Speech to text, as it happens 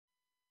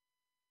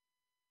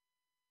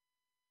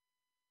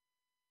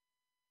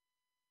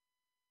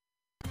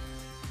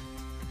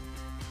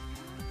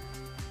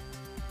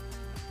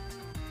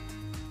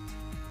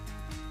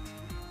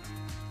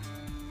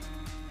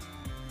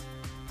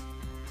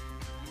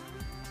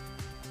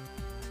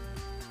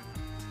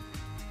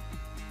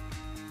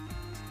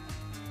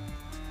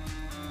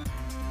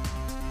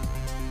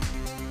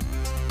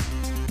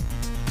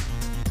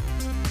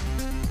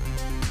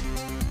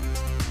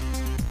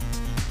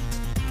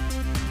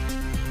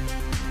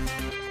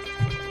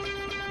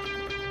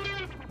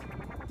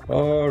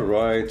All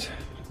right,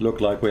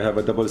 look like we have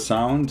a double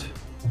sound.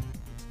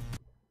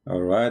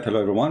 All right,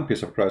 hello everyone,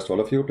 peace of Christ to all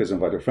of you. Please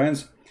invite your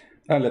friends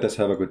and let us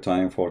have a good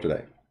time for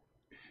today.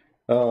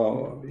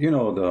 You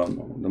know,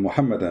 the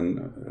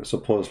Mohammedan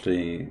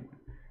supposedly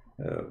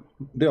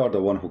they are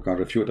the one who can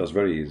refute us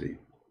very easy.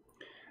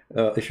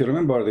 If you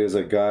remember, there's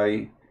a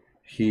guy,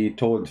 he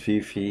told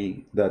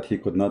Fifi that he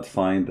could not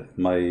find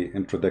my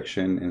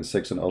introduction in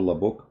Sex and Allah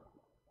book,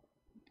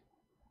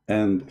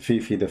 and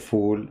Fifi the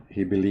fool,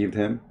 he believed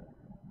him.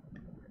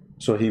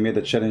 So he made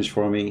a challenge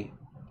for me,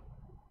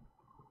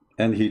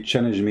 and he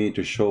challenged me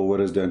to show where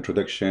is the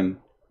introduction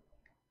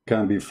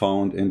can be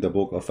found in the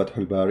book of Fath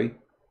al-Bari.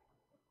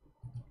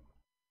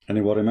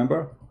 Anyone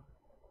remember?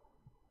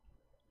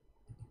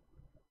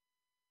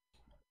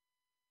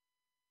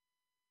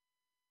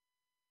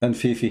 And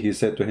Fifi, he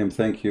said to him,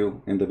 thank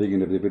you. In the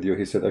beginning of the video,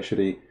 he said,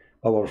 actually,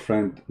 our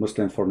friend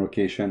Muslim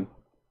fornication,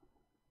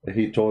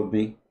 he told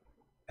me,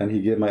 and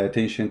he gave my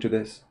attention to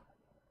this.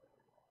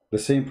 The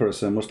same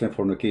person, Muslim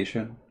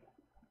fornication,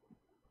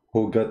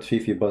 who got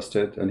Fifi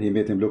busted, and he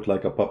made him look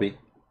like a puppy,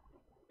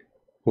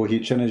 who he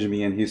challenged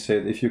me, and he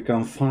said, if you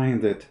can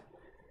find it,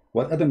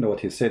 what, I don't know what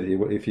he said,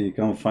 if he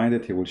can find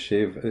it, he will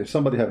shave. If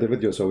somebody have the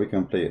video so we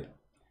can play it.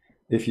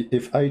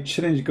 If I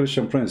challenge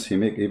Christian Prince, he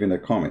make even a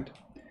comment,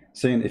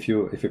 saying if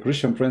a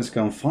Christian Prince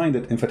can find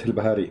it in Fath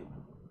al-Bari.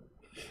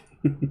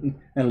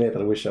 And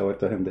later we show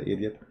it to him, the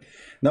idiot.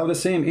 Now the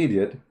same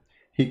idiot,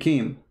 he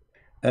came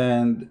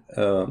and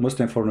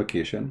Muslim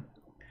fornication,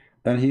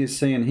 and he is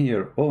saying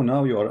here, oh,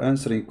 now you are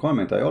answering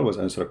comment. I always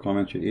answer a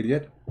comment, you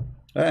idiot.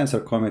 I answer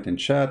comment in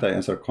chat, I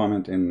answer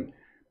comment in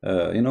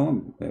you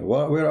know,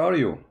 where are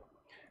you?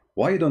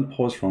 Why you don't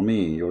pause for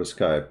me, your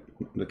Skype,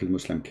 little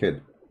Muslim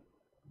kid?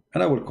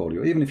 And I will call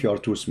you, even if you are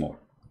too small.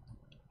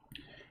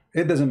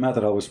 It doesn't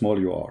matter how small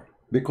you are,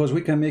 because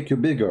we can make you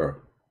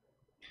bigger.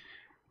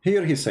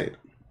 Here he said,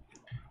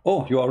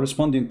 oh, you are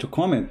responding to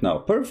comment now.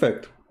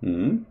 Perfect.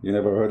 You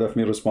never heard of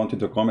me responding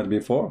to comment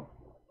before?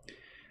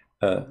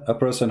 A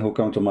person who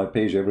comes to my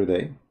page every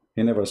day,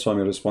 he never saw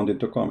me responding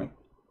to comment.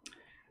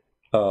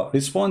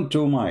 Respond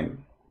to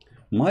mine.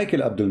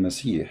 Michael Abdul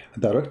Masih,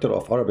 director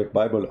of Arabic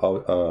Bible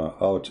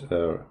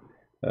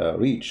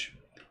Outreach,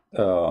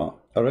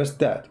 arrest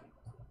that.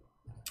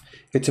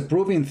 It's a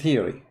proven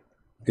theory.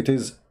 It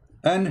is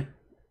an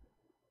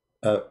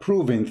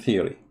proven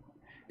theory.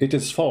 It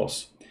is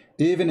false.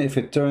 Even if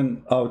it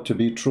turned out to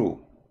be true,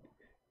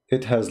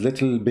 it has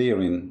little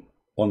bearing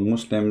on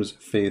Muslims'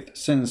 faith,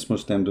 since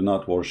Muslims do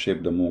not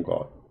worship the moon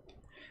god.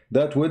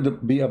 That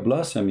would be a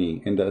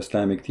blasphemy in the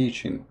Islamic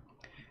teaching.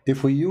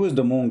 If we use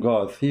the moon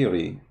god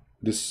theory,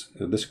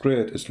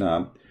 discredit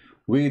Islam,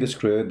 we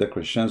discredit the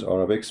Christians,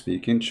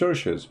 Arabic-speaking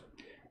churches,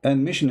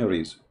 and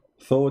missionaries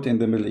thought in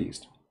the Middle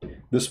East.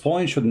 This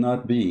point should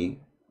not be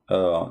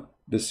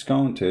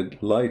discounted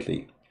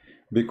lightly,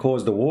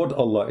 because the word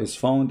Allah is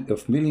found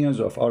of millions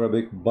of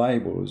Arabic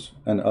Bibles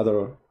and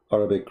other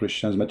Arabic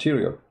Christians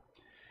material.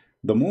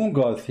 The moon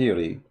god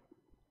theory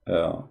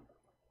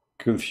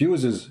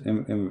confuses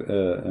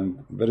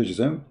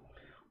empiricism,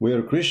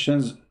 where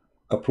Christians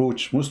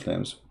approach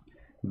Muslims.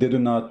 They do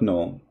not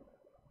know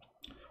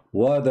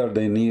whether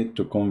they need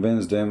to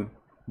convince them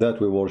that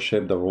we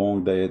worship the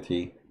wrong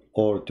deity,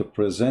 or to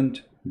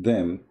present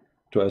them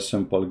to a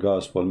simple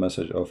gospel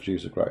message of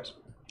Jesus Christ.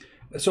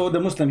 So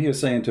the Muslim here is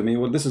saying to me,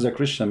 well, this is a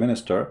Christian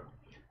minister,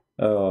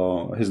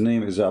 his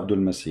name is Abdul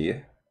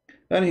Masih,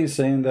 and he's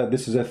saying that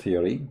this is a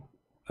theory,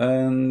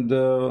 and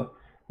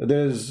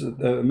there's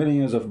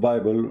millions of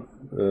Bible,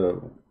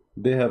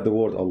 they have the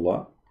word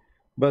Allah,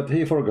 but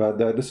he forgot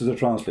that this is a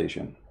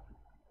translation.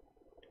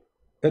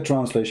 A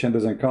translation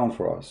doesn't count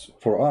for us.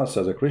 For us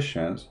as a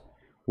Christians,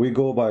 we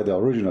go by the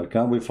original.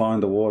 Can we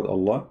find the word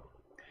Allah?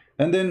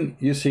 And then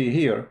you see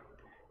here,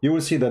 you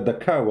will see that the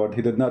coward,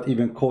 he did not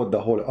even quote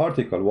the whole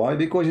article. Why?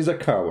 Because he's a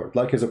coward,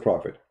 like he's a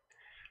prophet.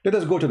 Let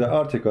us go to the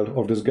article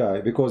of this guy,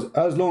 because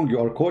as long you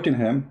are quoting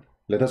him,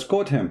 let us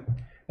quote him.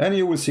 And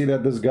you will see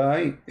that this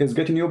guy is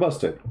getting you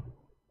busted.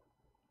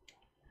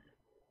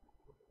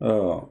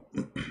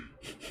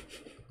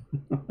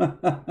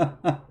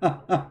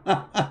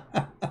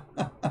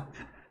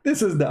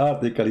 This is the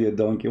article, you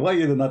donkey. Why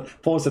you do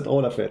not post it,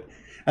 all of it?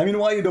 I mean,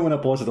 why you don't want to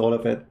post it, all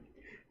of it?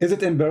 Is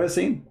it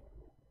embarrassing?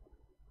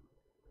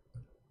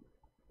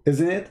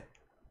 Isn't it?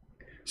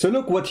 So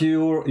look what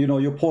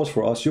you post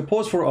for us. You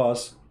post for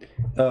us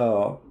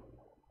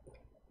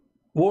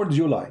words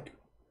you like.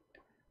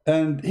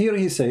 And here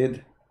he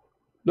said,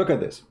 look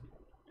at this.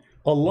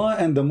 Allah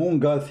and the moon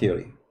god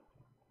theory.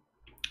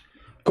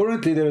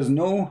 Currently, there is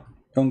no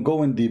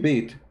ongoing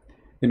debate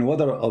in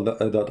whether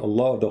that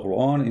Allah of the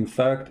Quran, in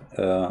fact,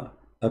 a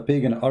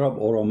pagan Arab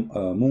or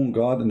a moon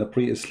god in the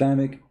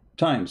pre-Islamic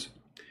times.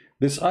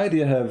 This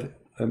idea have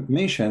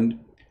mentioned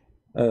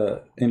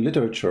in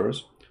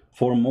literatures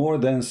for more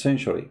than a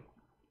century,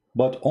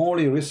 but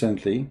only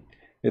recently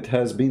it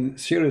has been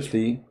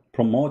seriously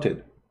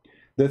promoted.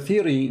 The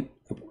theory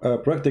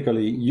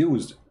practically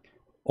used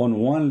on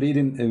one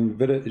leading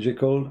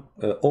evangelical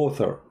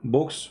author,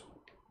 books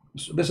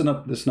So this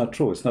is not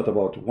true. It's not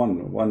about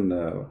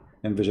one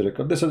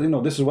evangelical. This is,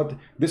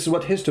 this is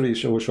what history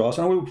will show us,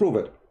 and we will prove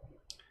it.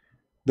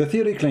 The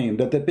theory claimed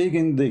that the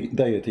pagan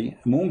deity,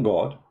 moon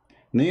god,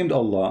 named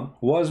Allah,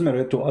 was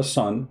married to a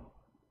son,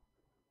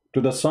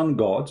 to the sun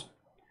god,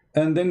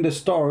 and then the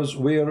stars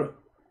were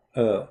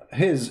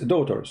his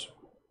daughters.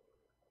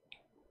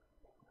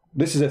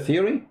 This is a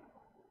theory.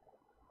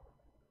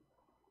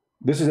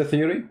 This is a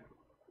theory.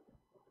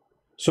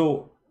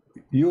 So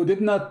you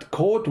did not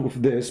quote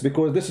with this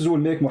because this will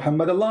make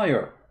Muhammad a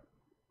liar.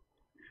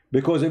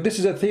 Because if this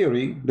is a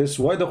theory, this is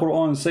why the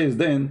Quran says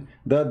then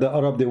that the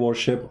Arab, they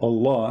worship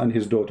Allah and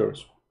his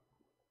daughters.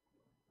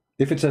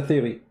 If it's a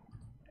theory,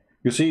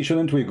 you see,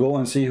 shouldn't we go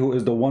and see who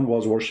is the one who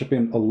was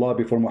worshipping Allah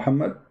before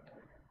Muhammad?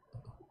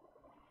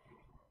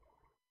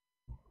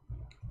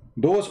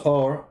 Those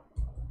are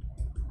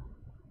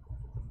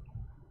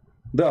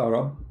the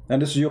Arab,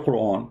 and this is your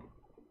Quran.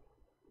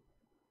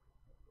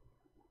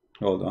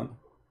 Hold on.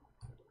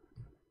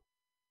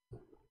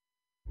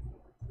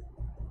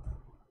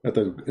 Let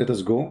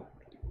us go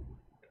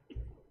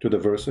to the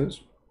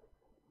verses.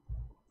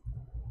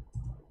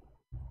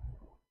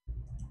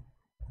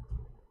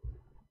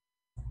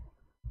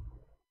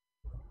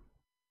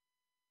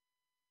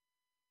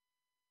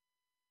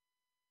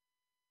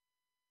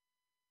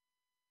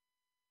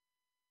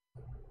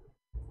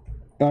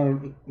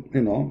 And,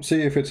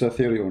 see if it's a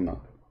theory or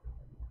not.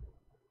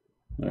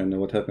 I don't know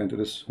what happened to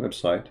this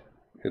website.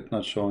 It's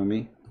not showing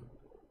me.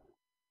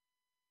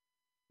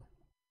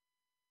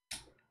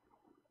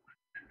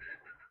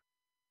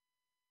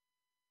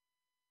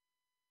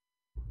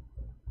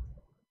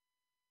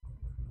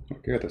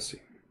 Okay, let us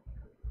see.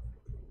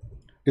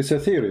 It's a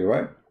theory,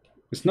 right?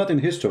 It's not in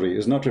history,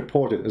 it's not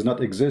reported, it's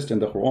not exist in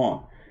the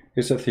Quran.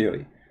 It's a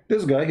theory.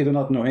 This guy, he did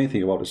not know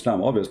anything about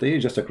Islam, obviously,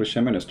 he's just a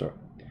Christian minister.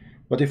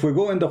 But if we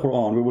go in the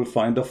Quran, we will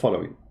find the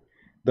following.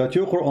 That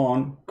your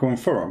Quran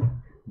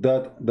confirm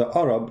that the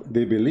Arab,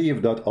 they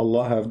believe that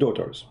Allah have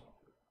daughters.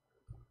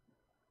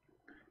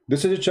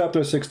 This is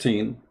chapter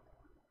 16,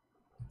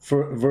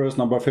 verse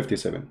number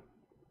 57.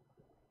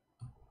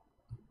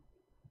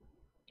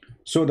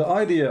 So the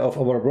idea of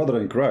our brother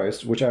in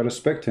Christ, which I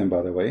respect him,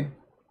 by the way,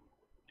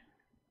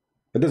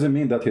 it doesn't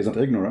mean that he's not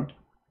ignorant.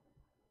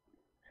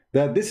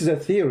 That this is a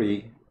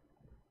theory.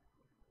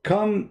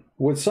 Come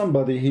with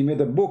somebody, he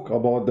made a book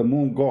about the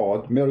moon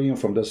god marrying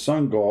from the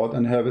sun god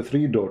and have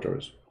 3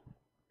 daughters.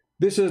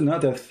 This is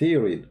not a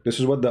theory. This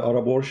is what the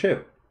Arab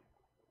worship.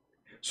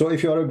 So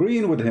if you are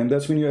agreeing with him,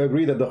 that's when you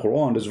agree that the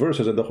Quran, these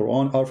verses of the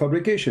Quran are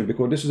fabrication,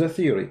 because this is a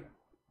theory.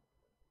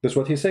 That's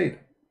what he said.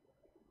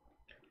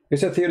 He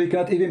said theory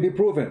cannot even be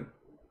proven.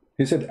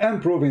 He said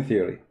unproven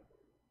theory.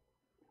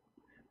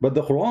 But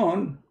the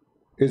Quran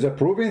is a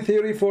proven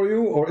theory for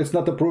you, or it's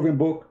not a proven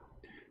book?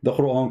 The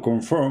Quran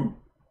confirmed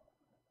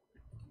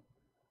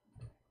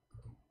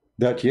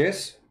that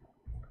yes,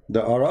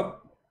 the Arab,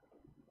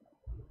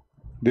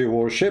 they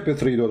worship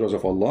 3 daughters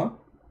of Allah,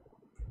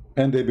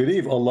 and they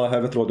believe Allah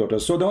have 3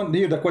 daughters. So don't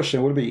hear the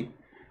question will be,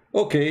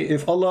 okay,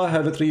 if Allah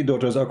have 3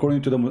 daughters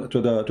according to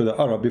the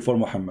Arab before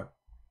Muhammad,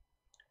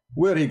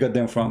 where he got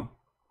them from?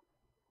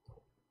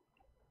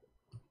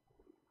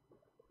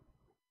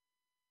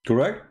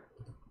 Correct?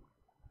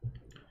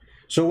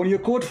 So when you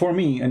quote for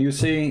me and you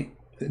say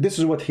this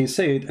is what he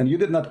said, and you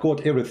did not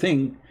quote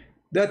everything,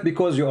 that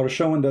because you are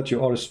showing that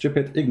you are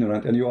stupid,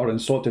 ignorant, and you are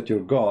insulted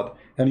your God,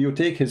 and you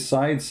take his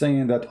side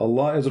saying that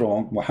Allah is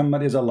wrong,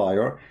 Muhammad is a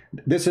liar.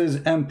 This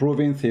is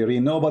unproven theory.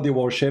 Nobody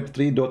worshipped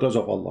 3 daughters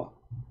of Allah.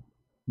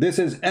 This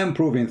is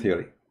unproven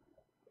theory.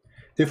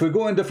 If we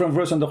go in different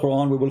verse in the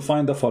Quran, we will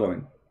find the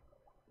following.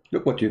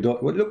 Look what you do.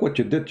 Look what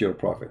you did to your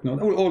prophet. No,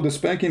 all the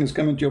spanking is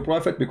coming to your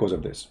prophet because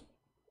of this.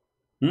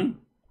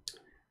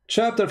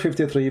 Chapter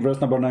 53,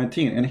 verse number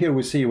 19. And here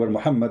we see where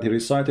Muhammad, he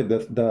recited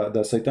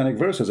the satanic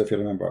verses, if you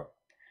remember.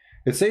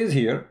 It says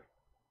here,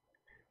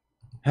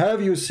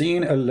 have you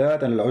seen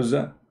Allat and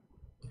Al-Uzza?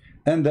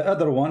 And the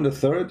other one, the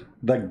third,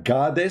 the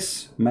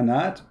goddess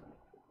Manat?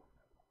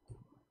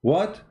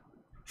 What?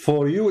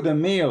 For you the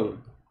male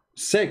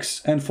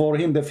 6, and for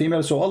him the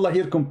female. So Allah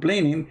here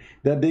complaining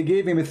that they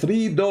gave him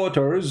 3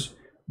 daughters,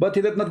 but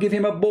he did not give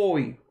him a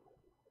boy.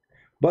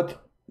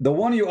 But the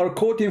one you are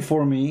quoting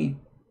for me,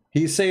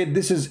 he said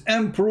this is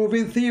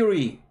unproven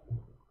theory.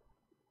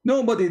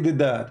 Nobody did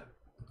that.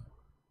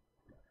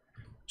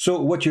 So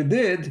what you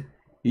did,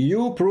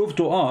 you proved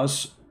to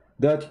us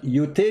that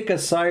you take a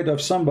side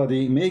of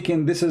somebody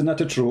making this is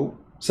not true,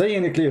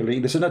 saying it clearly,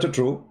 this is not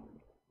true.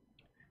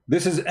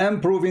 This is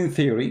unproven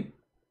theory.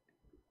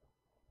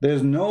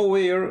 There's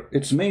nowhere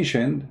it's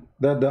mentioned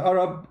that the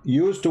Arab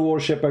used to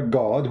worship a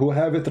god who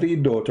have 3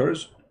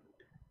 daughters,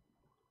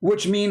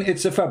 which means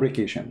it's a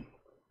fabrication.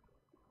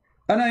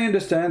 And I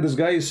understand this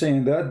guy is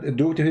saying that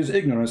due to his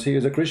ignorance. He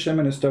is a Christian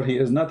minister. He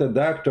is not a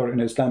doctor in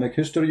Islamic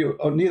history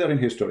or neither in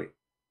history.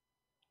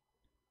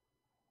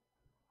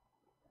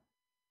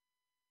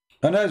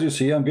 And as you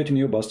see, I'm getting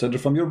you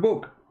busted from your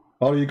book.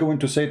 Are you going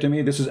to say to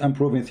me this is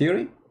unproven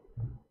theory?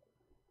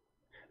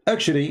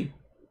 Actually,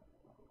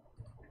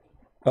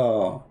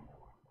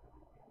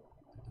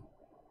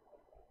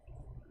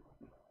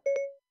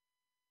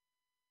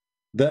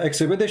 the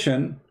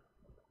expedition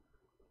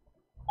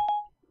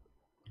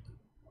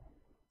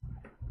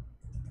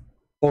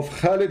of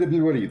Khalid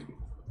ibn Walid,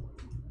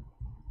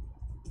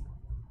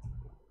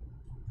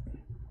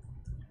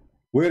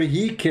 where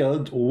he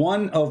killed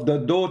one of the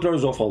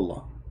daughters of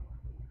Allah.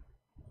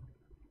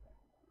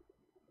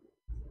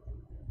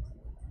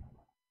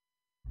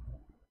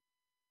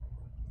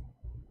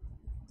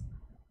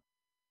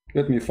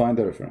 Let me find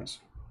the reference.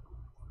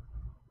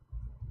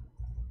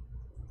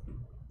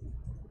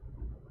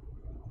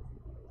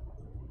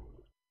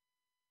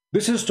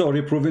 This is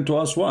story proving to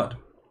us what?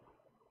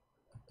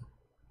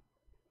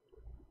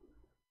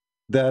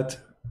 That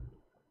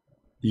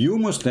you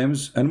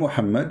Muslims and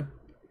Muhammad,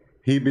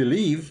 he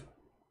believe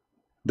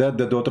that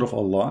the daughter of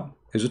Allah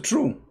is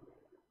true.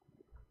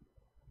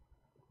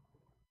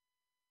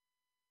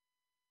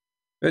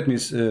 Let me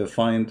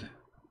find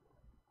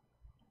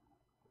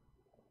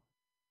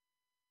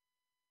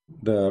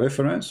the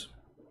reference.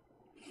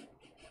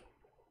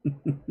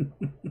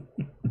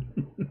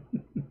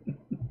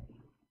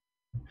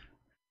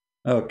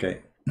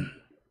 Okay.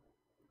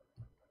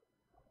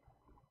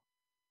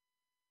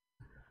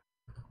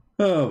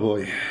 Oh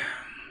boy.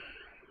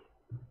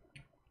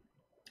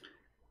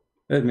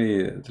 Let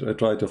me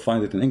try to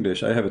find it in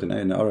English. I have it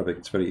in Arabic.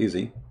 It's very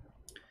easy.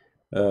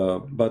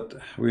 But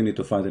we need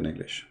to find it in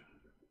English.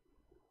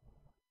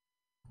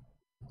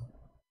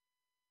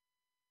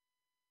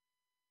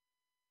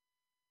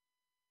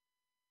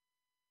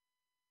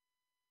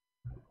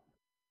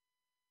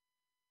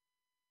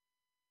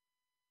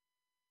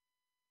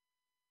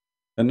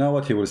 And now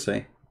what he will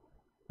say?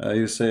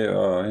 He'll say,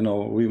 you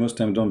know, we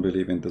Muslims don't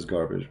believe in this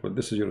garbage, but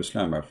this is your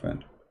Islam, my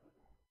friend.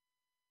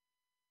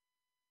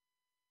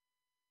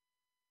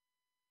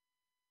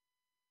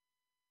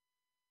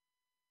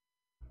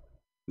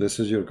 This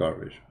is your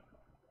garbage.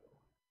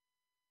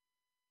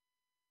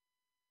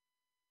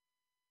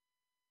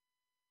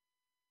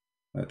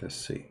 Let us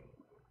see.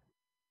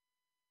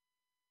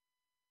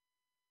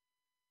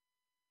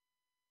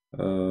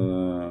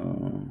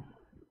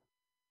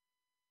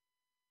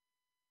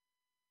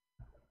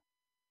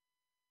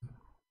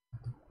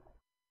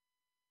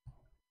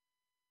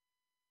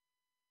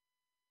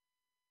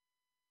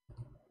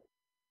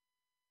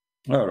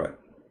 All right.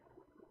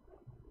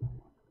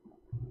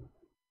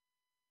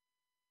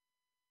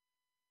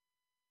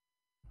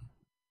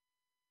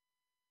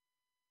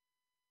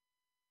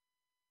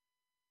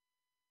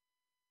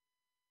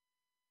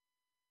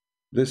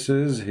 This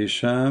is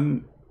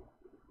Hisham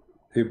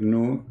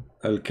ibn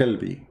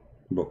al-Kalbi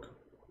book.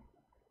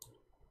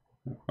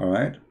 All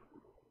right.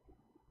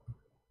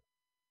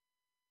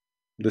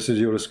 This is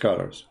your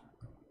scholars.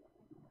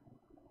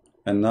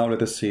 And now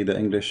let us see the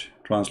English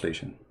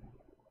translation.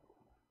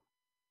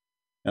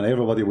 And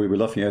everybody will be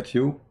laughing at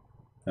you,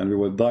 and we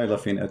will die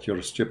laughing at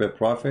your stupid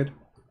prophet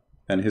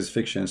and his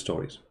fiction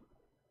stories.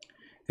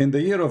 In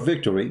the year of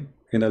victory,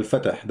 in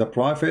Al-Fatah, the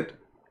prophet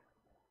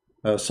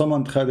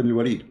summoned Khalid ibn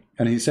Walid,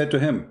 and he said to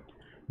him,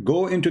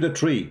 go into the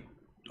tree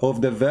of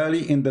the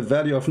valley in the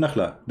valley of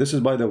Nakhla. This is,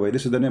 by the way,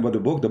 this is the name of the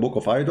Book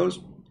of Idols,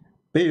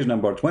 page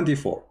number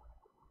 24.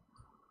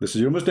 This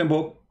is your Muslim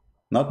book,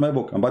 not my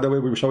book. And by the way,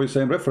 we will show you the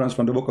same reference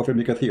from the book of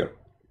Ibn Kathir.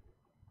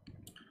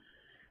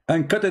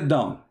 And cut it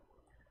down.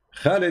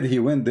 Khalid, he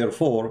went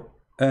therefore,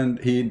 and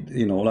he,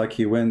 you know, like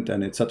he went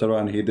and etc.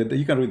 And he did,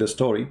 you can read the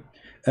story.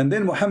 And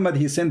then Muhammad,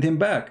 he sent him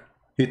back.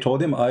 He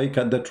told him, I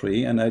cut the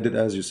tree and I did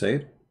as you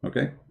said.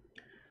 Okay.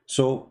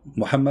 So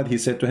Muhammad, he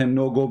said to him,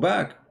 no, go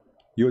back.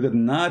 You did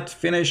not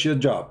finish your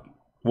job.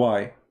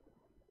 Why?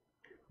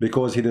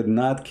 Because he did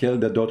not kill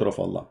the daughter of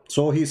Allah.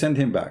 So he sent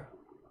him back.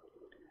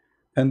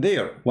 And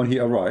there, when he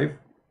arrived,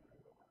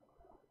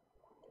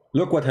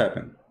 look what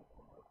happened.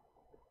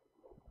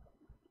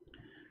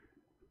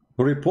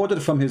 Who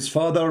reported from his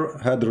father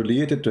had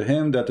related to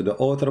him that the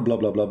author blah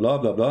blah blah blah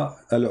blah blah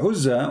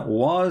Al-Uzza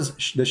was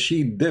the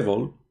she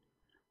devil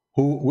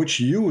which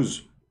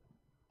used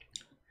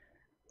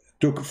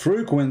to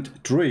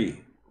frequent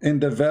tree in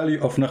the valley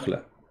of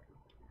Nakhla.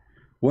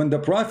 When the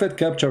prophet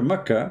captured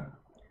Mecca,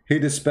 he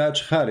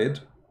dispatched Khalid.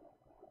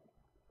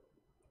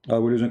 Are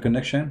we losing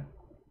connection?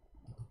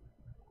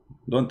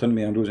 Don't tell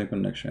me I'm losing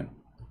connection.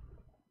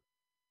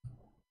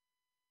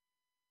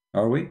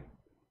 Are we?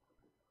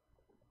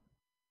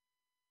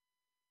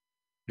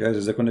 Guys,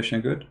 is the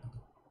connection good?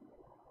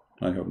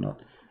 I hope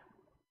not.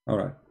 All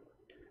right.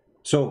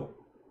 So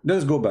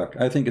let's go back.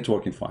 I think it's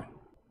working fine.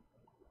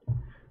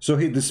 So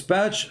he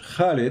dispatched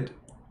Khalid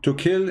to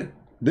kill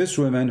this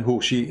woman who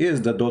she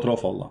is the daughter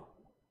of Allah.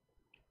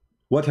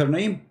 What her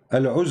name?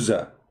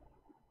 Al-Uzza.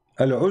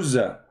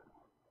 Al-Uzza.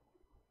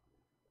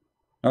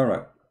 All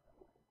right.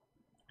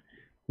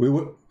 We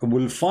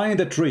will find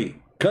a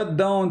tree. Cut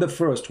down the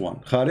first one.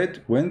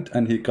 Khalid went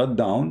and he cut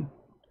down.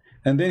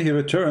 And then he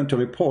returned to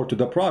report to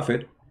the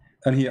prophet.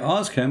 And he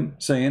asked him,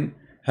 saying,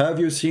 have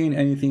you seen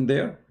anything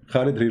there?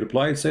 Khalid, he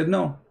replied, said,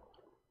 no.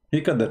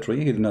 He cut the tree.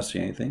 He did not see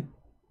anything.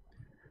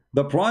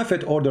 The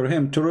prophet ordered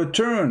him to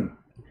return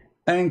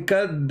and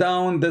cut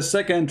down the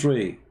second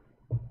tree.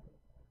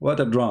 What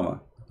a drama.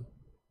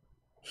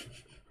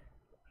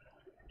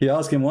 He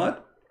asked him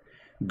what?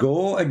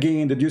 Go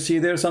again. Did you see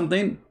there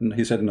something?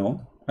 He said,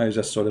 no. I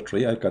just saw the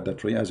tree. I cut the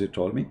tree as you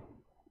told me.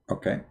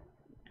 Okay.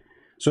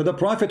 So the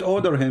Prophet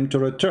ordered him to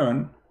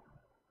return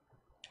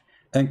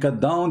and cut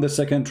down the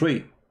second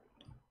tree.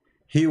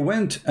 He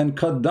went and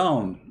cut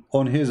down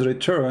on his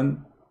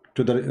return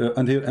to the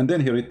and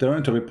then he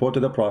returned to report to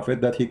the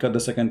Prophet that he cut the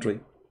second tree.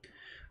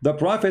 The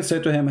Prophet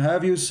said to him,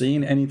 have you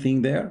seen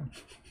anything there?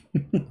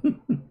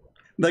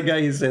 The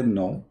guy, he said,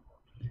 no.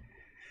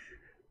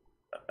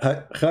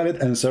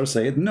 Khalid answered,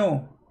 said,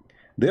 no.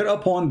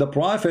 Thereupon the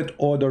Prophet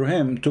ordered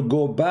him to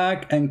go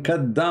back and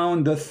cut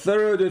down the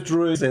third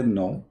tree. He said,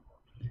 no.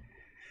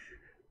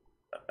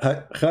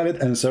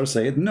 Khalid answered,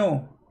 said,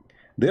 no.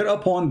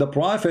 Thereupon the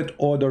Prophet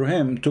ordered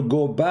him to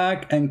go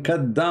back and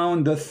cut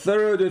down the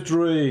third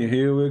tree.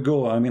 Here we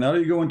go. I mean, are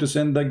you going to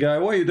send the guy?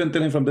 Why you didn't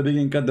tell him from the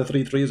beginning, cut the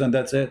 3 trees and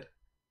that's it?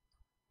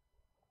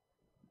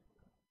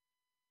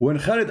 When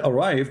Khalid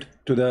arrived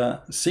to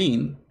the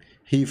scene,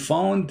 he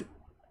found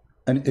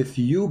an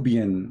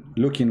Ethiopian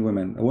looking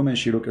woman. A woman,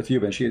 she looked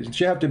Ethiopian.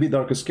 She have to be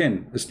darker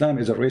skin. Islam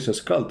is a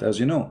racist cult, as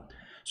you know.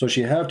 So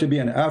she have to be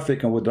an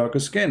African with darker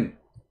skin.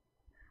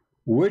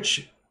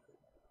 Which,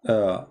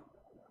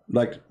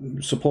 like,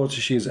 suppose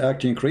she is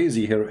acting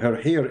crazy.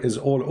 Her hair is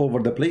all over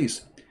the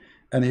place.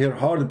 And her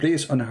hard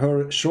place on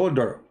her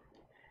shoulder.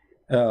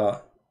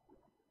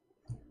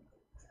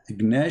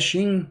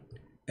 Gnashing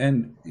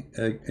and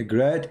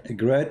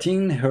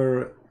grating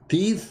her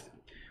teeth.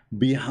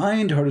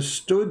 Behind her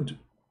stood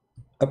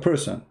a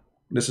person,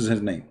 this is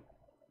his name,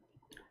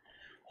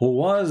 who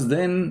was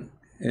then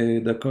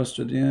the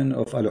custodian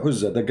of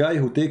Al-Uzza, the guy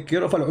who take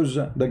care of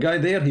Al-Uzza. The guy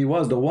there, he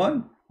was the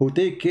one who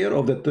take care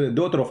of the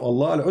daughter of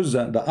Allah,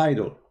 Al-Uzza, the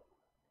idol.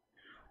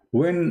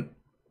 When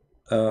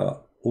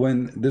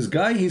this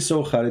guy, he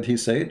saw Khalid, he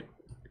said,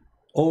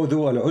 O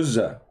thou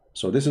Al-Uzza,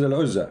 so this is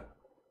Al-Uzza,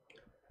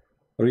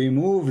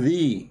 remove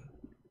the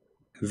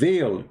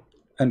veil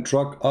and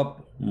truck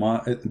up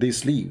the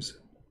sleeves.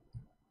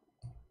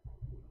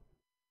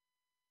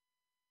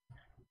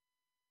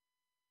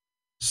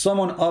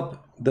 Summon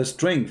up the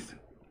strength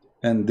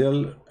and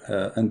deal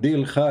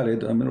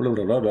Khalid.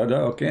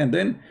 Okay, and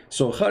then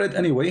so Khalid,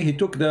 anyway, he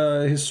took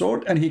his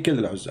sword and he killed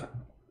Al-Uzza.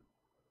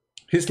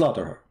 He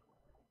slaughtered her.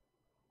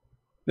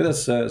 Let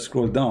us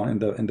scroll down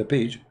in the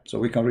page so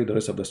we can read the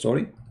rest of the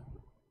story.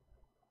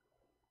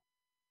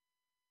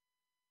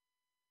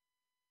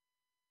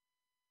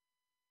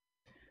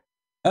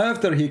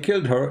 After he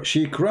killed her,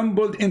 she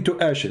crumbled into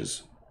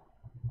ashes.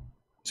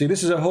 See,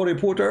 this is a Harry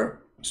Potter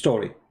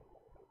story.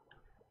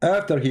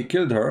 After he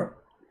killed her,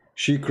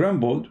 she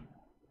crumbled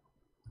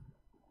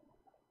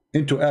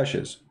into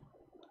ashes.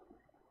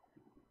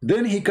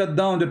 Then he cut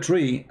down the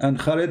tree, and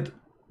Khalid,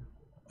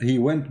 he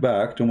went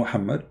back to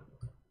Muhammad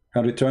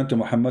and returned to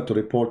Muhammad to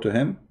report to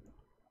him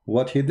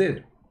what he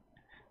did.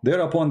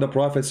 Thereupon the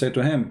Prophet said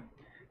to him,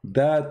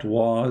 that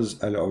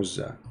was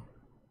Al-Uzza.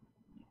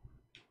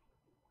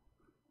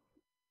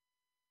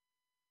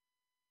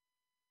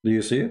 Do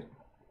you see it?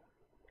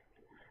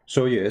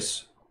 So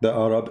yes, the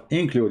Arab,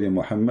 including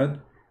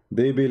Muhammad,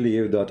 they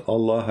believe that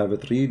Allah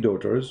have 3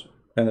 daughters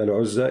and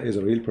Al-Uzza is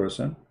a real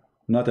person,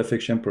 not a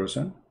fiction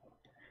person.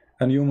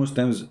 And you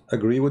Muslims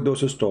agree with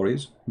those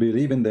stories,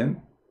 believe in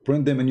them,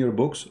 print them in your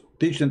books,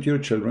 teach them to your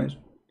children,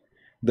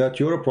 that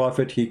your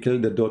prophet, he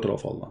killed the daughter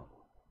of Allah.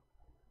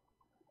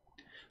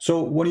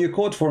 So when you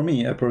quote for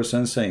me a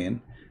person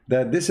saying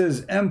that this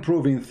is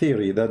improving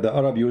theory that the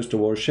Arab used to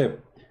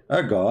worship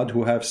a God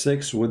who have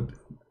sex with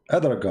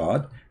other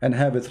God and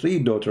have 3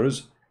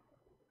 daughters,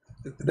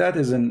 that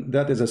is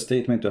a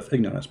statement of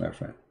ignorance, my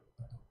friend.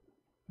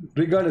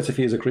 Regardless if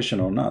he is a Christian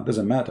or not,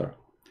 doesn't matter.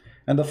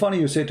 And the funny,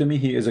 you say to me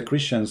he is a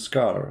Christian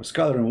scholar.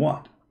 Scholar in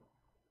what?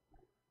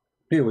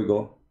 Here we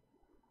go.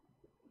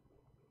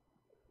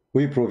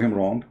 We prove him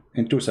wrong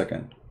in 2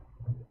 seconds.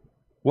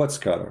 What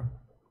scholar?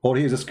 Or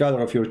he is a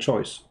scholar of your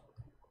choice.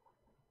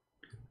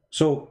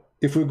 So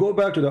if we go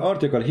back to the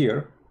article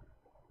here,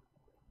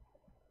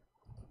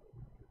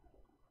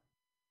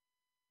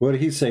 where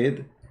he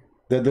said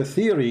that the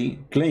theory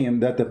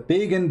claimed that the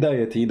pagan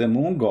deity, the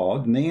moon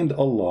god, named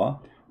Allah,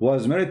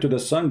 was married to the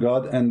sun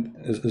god, and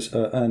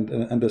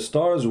the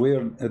stars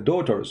were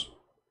daughters.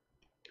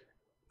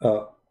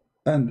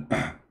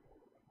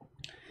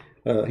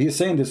 He's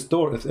saying this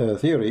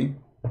theory,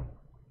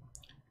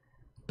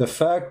 the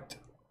fact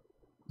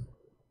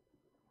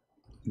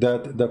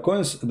that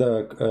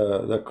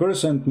the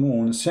crescent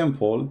moon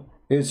symbol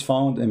is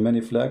found in many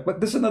flags,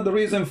 but this is not the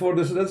reason for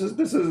this.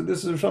 This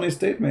is a funny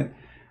statement.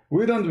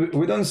 We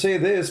don't say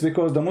this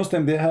because the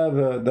Muslim, they have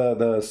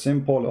the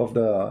symbol of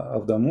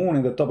the moon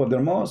in the top of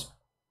their mosque.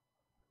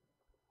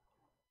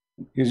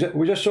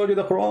 We just showed you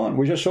the Quran.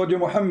 We just showed you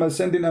Muhammad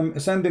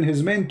sending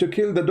his men to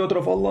kill the daughter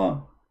of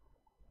Allah.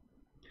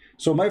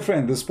 So my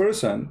friend, this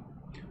person,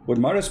 with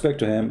my respect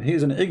to him, he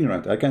is an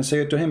ignorant. I can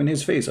say it to him in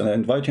his face, and I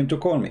invite him to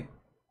call me.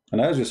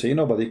 And as you see,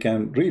 nobody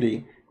can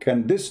really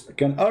can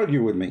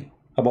argue with me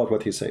about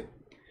what he said.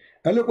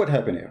 And look what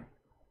happened here.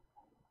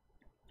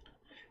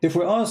 If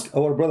we ask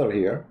our brother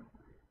here,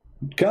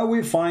 can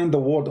we find the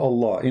word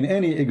Allah in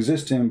any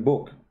existing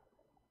book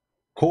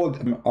called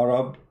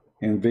Arab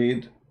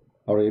invade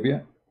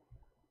Arabia?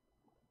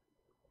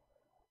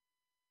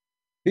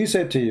 He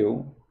said to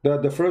you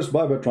that the first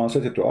Bible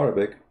translated to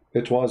Arabic,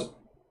 it was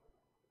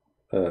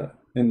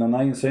in the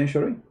 9th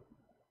century.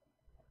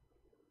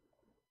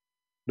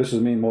 This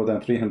is mean more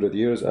than 300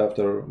 years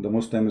after the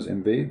Muslims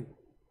invade.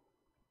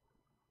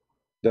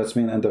 That's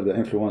mean under the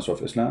influence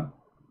of Islam.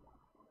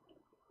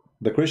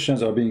 The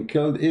Christians are being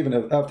killed even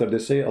if after they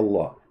say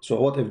Allah. So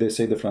what if they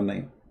say different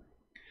name?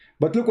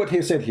 But look what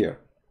he said here.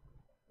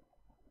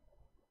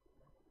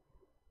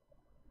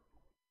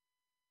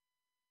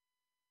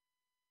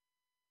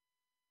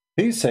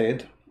 He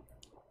said,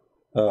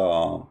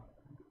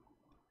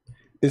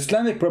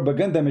 Islamic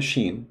propaganda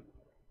machine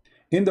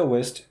in the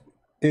West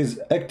is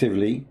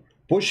actively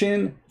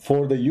pushing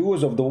for the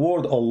use of the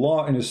word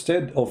Allah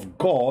instead of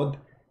God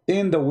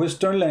in the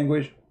Western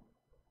language,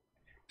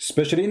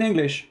 especially in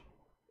English.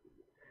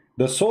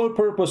 The sole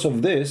purpose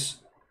of this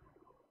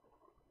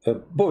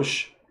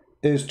push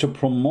is to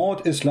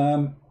promote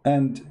Islam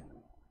and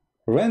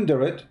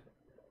render it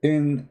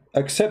in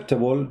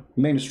acceptable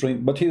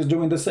mainstream. But he is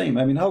doing the same.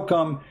 I mean, how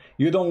come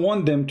you don't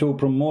want them to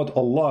promote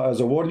Allah as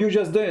a word? You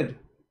just did.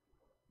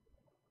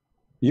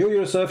 You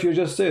yourself, you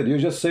just said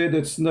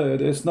it's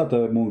not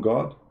a moon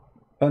god,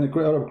 and the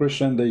Arab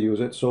Christian they use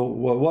it. So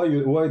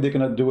why they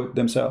cannot do it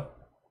themselves?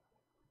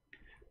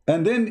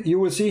 And then you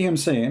will see him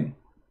saying,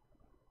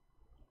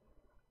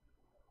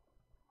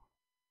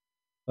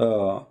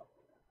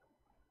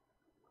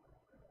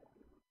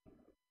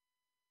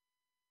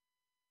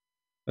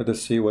 let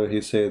us see what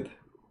he said,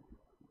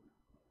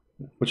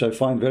 which I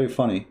find very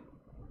funny.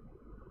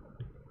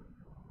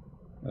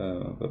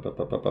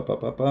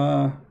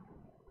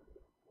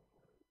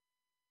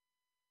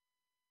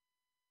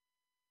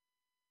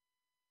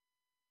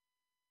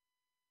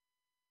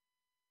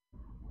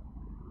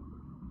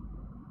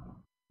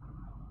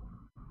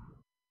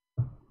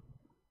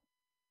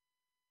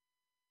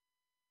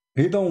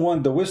 He don't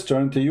want the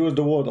Western to use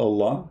the word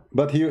Allah,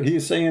 but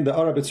he's saying the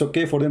Arab it's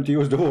okay for them to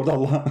use the word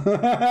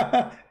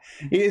Allah.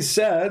 He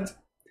said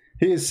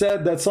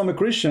that some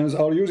Christians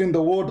are using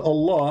the word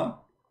Allah.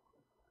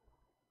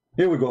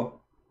 Here we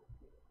go.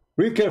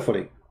 Read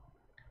carefully.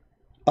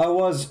 I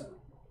was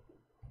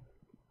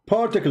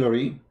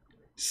particularly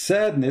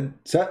saddened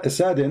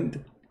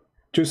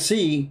to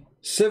see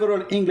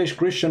several English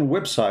Christian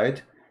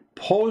websites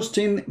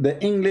posting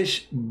the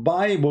English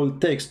Bible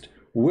text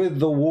with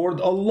the word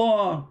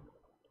Allah,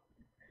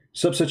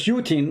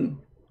 substituting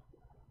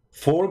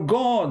for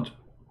God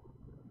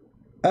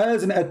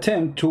as an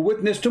attempt to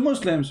witness to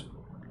Muslims.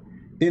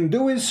 In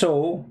doing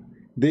so,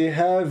 they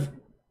have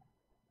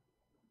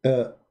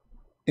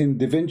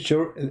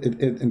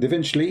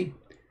eventually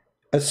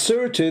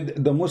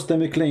asserted the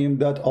Muslim claim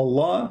that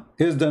Allah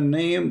is the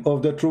name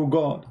of the true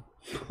God.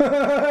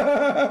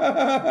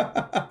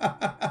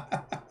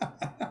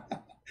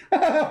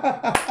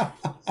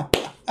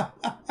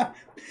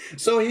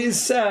 So he's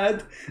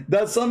sad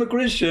that some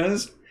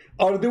Christians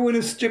are doing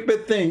a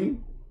stupid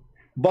thing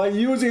by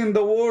using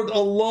the word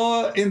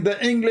Allah in the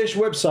English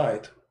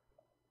website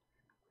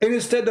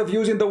instead of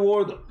using the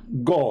word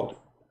God.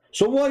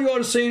 So why you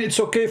are saying it's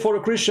okay for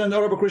a Christian,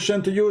 Arab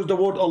Christian, to use the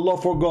word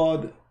Allah for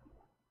God?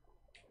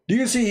 Do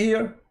you see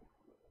here?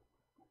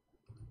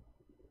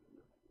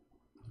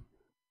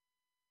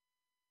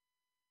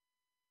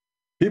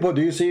 People,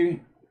 do you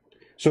see?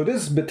 So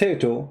this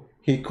potato,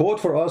 he quote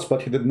for us,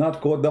 but he did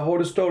not quote the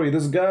whole story.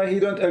 This guy, he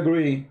don't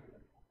agree.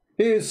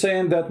 He is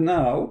saying that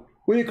now,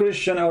 we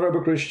Christian,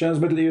 Arab Christians,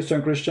 Middle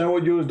Eastern Christian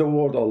will use the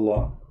word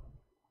Allah.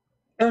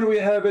 And we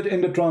have it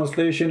in the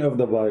translation of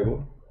the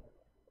Bible.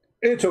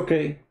 It's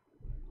okay.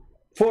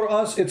 For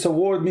us, it's a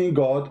word mean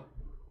God.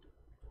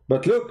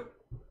 But look,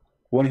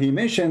 when he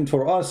mentioned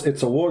for us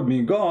it's a word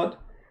mean God,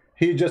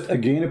 he just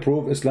again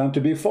proved Islam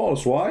to be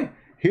false. Why?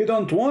 He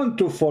don't want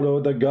to follow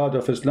the God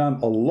of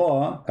Islam,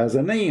 Allah, as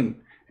a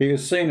name. He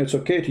is saying it's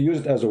okay to use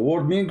it as a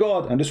word mean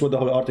God. And this is what the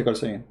whole article is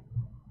saying.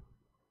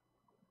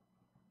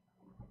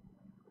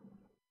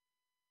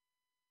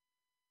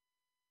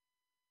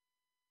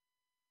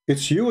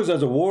 It's used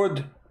as a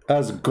word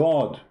as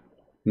God,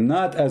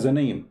 not as a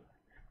name.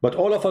 But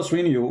all of us,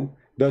 we knew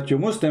that you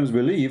Muslims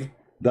believe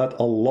that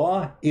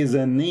Allah is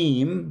a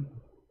name,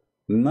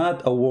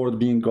 not a word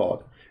being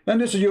God. And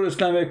this is your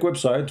Islamic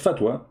website,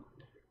 Fatwa,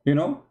 you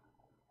know,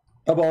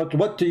 about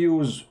what to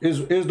use.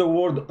 Is the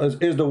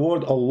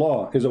word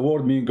Allah is a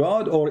word mean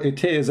God, or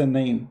it is a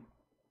name?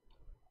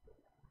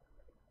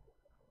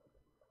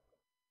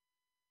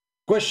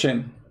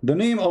 Question: the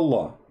name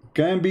Allah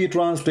can be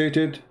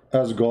translated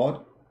as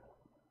God.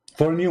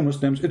 For new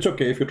Muslims, it's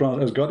okay if you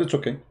translate as God, it's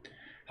okay.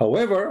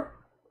 However,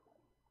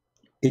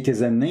 it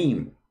is a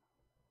name.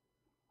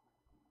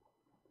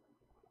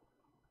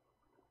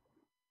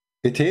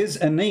 It is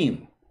a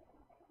name.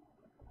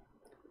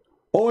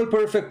 All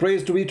perfect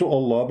praise to be to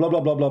Allah, blah,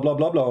 blah, blah, blah, blah,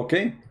 blah, blah,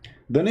 okay?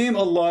 The name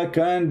Allah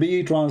can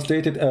be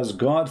translated as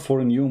God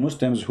for new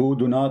Muslims who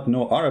do not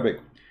know Arabic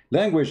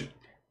language,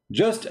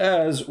 just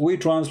as we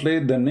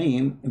translate the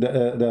name,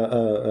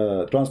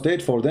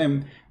 translate for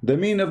them the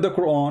meaning of the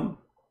Quran.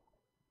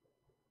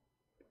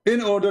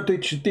 in order to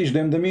teach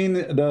them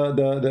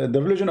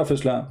the religion of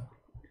Islam.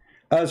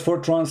 As for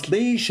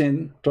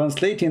translating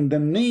the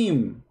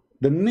name,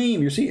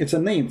 you see, it's a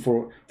name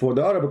for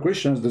the Arab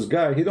Christians. This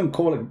guy, he don't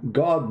call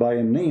God by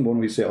a name when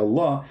we say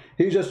Allah.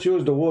 He just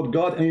used the word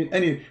God.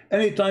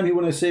 Any time he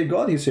want to say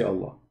God, he say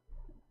Allah.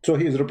 So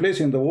he is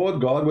replacing the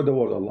word God with the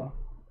word Allah.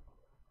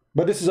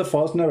 But this is a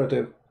false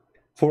narrative.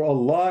 For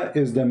Allah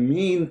is the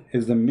main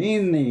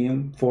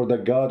name for the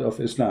God of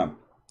Islam.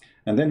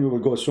 And then we will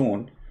go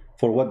soon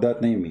for what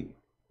that name means.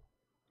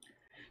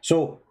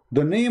 So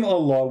the name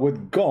Allah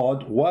with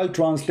God, while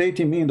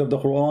translating meaning of the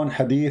Quran,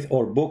 Hadith,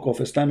 or book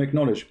of Islamic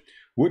knowledge,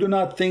 we do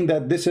not think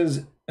that this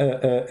is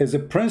a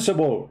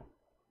principle.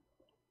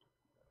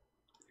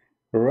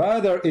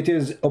 Rather, it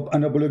is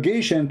an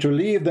obligation to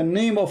leave the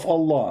name of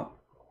Allah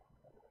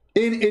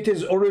in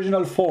its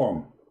original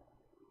form,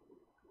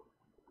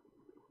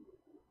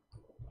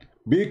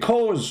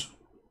 because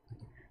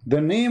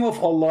the name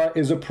of Allah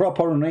is a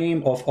proper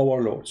name of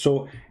our Lord.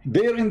 So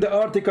there in the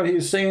article he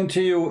is saying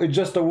to you, it's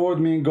just a word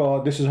meaning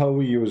God, this is how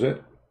we use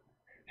it.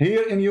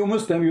 Here in you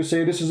Muslim, you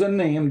say this is a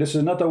name, this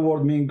is not a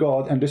word meaning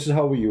God, and this is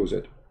how we use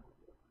it.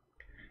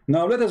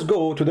 Now let us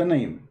go to the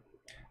name.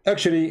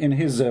 Actually, in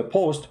his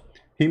post,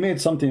 he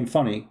made something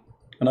funny,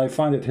 and I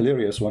find it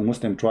hilarious when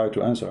Muslims try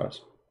to answer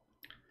us.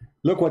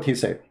 Look what he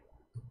said.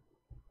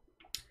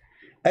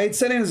 I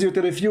challenge you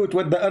to refute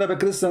what the Arabic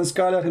Christian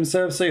scholar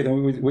himself said,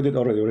 and we did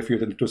already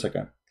refute it in 2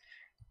 seconds.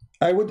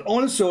 I would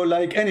also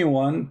like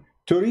anyone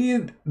to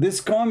read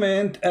this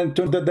comment and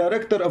to the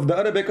director of the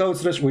Arabic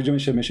Outreach, we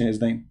mention his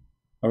name,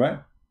 all right?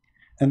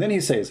 And then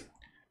he says,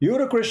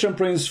 your Christian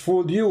prince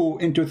fooled you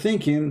into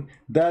thinking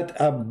that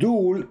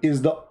Abdul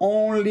is the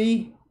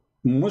only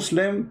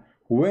Muslim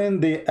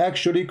when they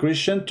actually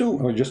Christian too.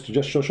 Or just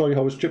to show you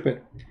how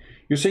stupid.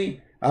 You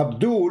see,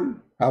 Abdul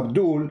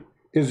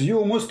is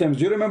you Muslims.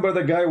 Do you remember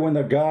the guy when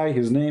the guy,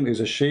 his name is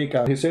a sheikh?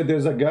 He said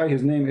there's a guy,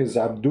 his name is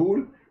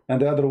Abdul,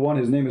 and the other one,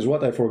 his name is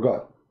what? I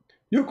forgot.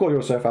 You call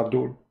yourself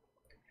Abdul.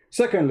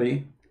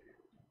 Secondly,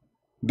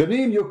 the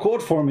name you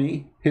quote for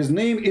me, his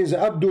name is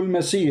Abdul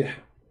Masih,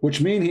 which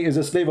means he is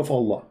a slave of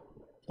Allah,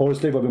 or a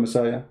slave of the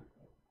Messiah.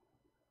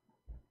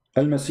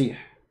 Al-Masih.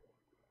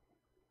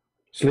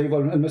 Slave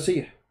of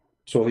Al-Masih.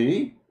 So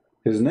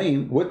his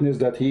name witness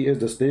that he is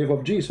the slave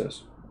of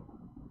Jesus.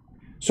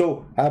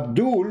 So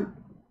Abdul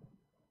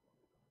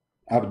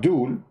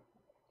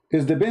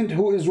is the bint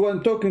who is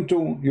one talking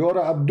to. You are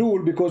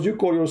Abdul because you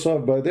call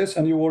yourself by this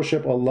and you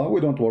worship Allah.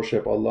 We don't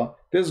worship Allah.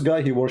 This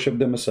guy, he worshipped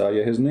the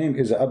Messiah. His name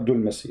is Abdul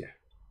Masih.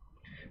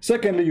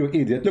 Secondly, you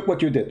idiot, look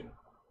what you did.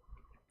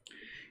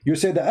 You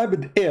said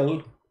Abd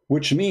El,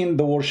 which means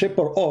the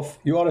worshipper of.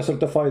 You are a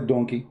certified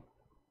donkey.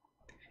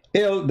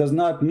 El does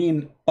not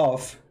mean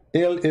of.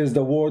 El is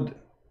the word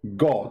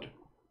God.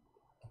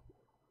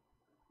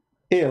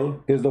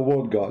 El is the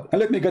word God. And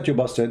let me get you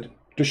busted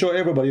to show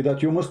everybody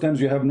that you Muslims,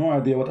 you have no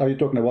idea what are you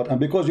talking about. And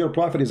because your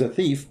prophet is a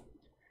thief,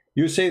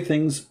 you say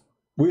things,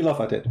 we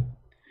laugh at it.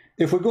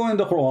 If we go in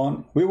the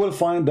Quran, we will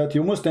find that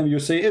you Muslim, you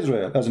say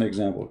Israel as an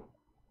example.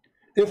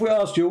 If we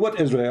ask you, what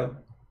Israel?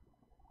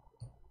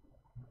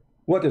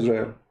 What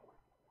Israel?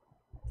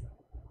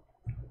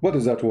 What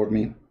does that word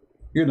mean?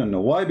 You don't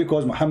know. Why?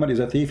 Because Muhammad is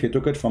a thief. He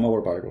took it from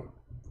our Bible.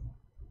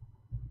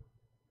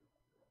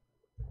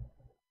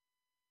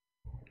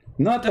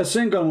 Not a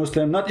single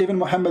Muslim, not even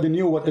Muhammad,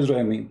 knew what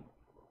Israel means.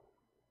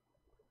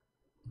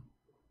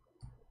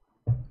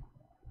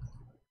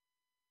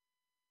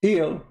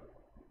 El,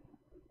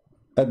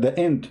 at the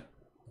end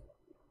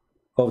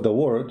of the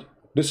word,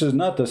 this is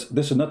not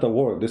a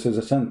word, this is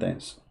a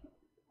sentence.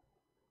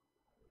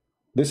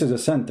 This is a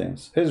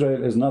sentence.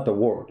 Israel is not a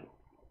word.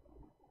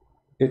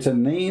 It's a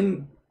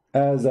name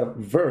as a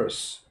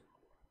verse,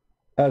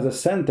 as a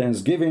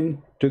sentence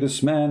given to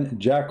this man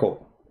Jacob.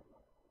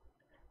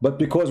 But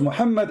because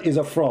Muhammad is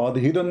a fraud,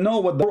 he don't know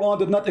what the Quran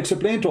did not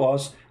explain to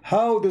us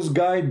how this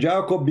guy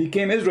Jacob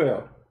became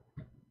Israel.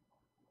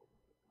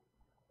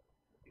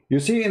 You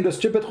see, in the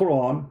stupid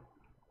Quran,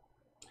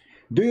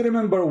 do you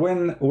remember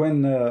when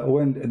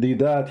the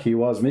dad, he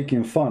was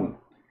making fun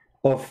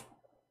of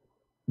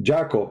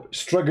Jacob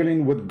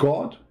struggling with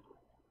God?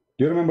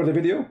 Do you remember the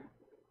video?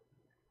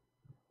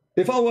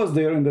 If I was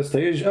there in the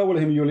stage, I will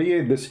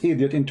humiliate this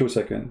idiot in 2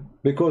 seconds.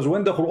 Because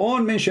when the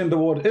Quran mentioned the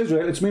word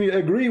Israel, it's meaning you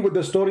agree with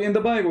the story in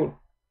the Bible.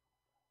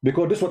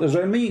 Because this is what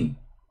Israel means.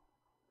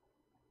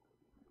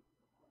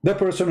 The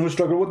person who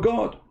struggled with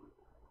God.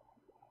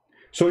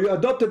 So you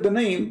adopted the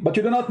name, but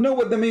you do not know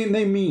what the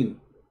name means.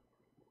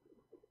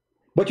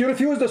 But you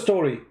refuse the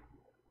story.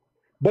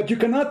 But you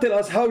cannot tell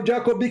us how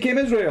Jacob became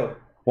Israel.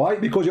 Why?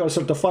 Because you are a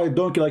certified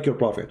donkey like your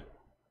prophet.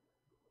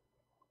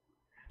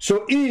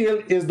 So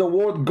El is the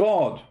word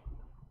God.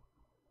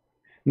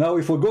 Now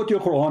if we go to your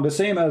Quran, the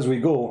same as we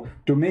go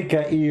to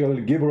Mikael,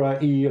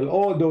 Gibrael,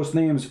 all those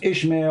names,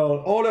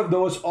 Ishmael, all of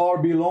those are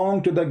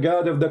belong to the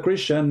God of the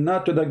Christian,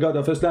 not to the God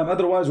of Islam.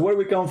 Otherwise, where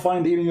we can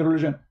find even your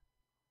religion?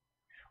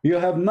 You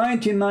have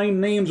 99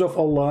 names of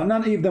Allah,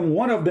 not even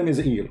one of them is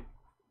El.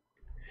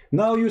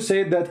 Now you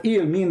say that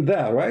il mean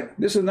that, right?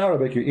 This is in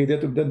Arabic, you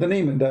idiot. The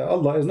name, the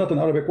Allah is not an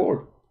Arabic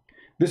word.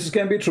 This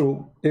can be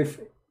true if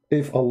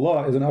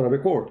Allah is an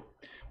Arabic word.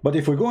 But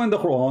if we go in the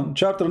Quran,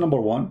 chapter number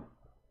 1,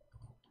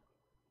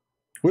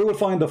 we will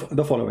find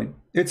the following.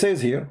 It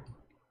says here,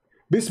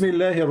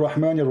 Bismillahir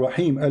Rahmanir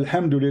Rahim,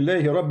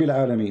 Alhamdulillahi Rabbil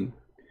Alameen.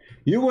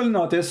 You will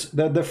notice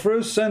that the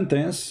first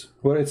sentence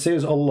where it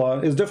says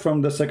Allah is different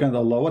from the second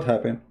Allah. What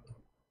happened?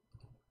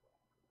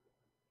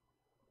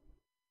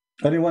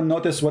 Anyone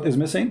notice what is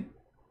missing?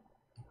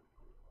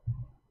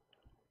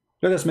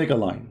 Let us make a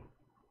line,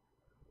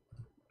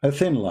 a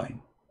thin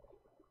line.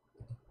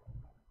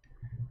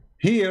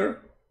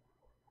 Here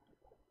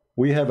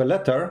we have a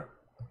letter.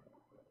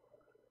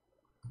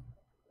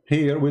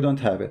 Here we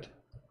don't have it.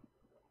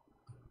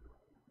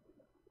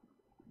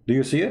 Do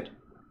you see it?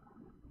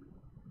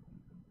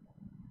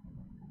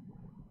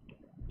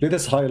 Let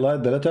us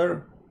highlight the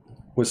letter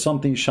with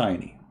something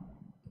shiny.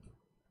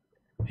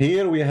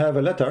 Here we have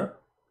a letter.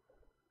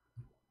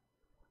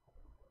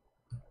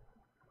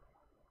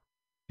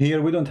 Here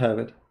we don't have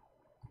it.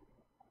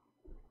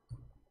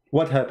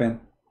 What happened?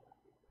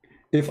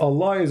 If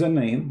Allah is a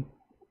name,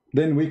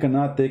 then we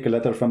cannot take a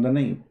letter from the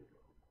name.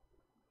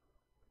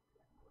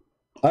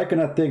 I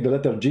cannot take the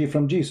letter G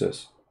from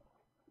Jesus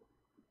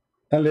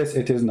unless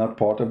it is not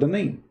part of the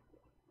name.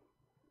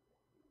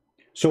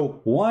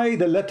 So why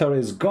the letter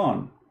is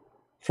gone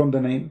from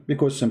the name?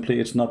 Because simply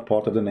it's not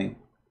part of the name.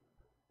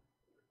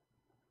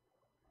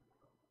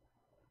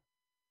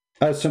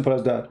 As simple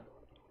as that.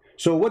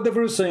 So what the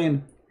verse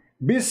saying?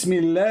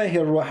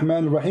 Bismillahir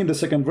Rahmanir Rahim. The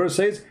second verse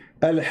says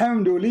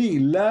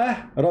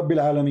Alhamdulillah Rabbil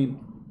Alameen.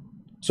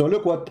 So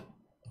look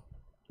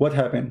what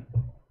happened.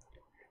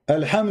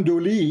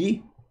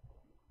 Alhamdulillah.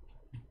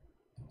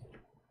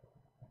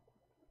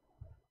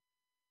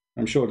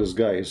 I'm sure this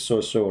guy is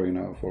so sorry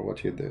now for what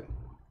he did.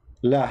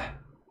 Lah.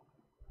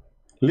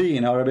 Li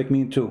in Arabic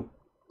means two.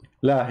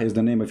 Lah is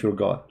the name of your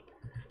God.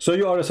 So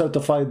you are a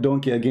certified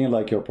donkey again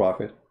like your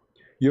prophet.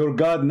 Your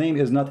God name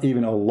is not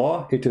even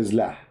Allah, it is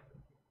Lah.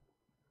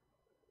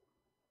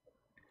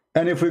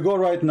 And if we go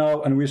right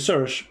now and we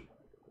search,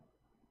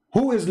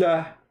 who is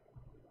Lah?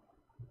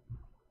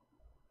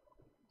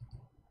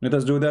 Let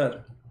us do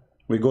that.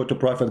 We go to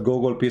Prophet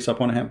Google, peace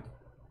upon him.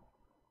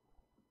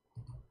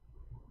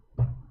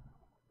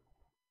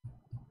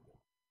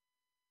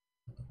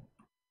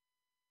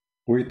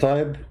 We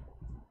type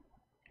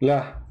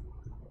Lah.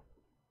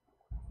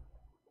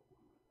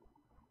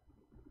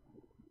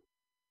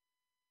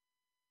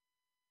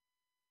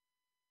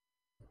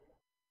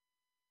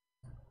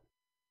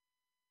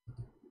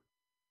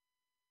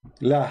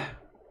 Lah.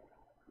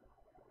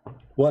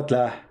 What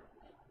Lah?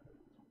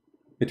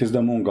 It is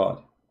the moon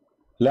god.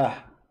 Lah.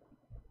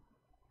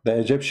 The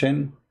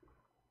Egyptian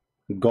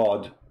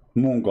god,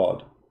 moon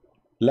god.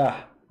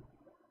 Lah.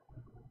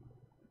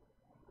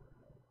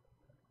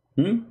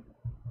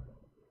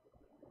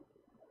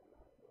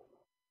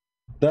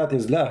 That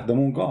is Lah, the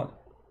moon god.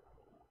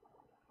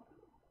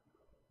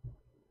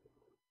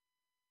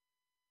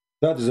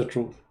 That is the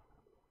truth.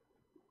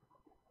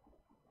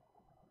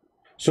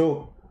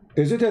 So,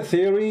 is it a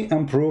theory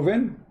and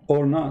proven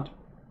or not?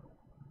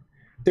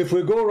 If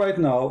we go right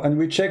now and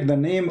we check the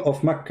name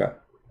of Mecca,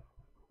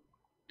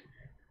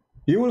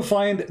 you will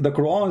find the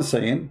Quran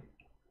saying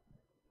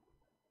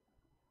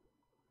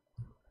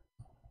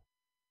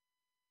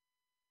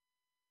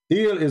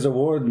Il is a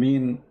word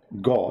mean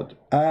God.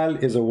 Al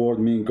is a word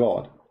mean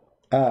God.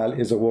 Al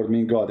is a word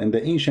mean God. In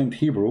the ancient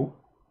Hebrew,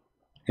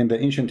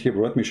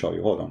 let me show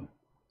you, hold on.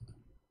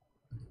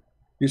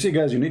 You see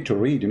guys, you need to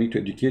read, you need to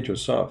educate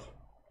yourself.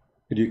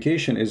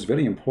 Education is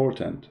very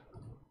important,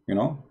 you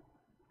know.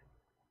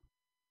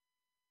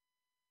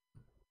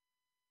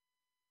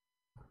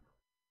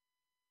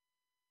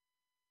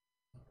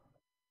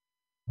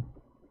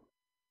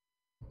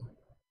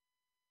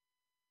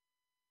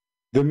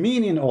 The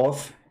meaning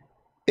of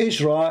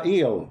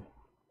Israel,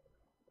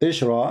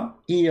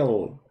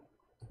 Israel,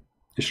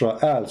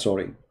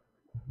 sorry.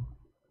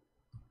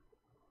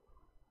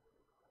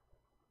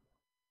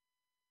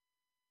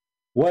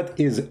 What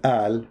is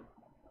Al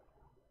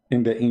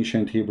in the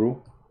ancient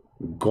Hebrew?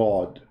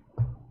 God.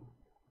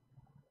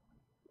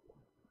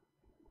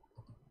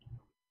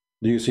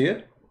 Do you see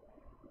it?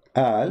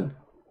 Al,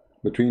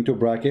 between two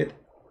brackets,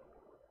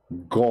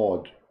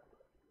 God.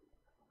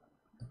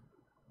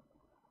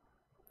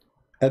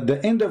 At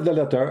the end of the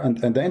letter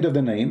and at the end of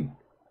the name,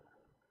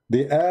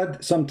 they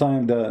add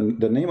sometimes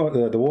the name of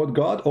the word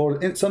God,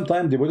 or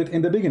sometimes they put it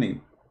in the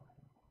beginning.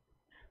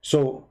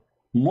 So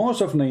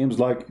most of names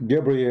like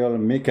Gabriel,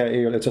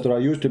 Michael,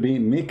 etc. used to be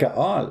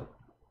Mikael,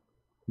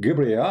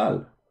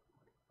 Gabriel,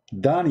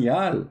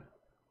 Daniel,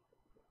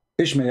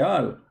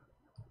 Ishmael.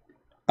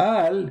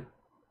 Al,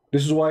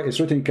 this is why it's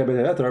written in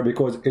capital letter,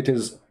 because it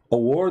is a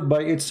word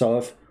by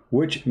itself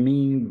which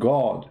means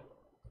God.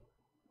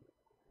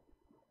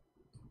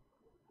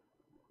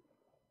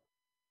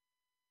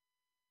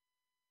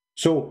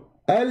 So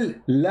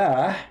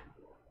Al-Lah,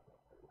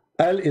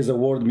 Al is a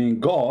word meaning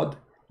God,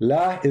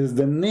 Lah is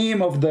the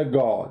name of the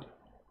God.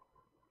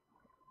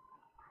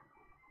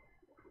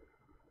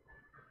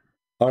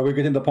 Are we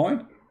getting the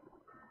point?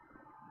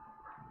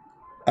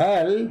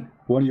 Al,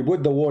 when you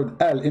put the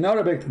word al, in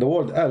Arabic, the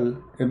word al,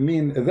 it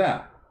means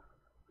that.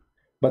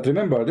 But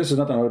remember, this is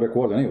not an Arabic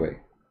word anyway.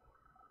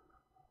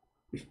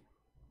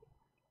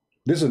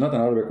 This is not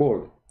an Arabic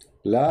word.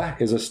 La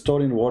is a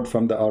stolen word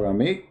from the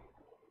Aramaic.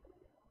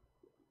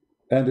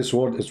 And this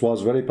word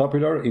was very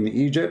popular in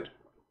Egypt.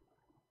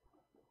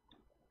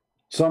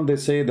 Some they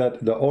say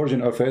that the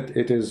origin of it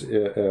is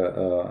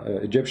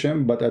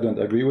Egyptian, but I don't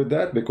agree with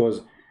that,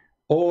 because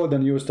all the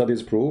new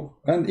studies prove,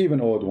 and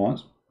even old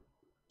ones,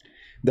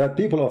 that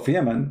people of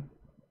Yemen,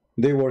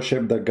 they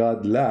worship the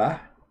god La,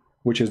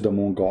 which is the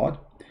moon god.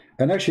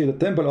 And actually the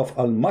temple of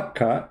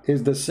Al-Makkah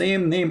is the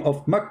same name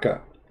of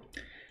Mecca.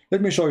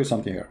 Let me show you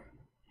something here.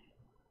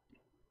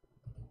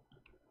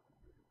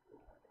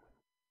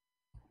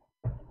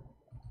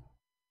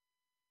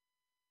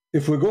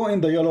 If we go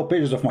in the yellow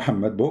pages of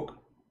Muhammad book,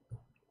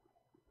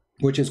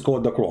 which is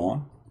called the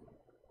Quran,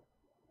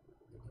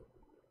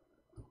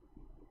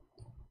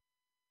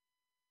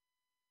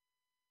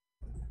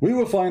 we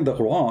will find the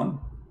Quran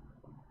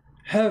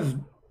have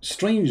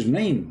strange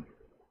name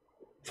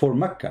for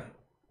Mecca.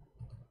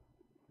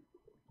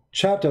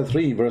 Chapter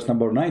 3, verse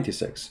number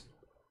 96.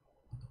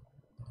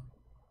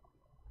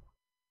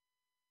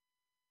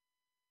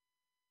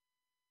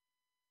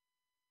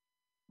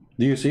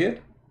 Do you see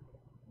it?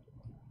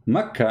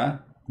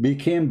 Mecca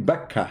became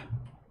Becca.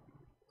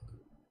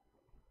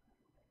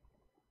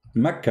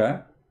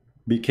 Mecca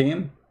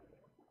became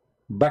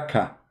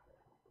Becca.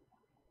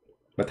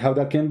 But how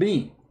that can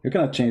be? You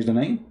cannot change the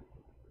name.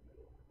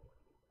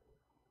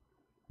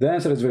 The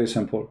answer is very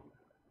simple.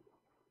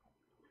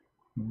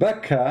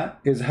 Becca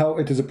is how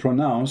it is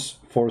pronounced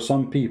for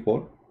some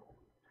people.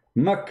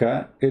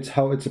 Mecca is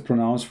how it's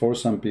pronounced for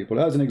some people.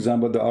 As an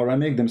example, the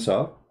Aramaic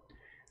themselves,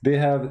 they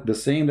have the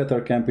same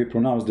letter can be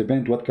pronounced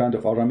depending what kind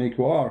of Aramaic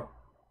you are.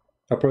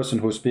 A person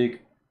who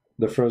speak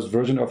the first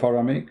version of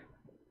Aramaic,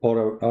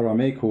 or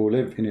Aramaic who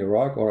live in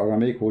Iraq, or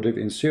Aramaic who live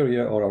in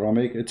Syria, or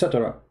Aramaic,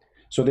 etc.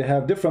 So they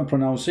have different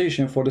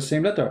pronunciation for the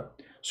same letter.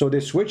 So they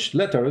switch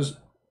letters.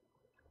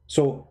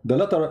 So the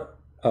letter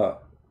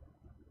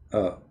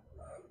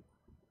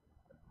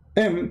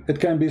M, it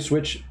can be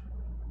switched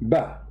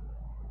Ba,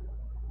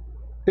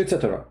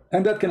 etc.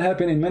 And that can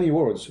happen in many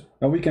words.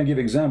 And we can give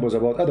examples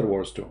about other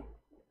words too.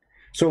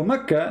 So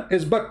Mecca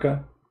is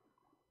Becca.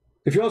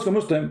 If you ask a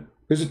Muslim,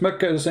 is it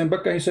Mecca the same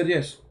Becca? He said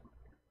yes.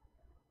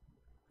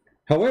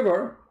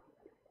 However,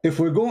 if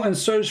we go and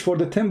search for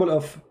the temple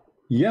of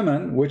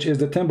Yemen, which is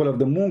the temple of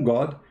the moon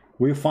god,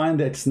 we find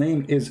that its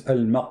name is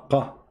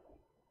Al-Makkah.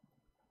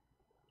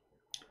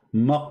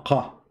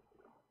 Makkah.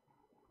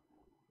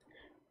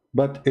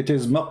 But it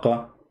is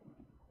Makkah,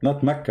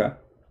 not Mecca.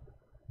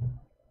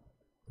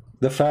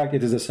 The fact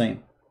it is the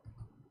same.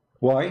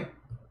 Why?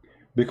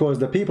 Because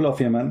the people of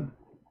Yemen,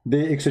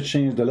 they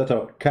exchange the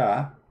letter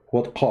Ka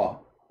with Qa.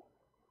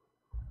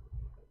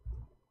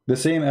 The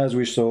same as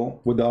we saw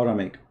with the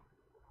Aramaic.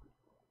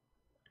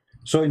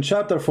 So in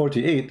chapter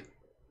 48,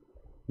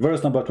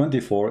 verse number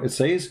 24, it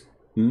says,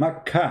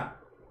 Makkah.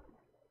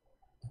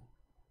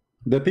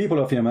 The people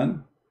of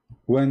Yemen,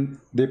 when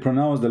they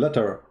pronounce the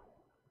letter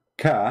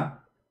Ka,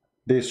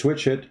 they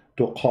switch it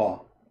to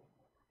Qa.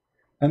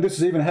 And this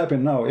is even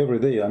happening now every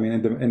day. I mean,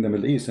 in the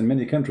Middle East, in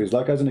many countries.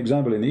 Like as an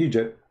example, in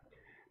Egypt,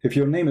 if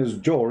your name is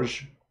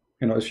George,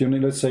 you know, if your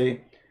name, let's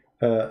say,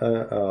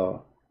 the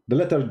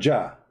letter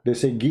Ja, they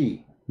say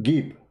Gi,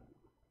 Gib,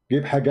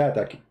 Gib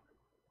Hagatak.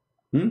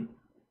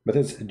 But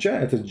it's Ja,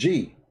 it is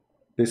G.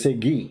 They say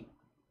Gi.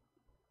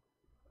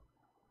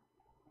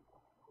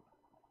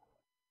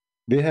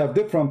 They have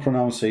different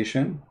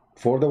pronunciation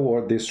for the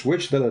word. They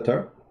switch the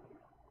letter,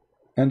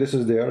 and this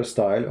is their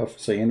style of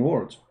saying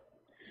words.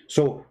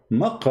 So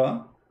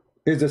Makkah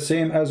is the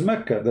same as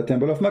Mecca, the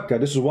temple of Mecca.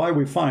 This is why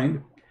we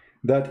find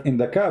that in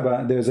the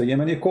Kaaba there is a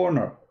Yemeni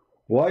corner.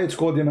 Why it's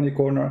called Yemeni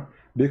corner?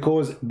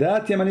 Because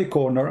that Yemeni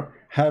corner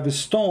have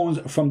stones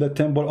from the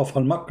temple of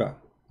Al-Makkah.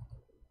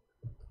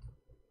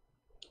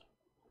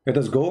 Let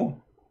us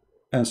go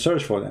and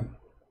search for them.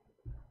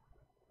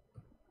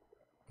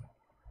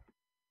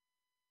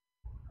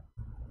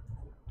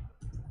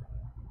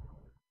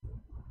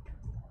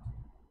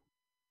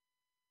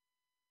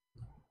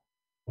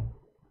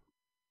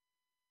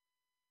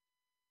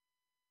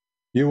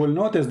 You will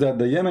notice that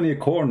the Yemeni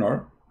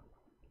corner,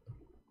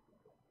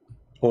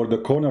 or the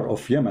corner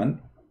of Yemen,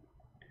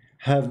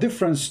 have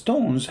different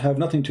stones, have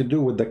nothing to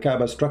do with the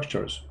Kaaba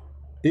structures.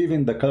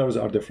 Even the colors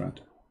are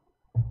different.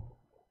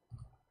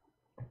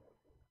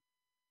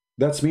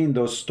 That means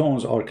those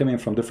stones are coming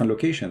from different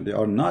locations. They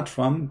are not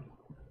from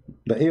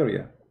the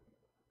area.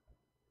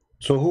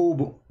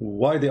 So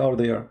why they are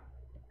there?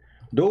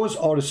 Those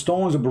are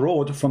stones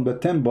brought from the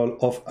temple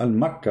of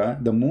Al-Makkah,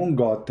 the moon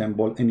god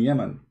temple in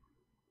Yemen.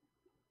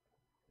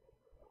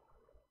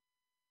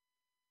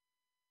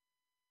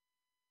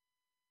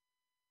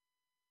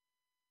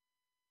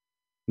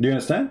 Do you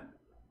understand?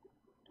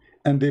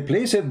 And they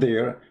place it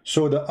there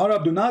so the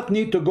Arab do not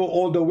need to go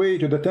all the way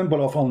to the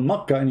temple of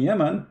Al-Makkah in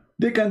Yemen.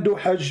 They can do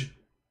Hajj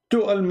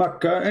to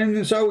Al-Makkah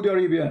in Saudi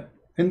Arabia,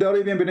 in the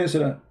Arabian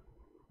Peninsula,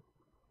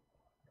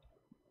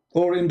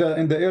 or in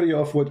the area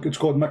of what it's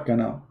called Mecca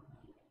now.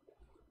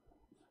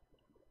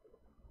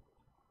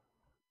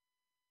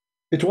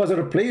 It was a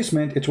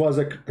replacement, it was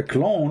a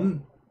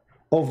clone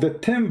of the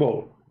temple,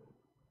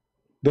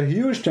 the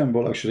huge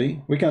temple. Actually,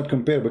 we cannot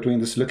compare between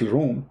this little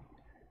room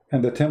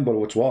and the temple,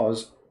 which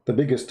was the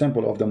biggest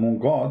temple of the moon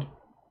god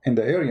in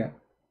the area.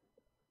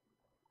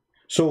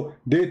 So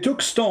they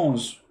took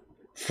stones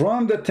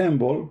from the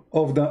temple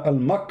of the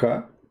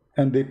Al-Makkah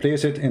and they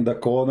placed it in the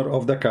corner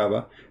of the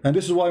Kaaba. And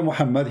this is why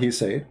Muhammad, he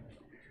said,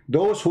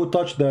 those who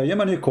touch the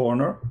Yemeni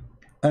corner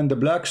and the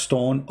black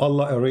stone,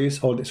 Allah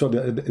erased, or so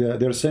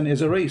their sin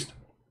is erased.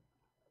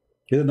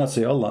 He did not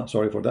say Allah,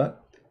 sorry for that.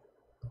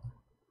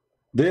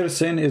 Their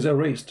sin is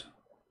erased.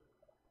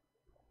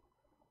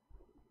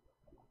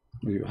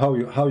 How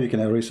you can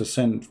erase a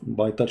sin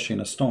by touching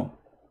a stone?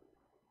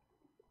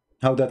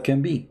 How that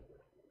can be?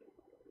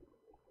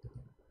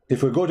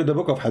 If we go to the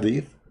book of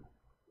Hadith,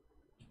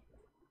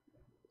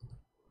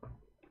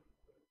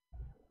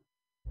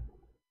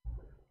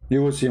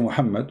 you will see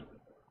Muhammad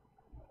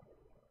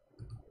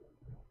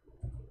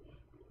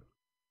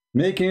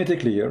making it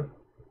clear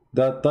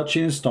that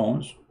touching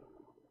stones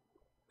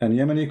and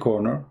Yemeni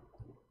corner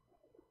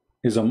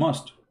is a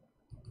must.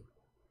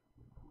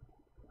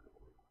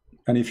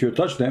 And if you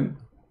touch them,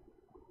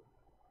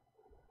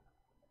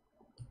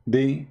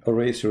 they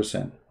erase your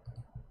sin.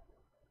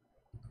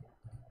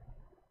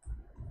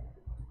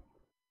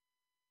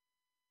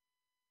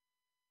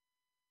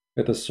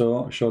 Let us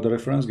show the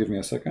reference. Give me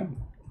a second.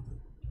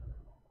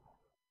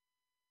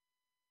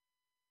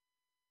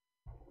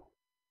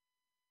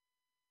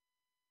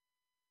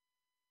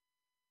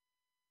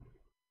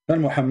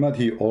 And Muhammad,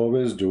 he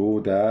always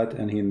do that,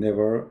 and he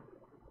never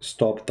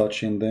stopped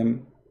touching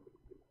them,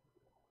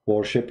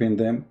 worshipping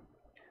them.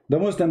 The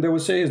Muslim, they will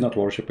say, is not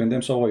worshipping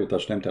them, so why you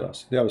touch them? Tell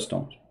us. They are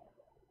stones.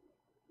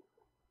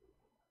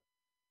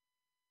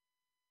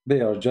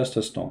 They are just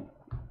a stone.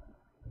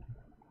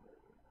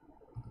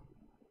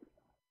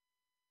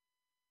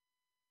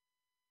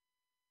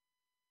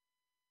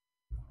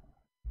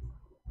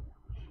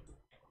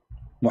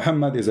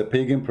 Muhammad is a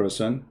pagan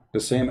person, the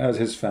same as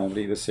his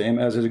family, the same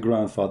as his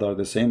grandfather,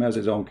 the same as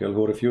his uncle,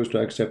 who refused to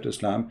accept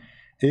Islam.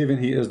 Even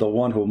he is the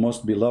one who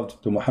most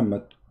beloved to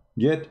Muhammad,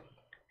 yet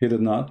he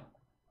did not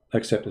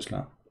accept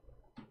Islam.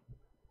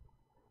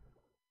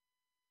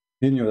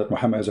 He knew that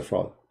Muhammad is a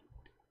fraud.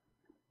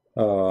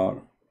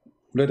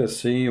 Let us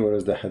see, where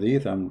is the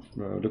hadith? I'm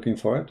looking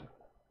for it.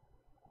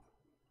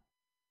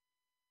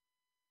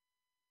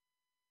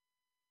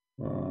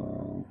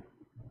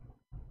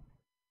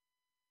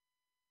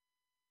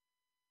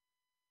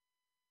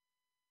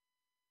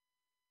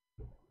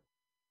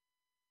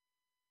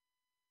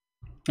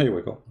 Here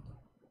we go.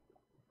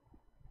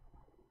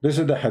 This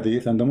is the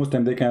hadith, and the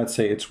Muslim, they cannot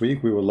say it's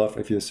weak. We will laugh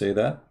if you say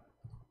that.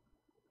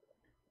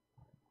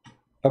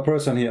 A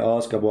person, he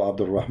asked Abu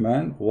Abdul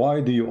Rahman,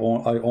 why do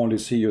I only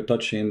see you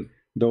touching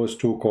those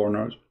two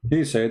corners?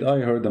 He said, I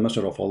heard the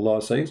Messenger of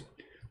Allah says,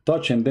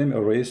 touching them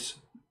erase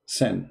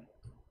sin.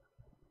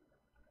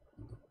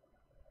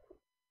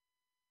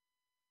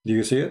 Do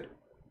you see it?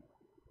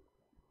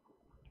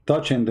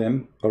 Touching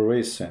them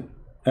erase sin.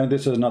 And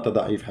this is not a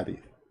da'if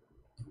hadith.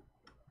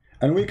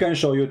 And we can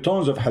show you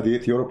tons of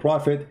hadith. Your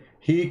prophet,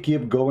 he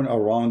keep going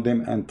around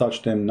them and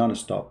touch them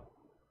non-stop.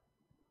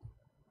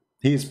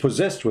 He is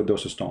possessed with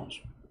those stones.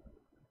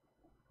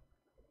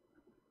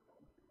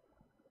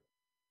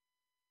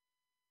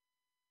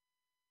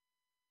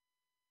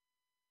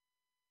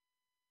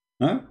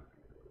 Huh?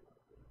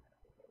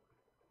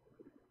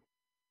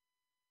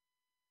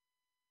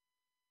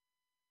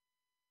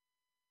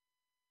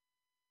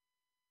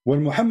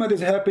 When Muhammad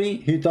is happy,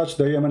 he touched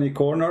the Yemeni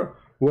corner.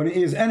 When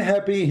he is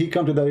unhappy, he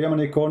come to the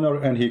Yemeni corner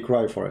and he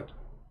cry for it.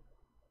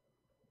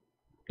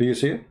 Do you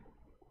see it?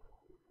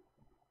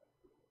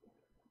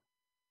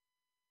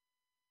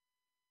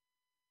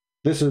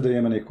 This is the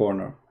Yemeni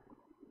corner.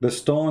 The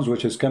stones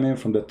which is coming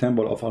from the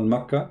temple of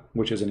Al-Makkah,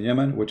 which is in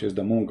Yemen, which is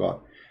the moon god.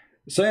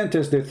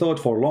 Scientists, they thought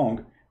for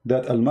long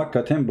that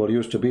Al-Makkah temple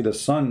used to be the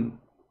sun,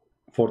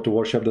 to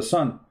worship the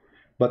sun.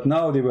 But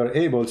now they were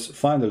able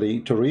finally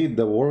to read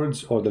the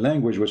words or the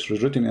language which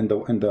was written in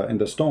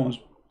the stones,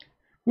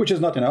 which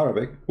is not in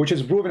Arabic, which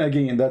is proven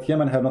again that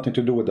Yemen have nothing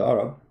to do with the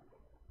Arab.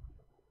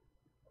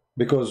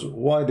 Because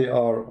why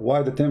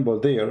the temple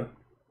there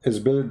is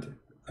built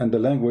and the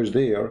language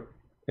there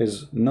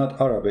is not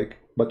Arabic,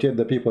 but yet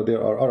the people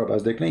there are Arab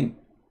as they claim.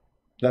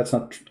 That's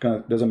not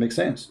doesn't make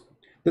sense.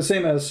 The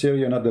same as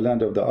Syria, not the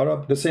land of the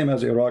Arab. The same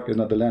as Iraq is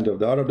not the land of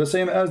the Arab. The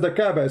same as the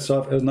Kaaba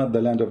itself is not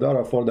the land of the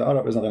Arab, for the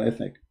Arab is not an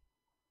ethnic.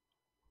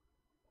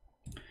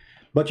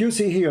 But you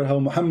see here how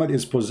Muhammad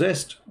is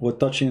possessed with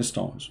touching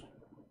stones,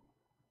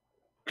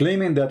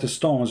 claiming that the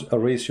stones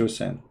erase your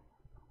sin.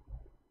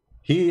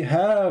 He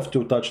have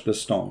to touch the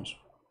stones.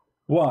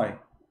 Why?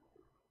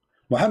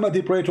 Muhammad,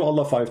 he prayed to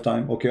Allah 5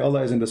 times. Okay,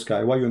 Allah is in the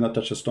sky. Why you not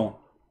touch a stone?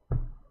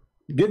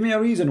 Give me a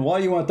reason why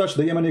you want to touch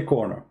the Yemeni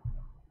corner.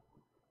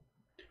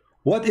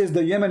 What is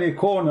the Yemeni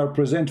corner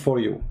present for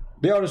you?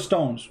 They are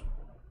stones.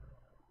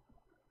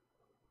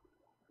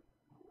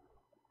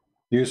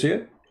 Do you see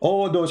it?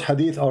 All those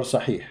hadith are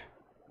sahih.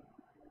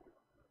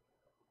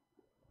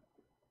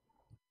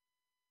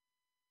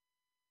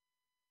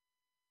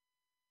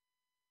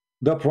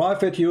 The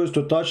Prophet used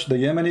to touch the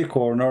Yemeni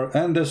corner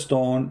and the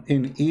stone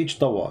in each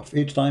tawaf.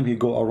 Each time he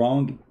go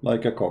around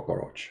like a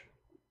cockroach.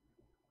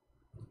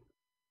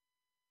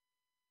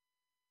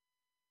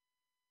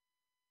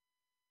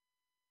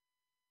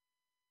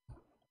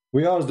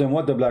 We asked them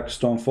what the black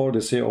stone for. They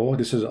say, oh,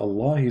 this is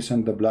Allah. He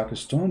sent the black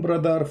stone,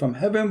 brother, from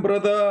heaven,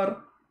 brother.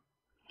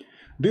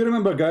 Do you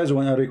remember, guys,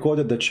 when I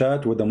recorded the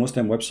chat with the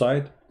Muslim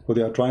website who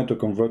they are trying to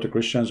convert the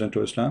Christians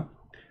into Islam?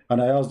 And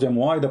I asked them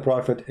why the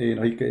Prophet,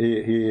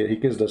 he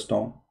kissed the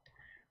stone.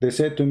 They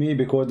said to me,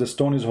 because the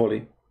stone is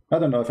holy. I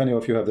don't know if any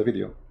of you have the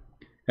video.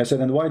 I said,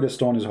 and why the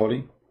stone is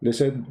holy? They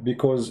said,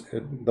 because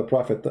the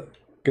Prophet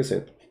kissed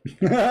it.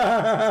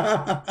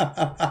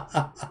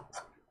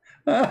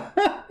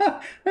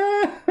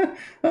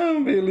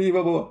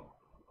 Unbelievable.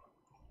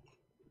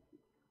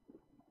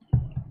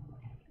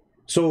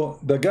 So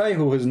the guy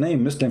who is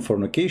named Muslim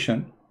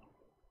fornication,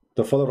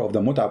 the follower of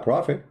the Mut'a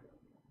Prophet,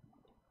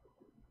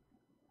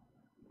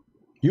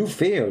 you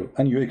fail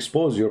and you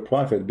expose your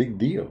Prophet, big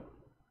deal.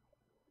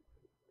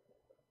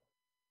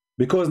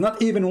 Because not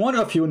even one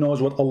of you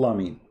knows what Allah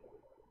means.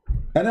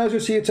 And as you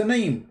see, it's a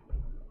name.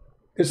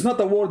 It's not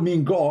the word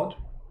mean God.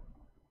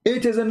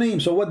 It is a name.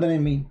 So what the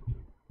name mean?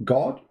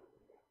 God?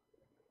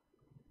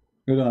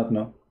 You do not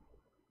know.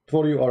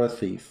 For you are a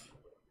thief.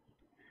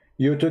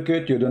 You took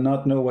it, you do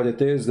not know what it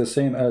is, the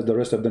same as the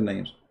rest of the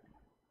names.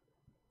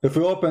 If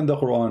we open the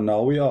Quran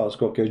now, we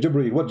ask, okay,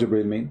 Jibreel, what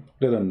Jibreel mean?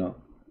 They don't know.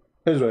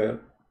 Israel,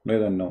 they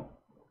don't know.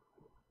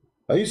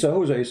 Isa,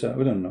 who's Isa?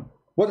 We don't know.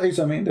 What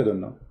Isa mean? They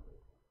don't know.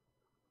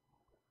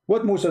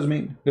 What Musa's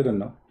mean? They don't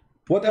know.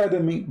 What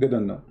Adam mean? They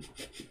don't know.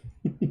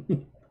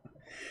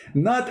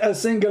 Not a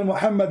single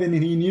Muhammadan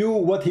he knew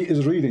what he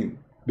is reading,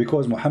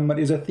 because Muhammad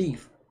is a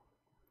thief.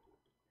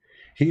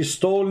 He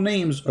stole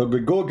names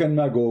of Gog and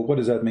Magog. What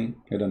does that mean?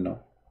 They don't know.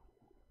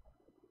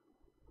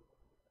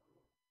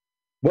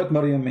 What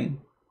Maryam mean?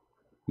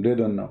 They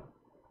don't know.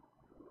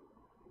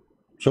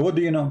 So what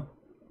do you know?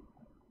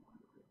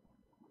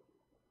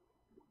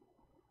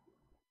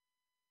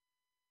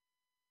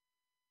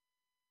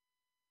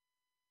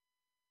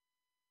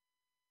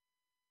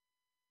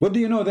 What do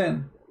you know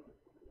then?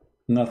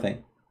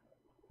 Nothing.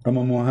 I'm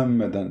a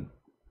Muhammadan.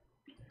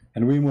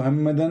 And we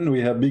Muhammadan,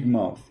 we have big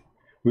mouth.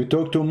 We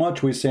talk too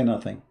much, we say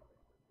nothing.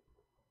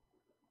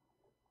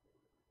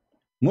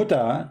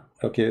 Muta,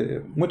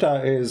 okay,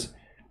 Muta is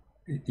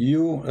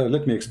you,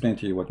 let me explain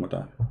to you what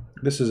Muta.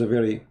 This is a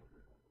very,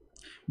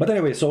 but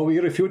anyway, so we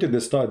refuted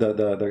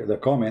the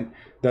comment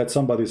that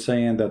somebody is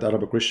saying that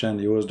Arab Christian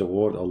used the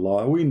word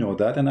Allah. We know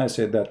that, and I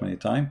said that many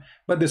times,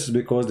 but this is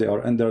because they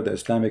are under the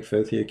Islamic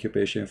filthy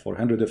occupation for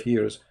hundreds of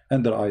years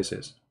under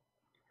ISIS.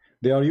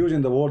 They are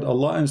using the word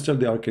Allah and still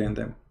they are killing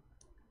them.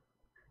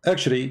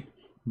 Actually,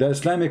 the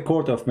Islamic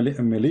court of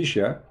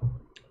militia,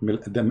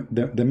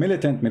 the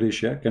militant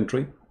militia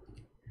country,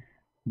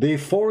 they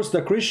forced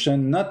the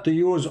Christian not to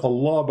use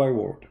Allah by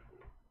word.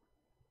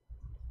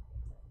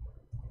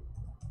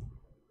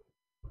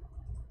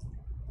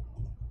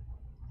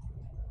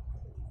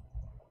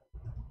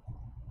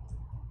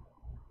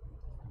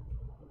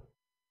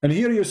 And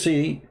here you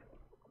see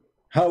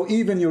how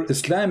even your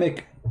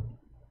Islamic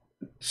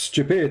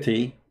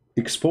stupidity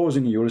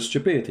exposing your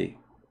stupidity.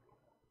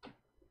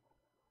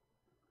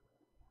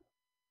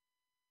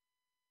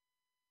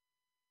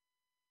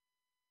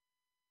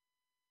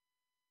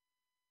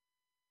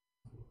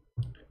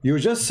 You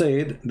just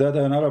said that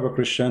an Arab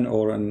Christian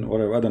or an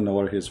whatever, I don't know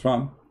where he's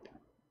from,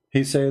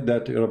 he said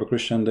that Arab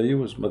Christian they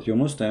use, but you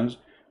Muslims,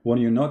 when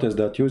you notice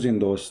that using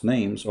those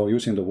names or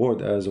using the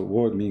word as a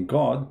word mean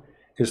God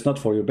is not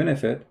for your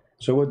benefit,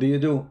 so what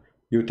do?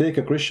 You take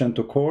a Christian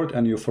to court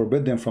and you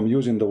forbid them from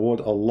using the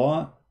word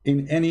Allah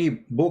in any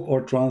book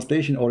or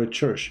translation or a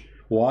church.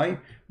 Why?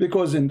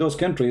 Because in those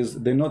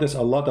countries they notice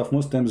a lot of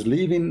Muslims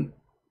leaving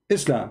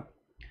Islam,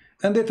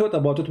 and they thought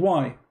about it.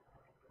 Why?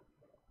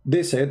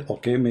 They said,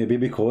 okay, maybe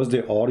because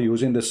they are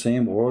using the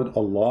same word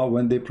Allah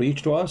when they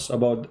preach to us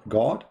about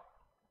God.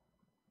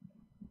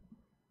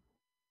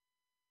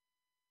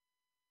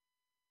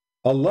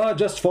 Allah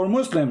just for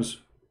Muslims.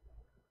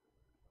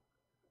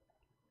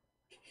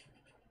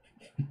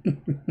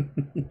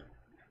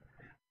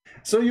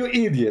 So you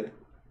idiot,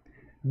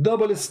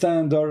 double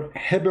standard,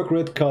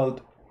 hypocrite cult,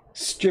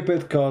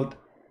 stupid cult,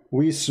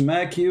 we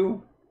smack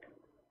you.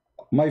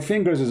 My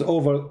fingers is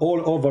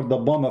all over the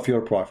bum of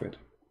your prophet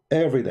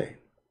every day.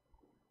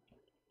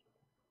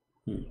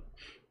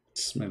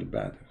 Smell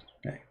bad.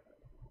 Okay.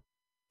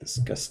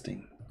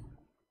 Disgusting.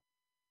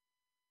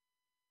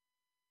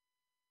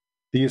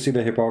 Do you see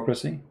the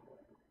hypocrisy?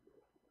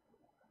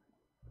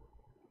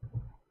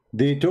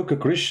 They took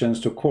Christians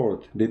to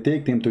court. They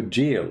take them to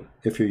jail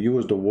if you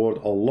use the word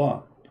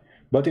Allah.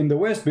 But in the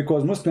West,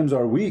 because Muslims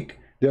are weak,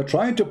 they are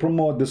trying to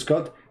promote this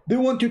cult. They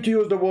want you to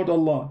use the word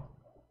Allah.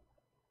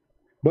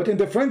 But in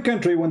the friend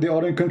country, when they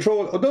are in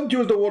control, oh, don't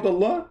use the word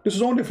Allah. This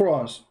is only for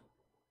us.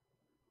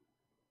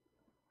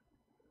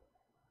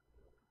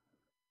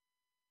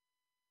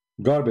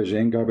 Garbage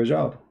in, garbage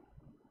out.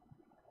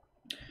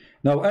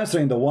 Now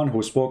answering the one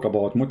who spoke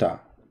about muta.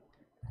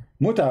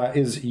 Muta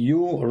is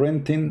you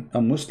renting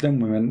a Muslim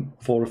woman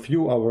for a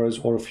few hours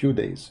or a few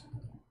days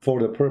for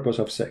the purpose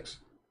of sex.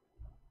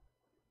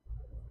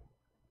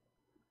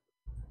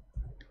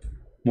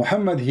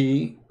 Muhammad,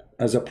 he,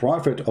 as a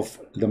prophet of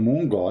the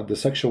moon god, the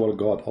sexual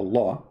god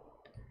Allah,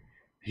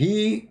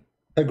 he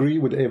agree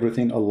with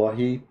everything Allah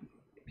he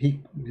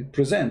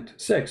present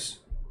sex.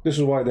 This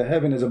is why the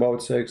heaven is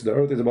about sex, the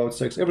earth is about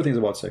sex, everything is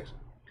about sex.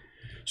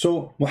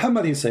 So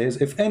Muhammad, he says,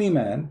 if any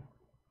man,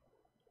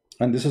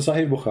 and this is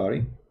Sahih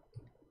Bukhari,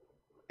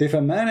 if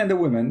a man and a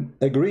woman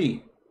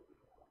agree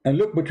and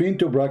look between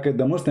two brackets,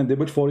 the Muslim they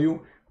put for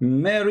you,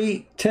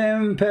 marry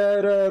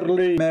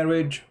temporarily.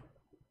 Marriage.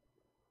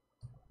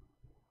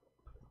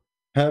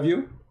 Have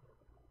you?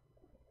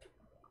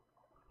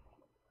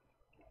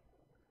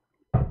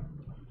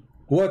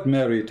 What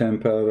marry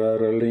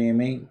temporarily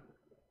mean?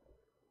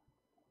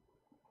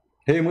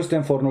 Hey,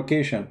 Muslim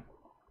fornication.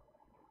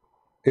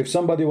 If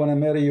somebody want to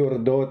marry your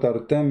daughter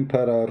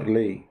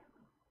temporarily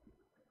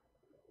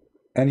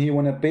and he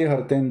want to pay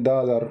her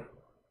 $10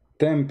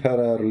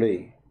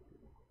 temporarily,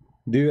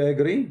 do you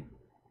agree?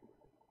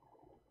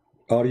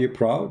 Are you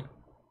proud?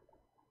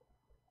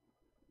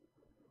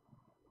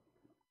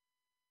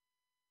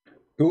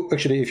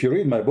 Actually, if you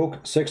read my book,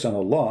 Sex and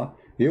Allah,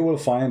 you will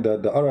find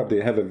that the Arab,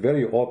 they have a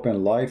very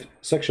open life,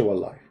 sexual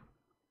life.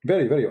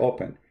 Very, very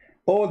open.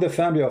 All the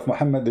family of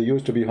Muhammad, they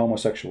used to be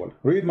homosexual.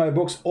 Read my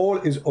books, all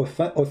is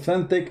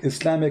authentic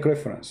Islamic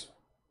reference.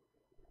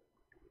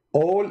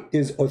 All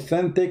is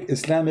authentic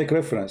Islamic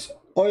reference.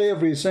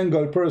 Every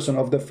single person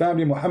of the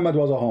family Muhammad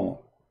was a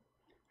homo.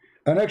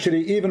 And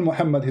actually, even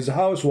Muhammad, his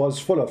house was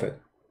full of it.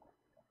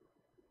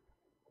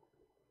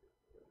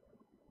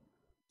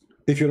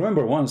 If you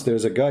remember once,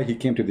 there's a guy, he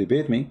came to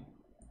debate me.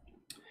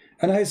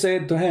 And I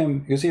said to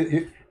him, you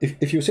see,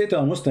 if you say to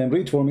a Muslim,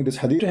 read for me this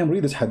hadith, to him,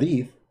 read this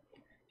hadith,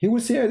 he will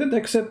say, I don't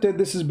accept it,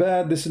 this is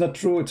bad, this is not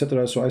true,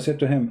 etc. So I said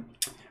to him,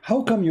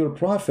 how come your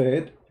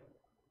prophet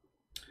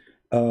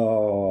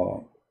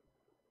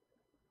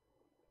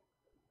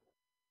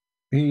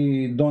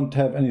he don't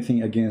have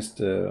anything against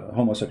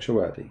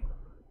homosexuality?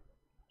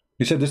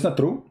 He said, that's not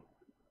true.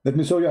 Let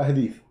me show you a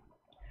hadith.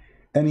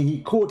 And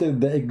he quoted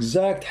the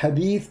exact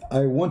hadith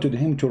I wanted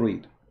him to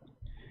read.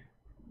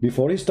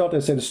 Before he started,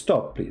 I said,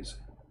 stop, please.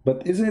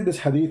 But isn't it this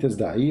hadith is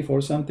da'if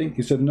or something?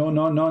 He said, no,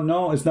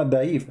 it's not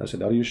da'if. I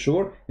said, are you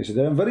sure? He said,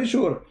 I am very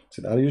sure. I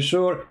said, are you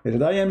sure? He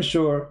said, I am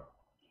sure.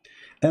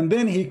 And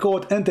then he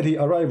quote until he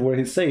arrived where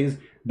he says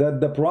that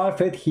the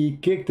prophet, he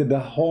kicked the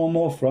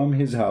homo from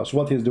his house.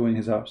 What he's doing in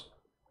his house?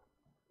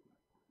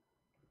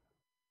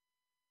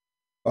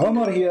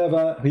 Umar, he have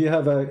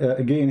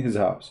a gay in his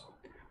house.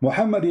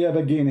 Muhammad, he have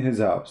a gay in his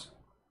house.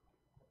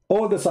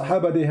 All the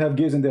Sahaba, they have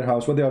gays in their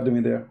house. What they are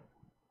doing there?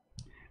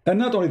 And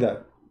not only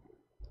that,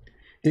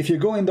 if you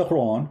go in the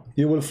Quran,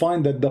 you will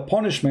find that the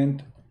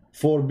punishment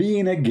for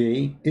being a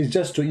gay is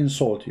just to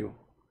insult you.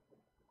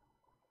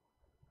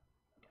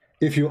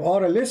 If you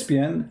are a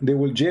lesbian, they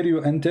will jail you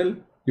until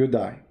you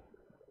die.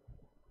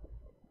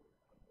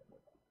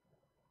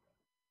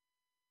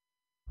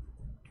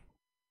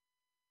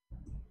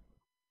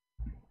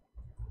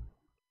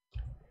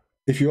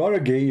 If you are a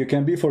gay, you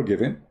can be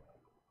forgiven.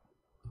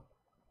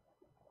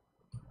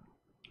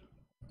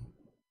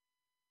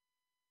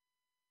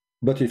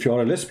 But if you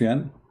are a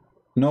lesbian,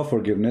 no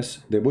forgiveness.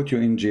 They put you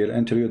in jail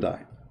until you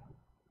die.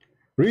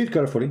 Read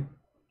carefully.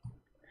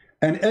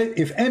 And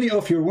if any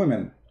of your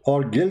women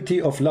are guilty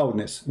of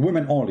loudness,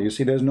 women only, you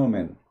see there's no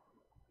men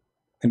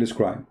in this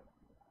crime,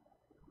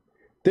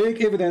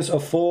 take evidence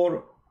of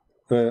 4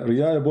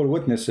 reliable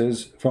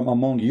witnesses from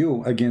among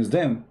you against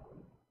them,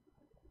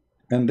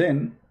 and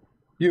then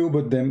you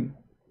put them,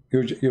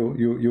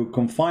 you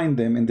confine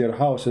them in their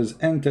houses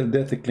until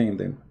death claim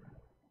them.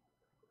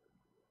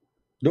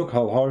 Look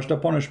how harsh the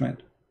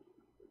punishment.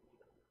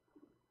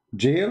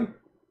 Jail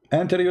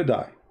until you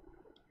die.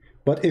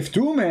 But if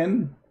 2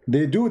 men,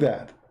 they do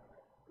that,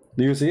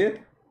 do you see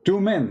it? 2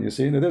 men, you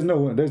see, there's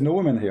no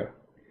women here.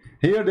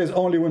 Here there's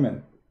only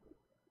women.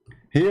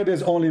 Here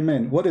there's only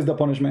men. What is the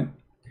punishment?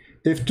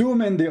 If 2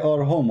 men, they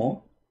are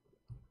homo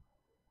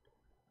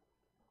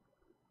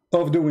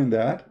of doing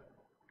that,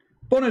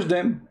 punish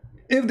them.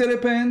 If they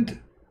repent,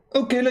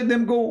 okay, let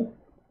them go.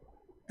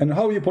 And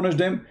how you punish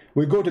them?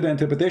 We go to the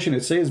interpretation.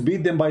 It says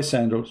beat them by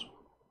sandals.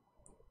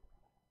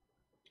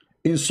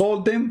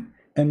 Insult them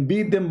and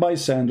beat them by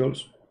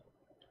sandals.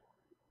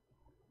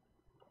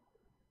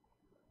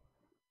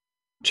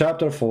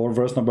 Chapter 4,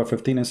 verse number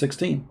 15 and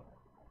 16.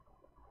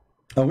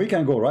 And we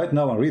can go right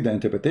now and read the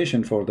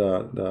interpretation for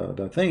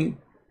the thing.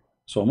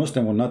 So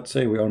Muslim will not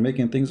say we are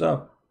making things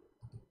up.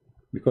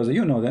 Because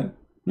you know them,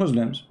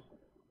 Muslims.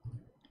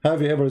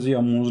 Have you ever seen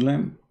a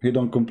Muslim? He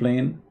don't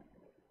complain.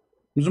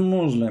 He's a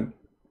Muslim.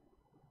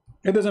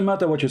 It doesn't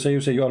matter what you say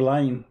you are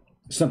lying.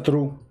 It's not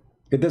true.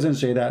 It doesn't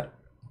say that.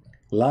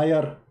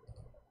 Liar.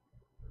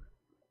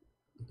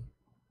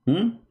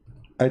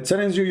 I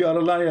challenge you, you are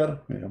a liar.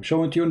 I'm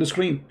showing it to you on the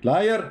screen.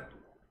 Liar.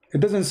 It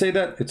doesn't say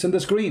that. It's on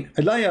the screen.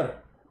 A liar.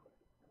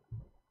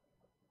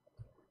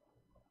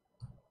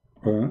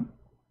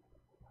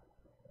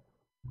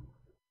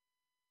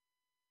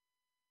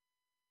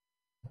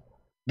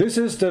 This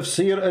is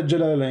Tafsir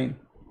al-Jalalain.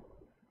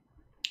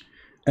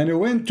 And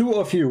when two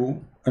of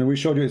you, and we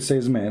showed you it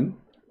says men,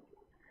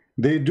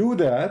 they do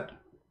that,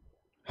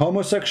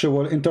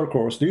 homosexual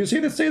intercourse. Do you see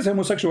that says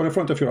homosexual in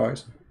front of your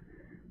eyes?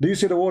 Do you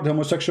see the word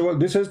homosexual?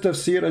 This is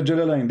Tafsir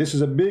al-Jalalain. This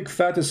is a big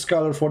fat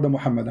scholar for the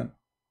Muhammadan.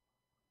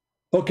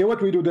 Okay,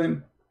 what we do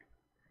then?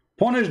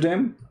 Punish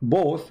them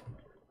both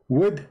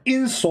with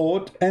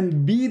insult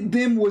and beat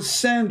them with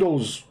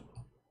sandals.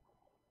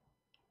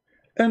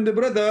 And the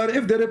brother,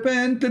 if they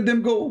repent, let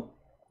them go.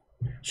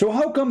 So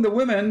how come the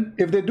women,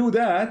 if they do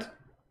that,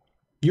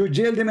 you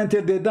jail them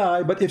until they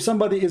die, but if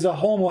somebody is a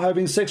homo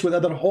having sex with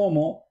other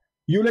homo,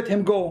 you let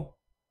him go?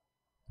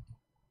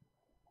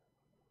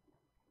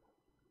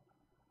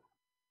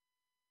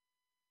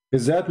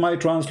 Is that my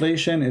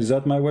translation? Is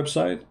that my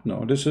website?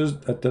 No, this is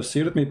a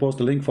tafsir. Let me post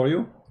the link for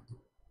you.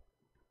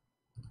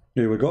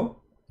 Here we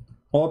go.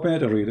 Open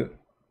it and read it.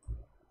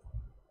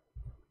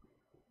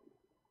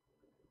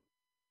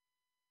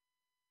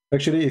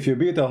 Actually, if you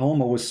beat a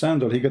homo with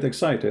sandal, he get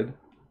excited.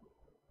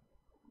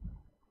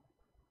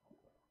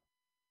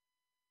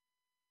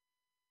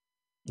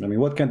 I mean,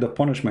 what kind of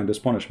punishment this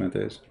punishment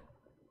is?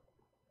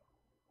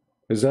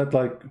 Is that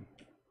like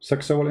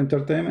sexual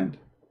entertainment?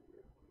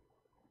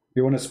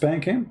 You want to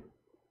spank him?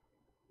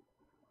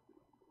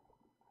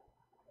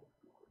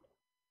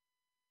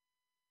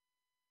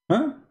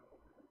 Huh?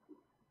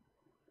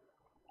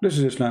 This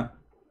is Islam.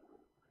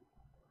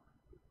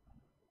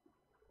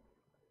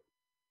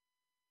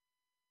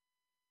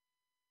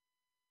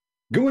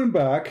 Going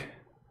back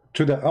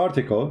to the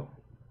article,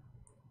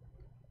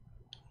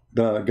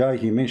 the guy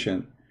he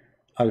mentioned,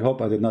 I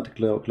hope I did not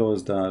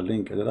close the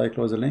link. Did I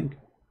close the link?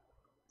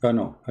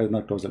 No, I did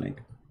not close the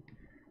link.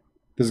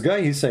 This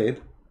guy, he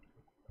said,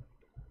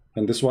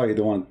 and this is why he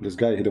don't want, this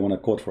guy, he don't want to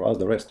quote for us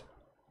the rest.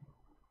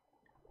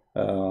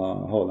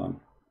 Hold on.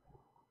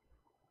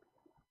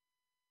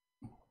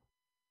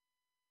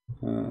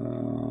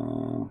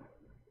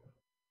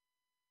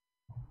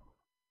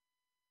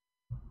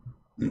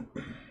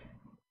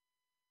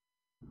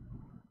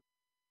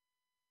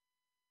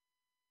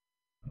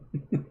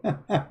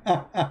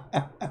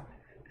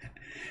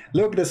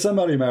 Look, the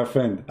summary, my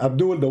friend.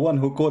 Abdul, the one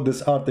who coded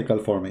this article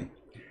for me.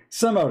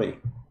 Summary.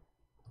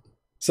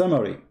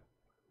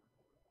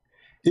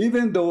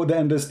 Even though the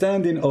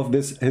understanding of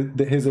this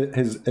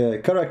his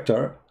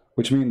character,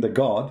 which means the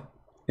God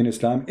in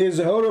Islam, is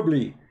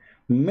horribly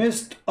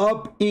messed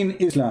up in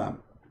Islam.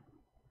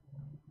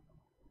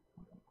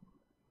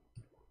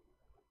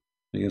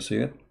 You can see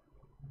it.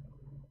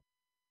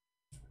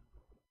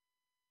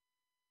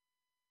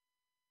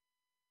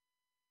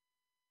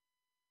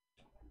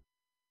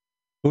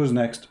 Who's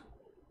next?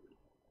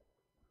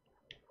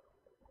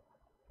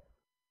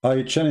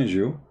 I challenge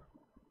you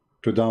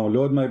to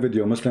download my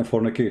video, Muslim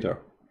Fornicator.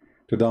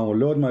 To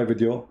download my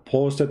video,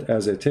 post it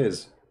as it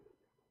is.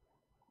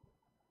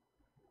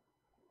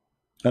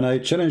 And I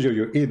challenge you,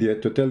 you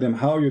idiot, to tell them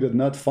how you did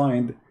not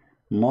find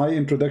my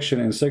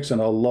introduction in sex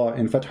and Allah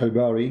in Fath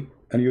al-Bari,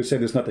 and you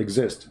said it's not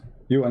exist.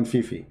 You and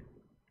Fifi.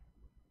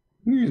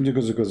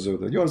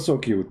 You're so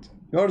cute.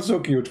 You're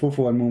so cute,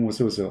 Fufu and Mumu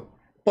Suso.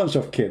 Bunch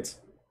of kids.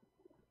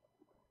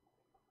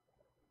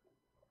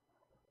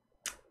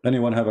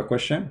 Anyone have a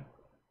question?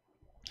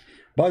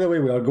 By the way,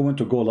 we are going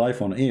to go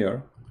live on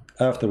air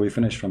after we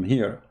finish from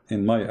here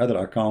in my other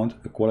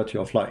account, Quality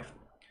of Life.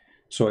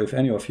 So if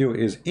any of you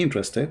is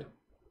interested,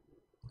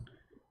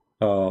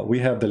 we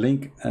have the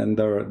link and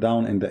they're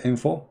down in the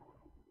info.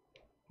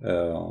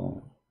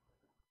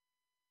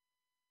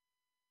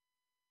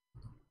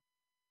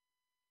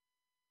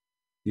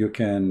 You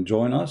can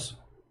join us.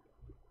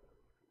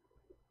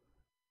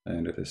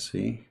 And let us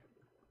see.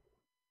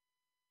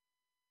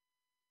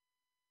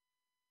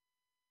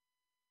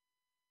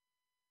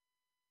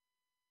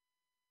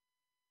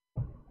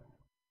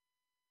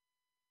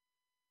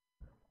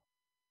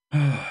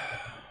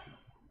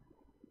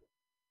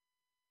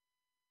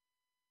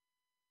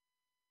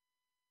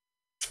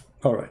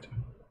 All right.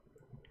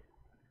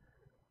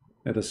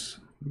 Let us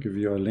give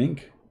you a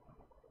link.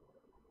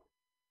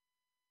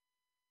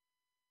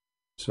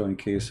 So in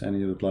case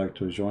any would like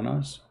to join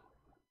us.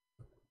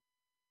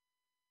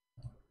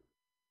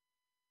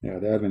 Yeah,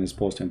 the admin is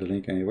posting the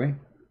link anyway.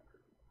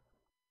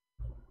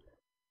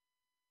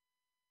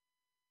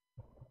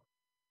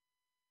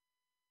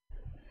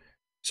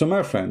 So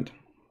my friend,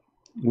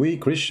 we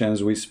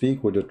Christians, we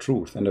speak with the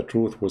truth, and the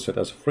truth will set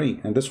us free.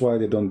 And that's why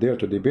they don't dare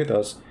to debate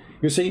us.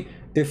 You see,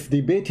 if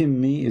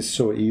debating me is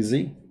so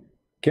easy,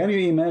 can you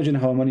imagine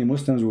how many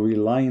Muslims will be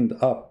lined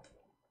up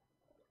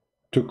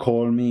to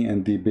call me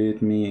and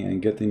debate me and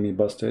getting me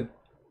busted?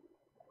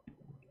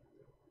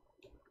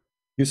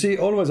 You see,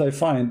 always I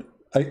find,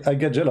 I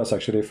get jealous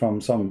actually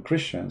from some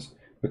Christians,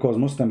 because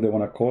Muslims, they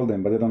want to call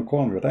them, but they don't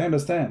call me. But I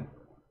understand.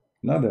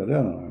 No, they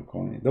don't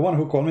call me. The one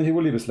who called me, he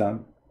will leave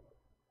Islam.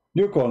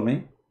 You call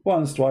me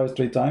once, twice,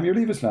 3 times, you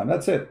leave Islam.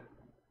 That's it.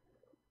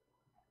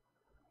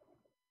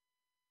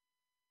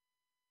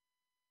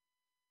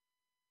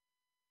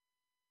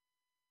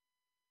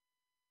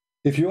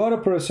 If you are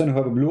a person who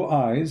have blue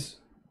eyes,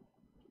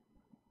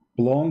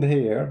 blonde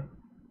hair,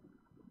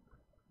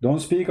 don't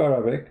speak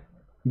Arabic,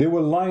 they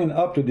will line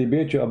up to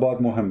debate you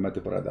about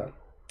Muhammad, brother.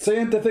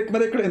 Scientific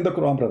miracle in the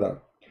Quran, brother.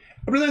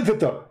 Brother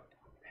Fitter,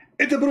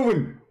 it's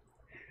proven.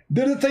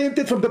 There is a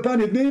scientist from Japan,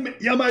 his name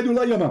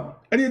Yamadullah Yama.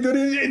 And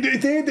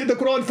it said in the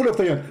Quran full of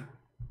science.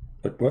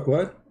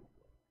 What?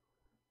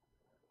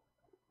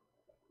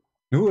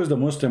 Who is the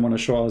Muslim want to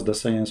show us the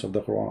science of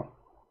the Quran?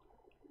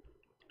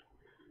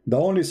 The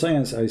only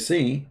science I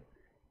see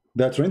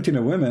that renting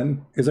a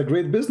woman is a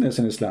great business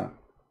in Islam.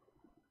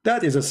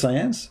 That is a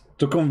science,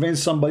 to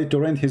convince somebody to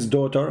rent his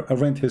daughter or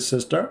rent his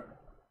sister.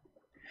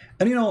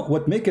 And you know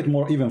what make it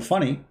more even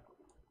funny?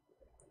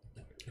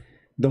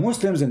 The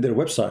Muslims in their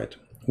website,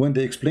 when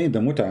they explain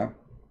the muta,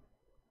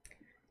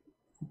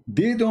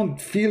 they don't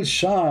feel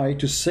shy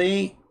to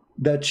say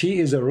that she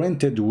is a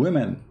rented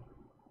woman.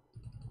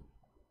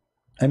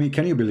 I mean,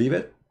 can you believe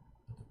it?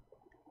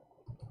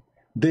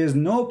 There's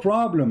no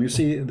problem. You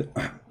see,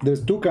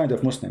 there's two kinds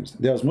of Muslims.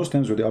 There's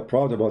Muslims who they are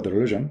proud about the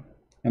religion,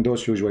 and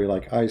those usually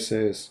like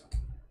ISIS,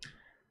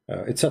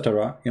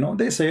 etc. You know,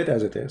 they say it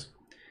as it is.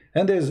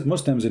 And there's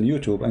Muslims in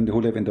YouTube and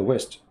who live in the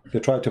West. They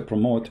try to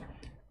promote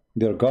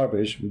their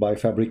garbage by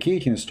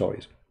fabricating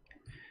stories.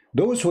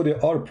 Those who they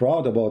are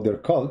proud about their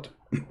cult,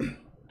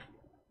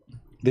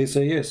 they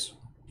say, yes,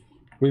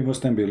 we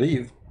Muslims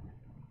believe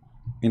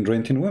in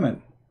renting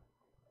women.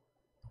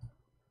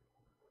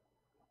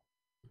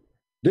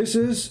 This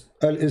is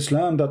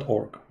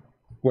alislam.org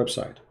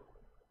website.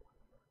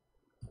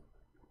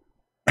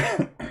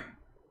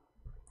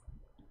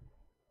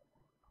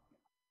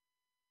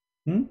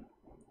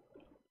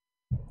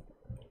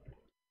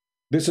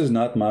 This is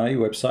not my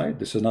website.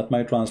 This is not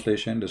my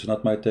translation. This is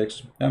not my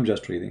text. I'm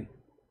just reading.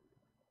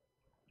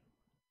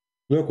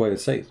 Look what it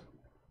says.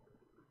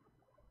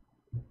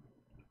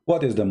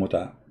 What is the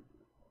muta?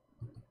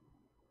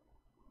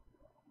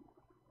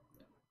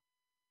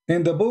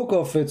 In the book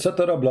of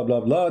etc. blah blah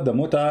blah, the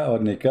muta or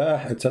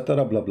nikah,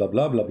 etc. blah blah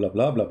blah blah blah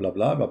blah blah blah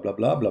blah blah blah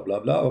blah blah blah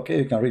blah. Okay,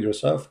 you can read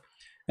yourself.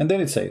 And then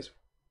it says,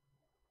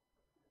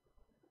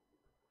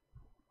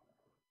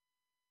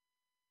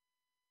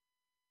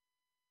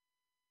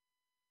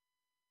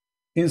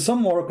 in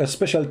some work, a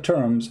special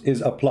terms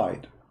is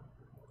applied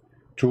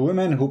to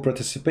women who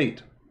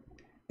participate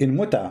in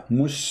muta,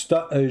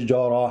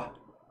 mustajara.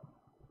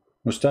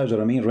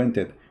 Mustajara means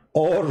rented,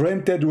 or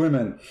rented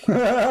women.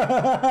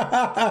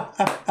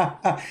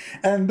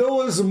 And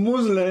those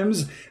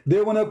Muslims,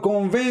 they want to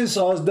convince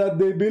us that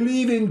they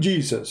believe in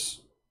Jesus.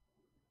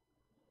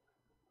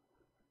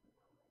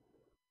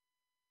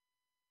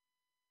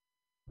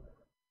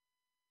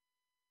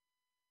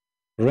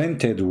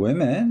 Rented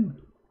women?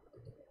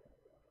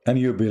 And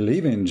you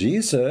believe in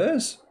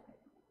Jesus?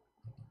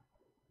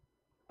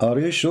 Are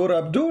you sure,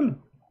 Abdul?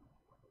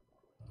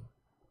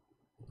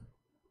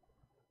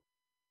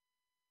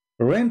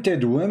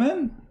 Rented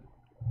women?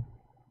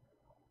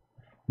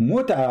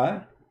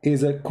 Mut'a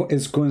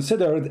is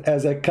considered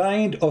as a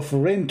kind of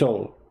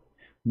rental,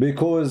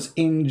 because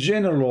in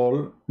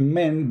general,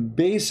 men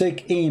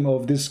basic aim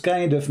of this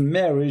kind of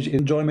marriage is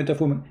enjoyment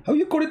of women. How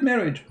you call it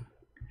marriage?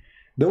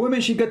 The women,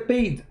 she got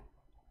paid.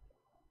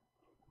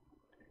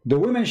 The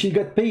women, she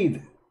got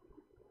paid.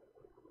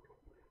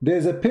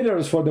 There's a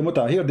pillars for the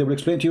muta. Here they will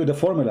explain to you the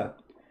formula.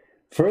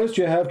 First,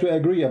 you have to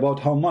agree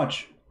about how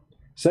much.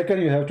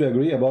 Second, you have to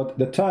agree about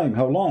the time,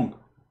 how long.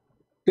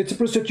 It's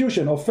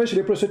prostitution,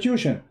 officially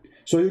prostitution.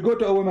 So you go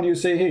to a woman, you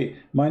say, hey,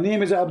 my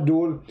name is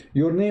Abdul,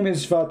 your name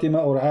is Fatima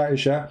or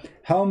Aisha,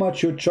 how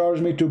much you charge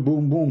me to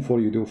boom boom for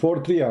you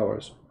for 3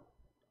 hours?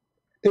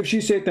 If she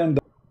say $10,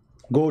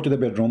 go to the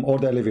bedroom or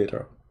the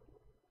elevator.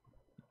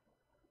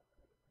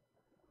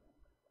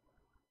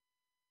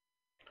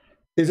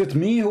 Is it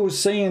me who's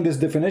saying this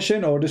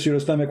definition, or this is your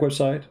Islamic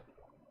website?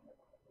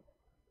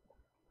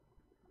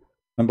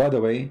 And by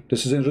the way,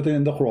 this is written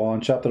in the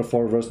Quran, chapter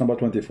 4, verse number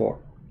 24.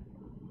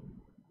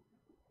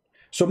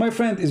 So my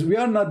friend, we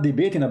are not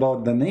debating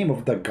about the name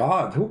of the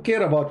God. Who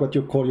cares about what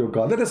you call your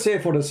God? Let us say,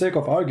 for the sake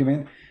of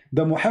argument,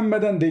 the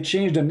Muhammadan, they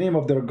changed the name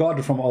of their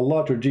God from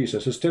Allah to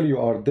Jesus. Still you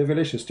are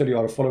devilish, still you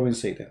are following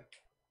Satan.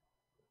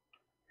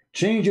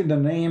 Changing the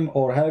name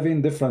or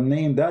having different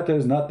name, that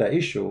is not the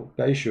issue.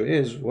 The issue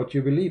is what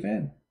you believe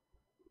in.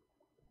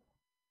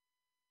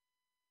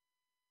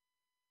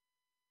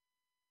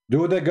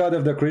 Do the God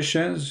of the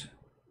Christians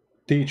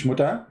teach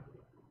muta?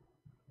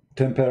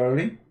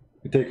 Temporarily?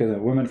 You take a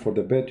woman for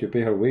the bed, you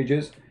pay her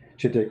wages,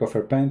 she take off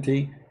her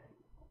panty,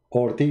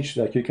 or teach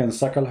that you can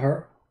suckle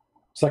her,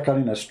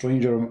 suckling a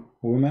stranger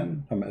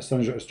woman, a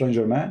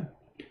stranger man,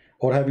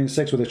 or having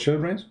sex with the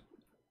children.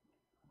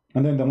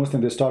 And then the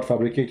Muslim, they start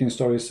fabricating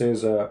stories,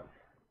 says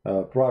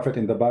prophet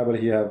in the Bible,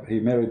 he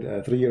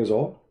married 3 years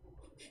old.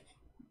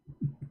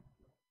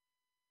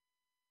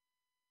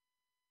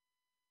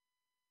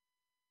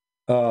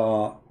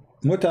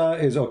 Muta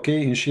is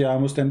okay in Shia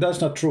Muslim.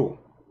 That's not true.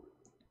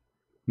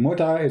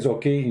 Muta is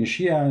okay in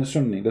Shia and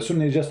Sunni. The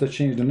Sunni just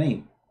changed the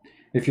name.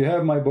 If you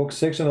have my book,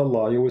 Sex and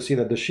Allah, you will see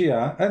that the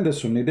Shia and the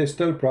Sunni, they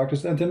still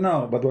practice until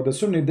now. But what the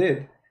Sunni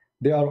did,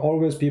 they are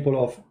always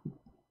people of,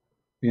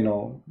 you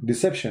know,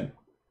 deception.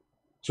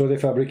 So they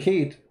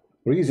fabricate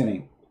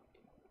reasoning.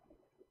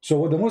 So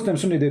what the Muslim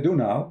Sunni they do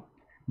now,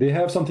 they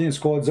have something that's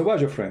called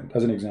zawaj friend,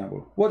 as an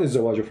example. What is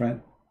zawaj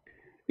friend?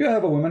 You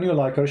have a woman, you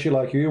like her, she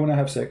like you want to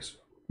have sex,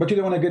 but you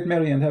don't want to get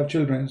married and have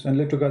children and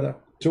live together.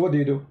 So what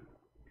do?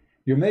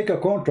 You make a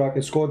contract,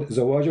 it's called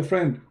zawaj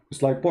friend.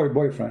 It's like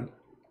boyfriend.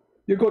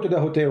 You go to the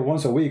hotel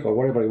once a week or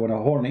wherever you want to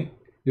horny,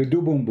 you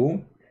do boom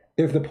boom.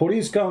 If the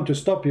police come to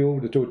stop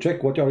you to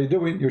check what are you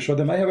doing, you show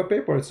them I have a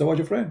paper, it's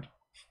zawaj friend.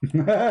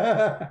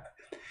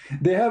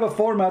 They have a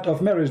format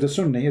of marriage, the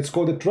Sunni, it's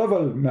called a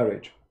travel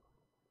marriage.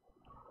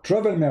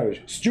 Travel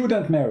marriage,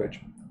 student marriage.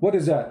 What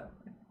is that?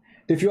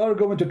 If you are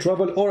going to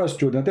travel, or a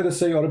student, let us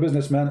say you're a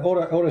businessman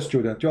or a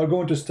student, you are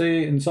going to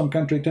stay in some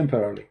country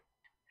temporarily.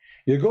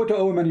 You go to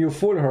a woman, you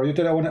fool her, you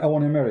tell her I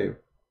want to marry you.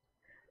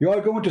 You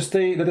are going to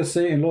stay, let us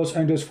say, in Los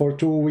Angeles for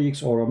 2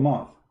 weeks or a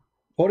month,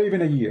 or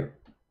even a year.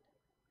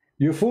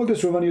 You fool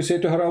this woman, you say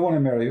to her, I want to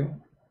marry you,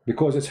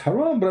 because it's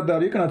haram,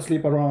 brother, you cannot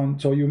sleep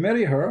around. So you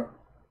marry her,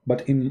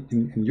 but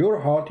in your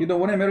heart, you don't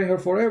want to marry her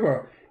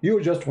forever.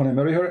 You just want to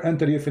marry her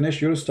until you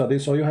finish your study,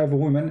 so you have a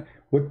woman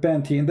with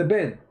panty in the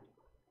bed.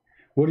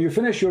 When you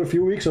finish your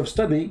few weeks of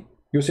study,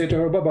 you say to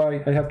her,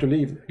 bye-bye, I have to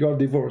leave, you are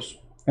divorced,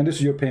 and this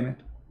is your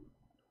payment.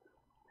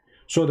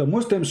 So the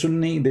Muslim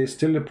Sunni, they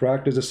still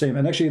practice the same.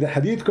 And actually the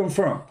hadith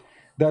confirm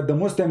that the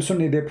Muslim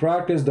Sunni, they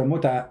practice the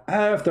mut'ah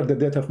after the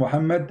death of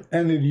Muhammad,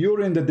 and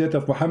during the death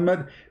of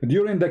Muhammad,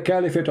 during the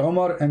Caliphate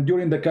Umar, and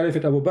during the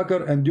Caliphate Abu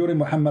Bakr, and during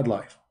Muhammad's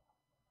life.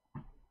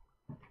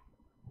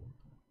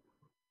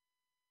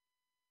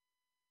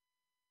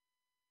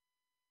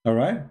 All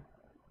right?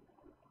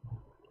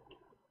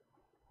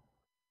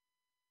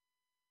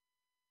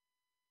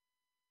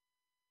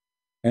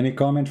 Any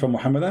comment from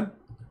Muhammadan?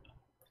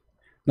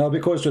 Now,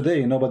 because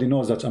today nobody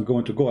knows that I'm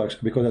going to go,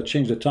 actually, because I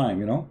changed the time,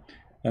 you know,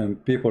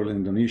 and people in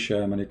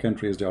Indonesia, many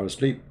countries, they are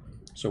asleep,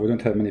 so we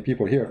don't have many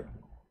people here.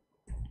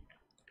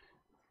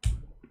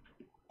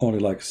 Only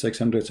like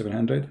 600,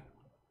 700,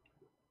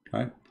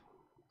 right?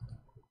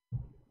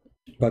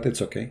 But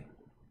it's okay.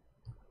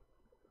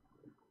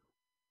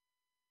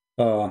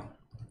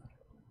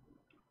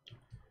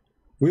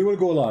 We will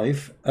go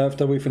live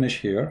after we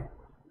finish here.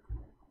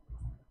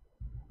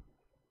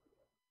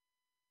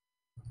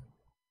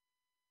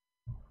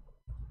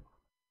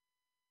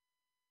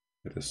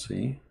 Let us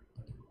see.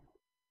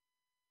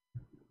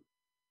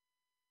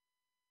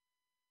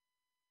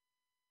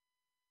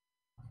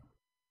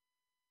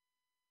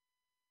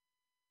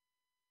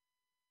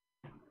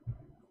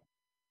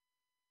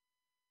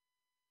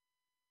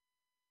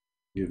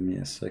 Give me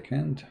a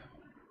second.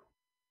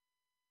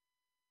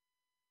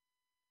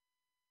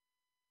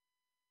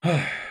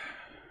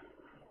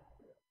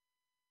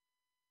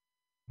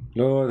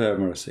 Lord have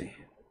mercy.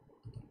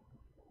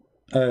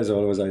 As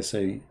always I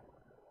say,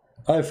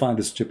 I find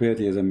the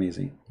stupidity is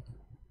amazing.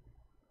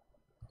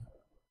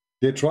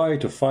 They try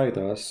to fight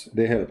us,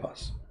 they help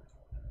us.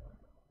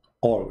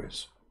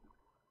 Always.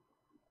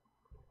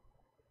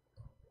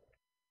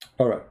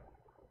 All right.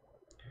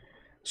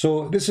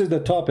 So this is the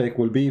topic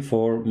will be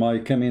for my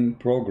coming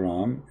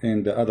program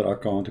in the other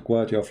account,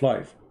 Quality of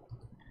Life.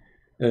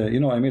 You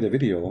know, I made a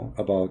video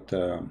about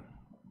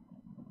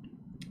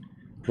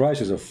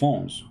prices of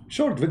phones.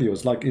 Short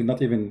videos, like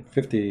not even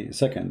 50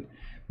 seconds.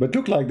 But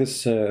look like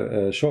this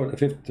short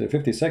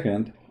 50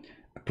 second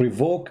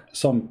provoke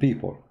some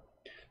people.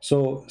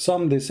 So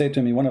some, they say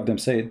to me, one of them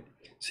said,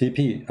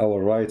 CP, I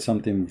will write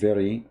something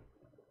very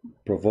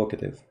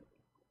provocative.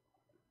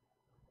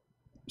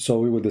 So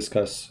we will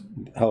discuss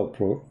how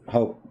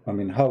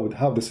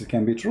this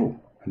can be true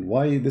and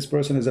why this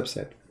person is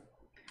upset,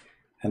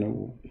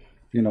 and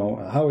you know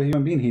how a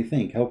human being he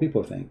think, how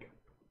people think,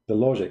 the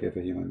logic of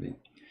a human being.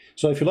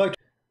 So if you like,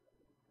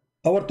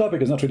 our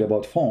topic is not really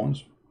about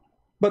phones,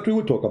 but we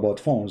will talk about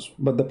phones.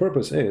 But the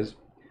purpose is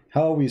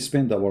how we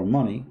spend our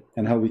money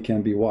and how we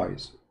can be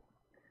wise,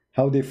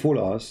 how they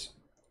fool us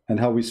and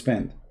how we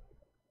spend,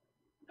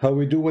 how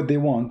we do what they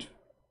want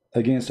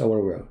against our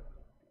will,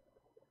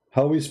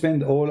 how we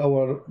spend all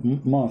our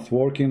month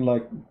working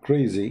like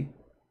crazy,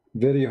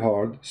 very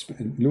hard,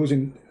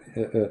 losing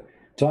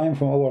time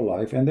from our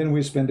life, and then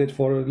we spend it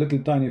for a little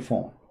tiny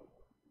phone.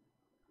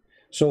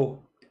 So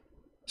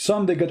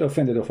some, they get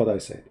offended of what I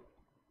said.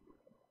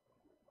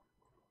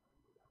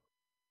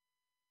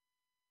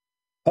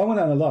 I want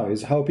to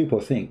analyze how people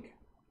think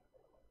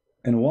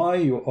and why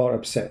you are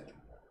upset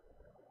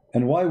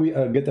and why we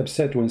get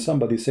upset when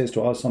somebody says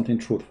to us something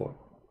truthful.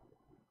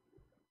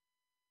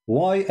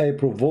 Why I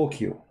provoke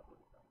you,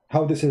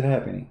 how this is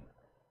happening.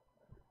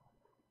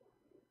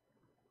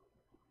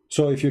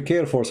 So if you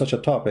care for such a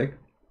topic,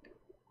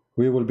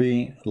 we will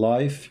be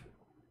live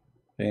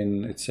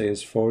in, it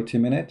says 40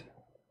 minutes.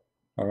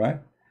 All right.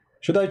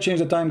 Should I change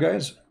the time,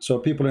 guys, so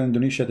people in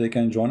Indonesia, they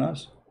can join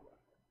us?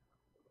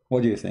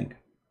 What do you think?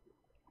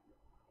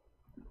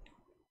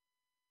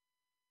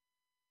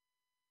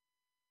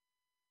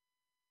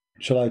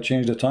 Shall I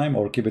change the time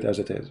or keep it as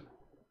it is?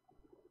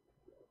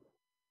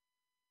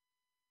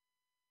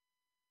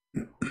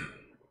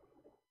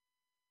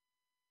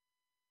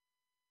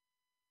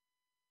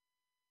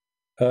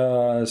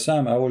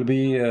 Sam, I will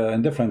be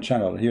in different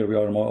channel. Here we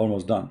are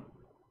almost done.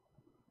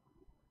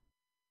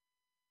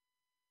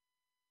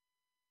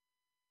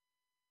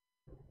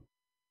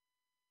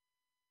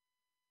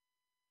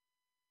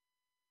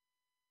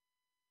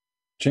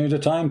 Change the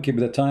time, keep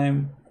the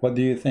time. What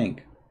do you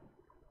think?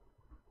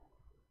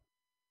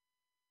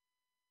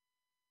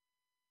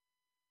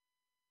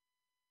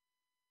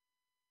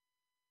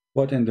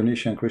 What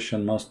Indonesian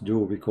Christian must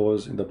do,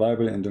 because in the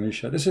Bible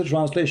Indonesia, this is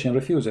translation,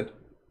 refuse it.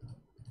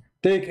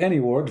 Take any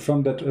word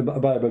from that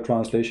Bible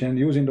translation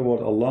using the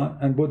word Allah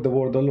and put the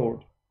word the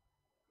Lord.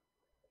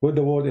 Put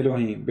the word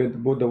Elohim,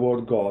 put the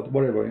word God,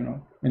 whatever, you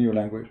know, in your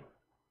language.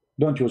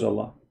 Don't use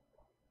Allah.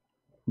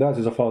 That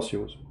is a false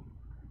use.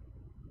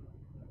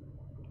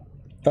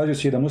 As you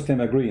see, the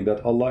Muslim agree that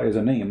Allah is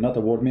a name, not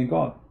a word meaning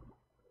God.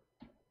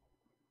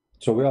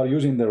 So we are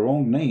using the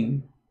wrong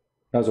name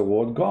as a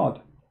word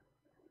God,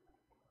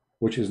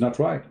 which is not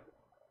right.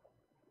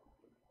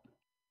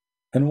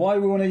 And why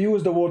we want to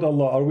use the word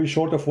Allah? Are we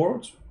short of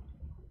words?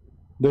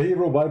 The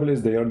Hebrew Bible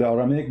is there, the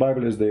Aramaic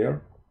Bible is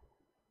there,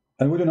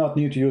 and we do not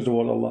need to use the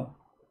word Allah.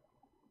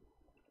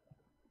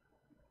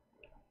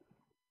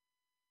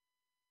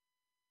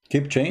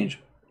 Keep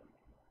change.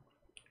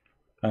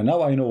 And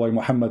now I know why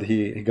Muhammad,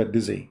 he got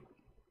dizzy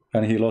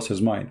and he lost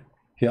his mind.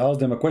 He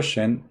asked them a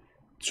question,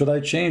 should I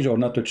change or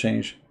not to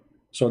change?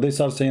 So they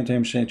start saying to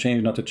him,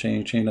 change, not to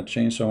change, change, not to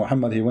change. So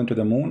Muhammad, he went to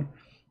the moon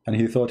and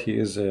he thought he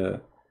is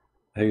in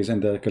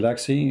the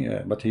galaxy,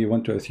 but he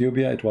went to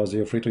Ethiopia. It was the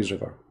Euphrates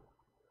River.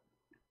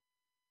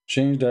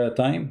 Change the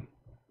time.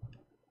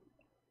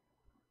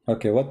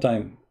 Okay, what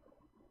time?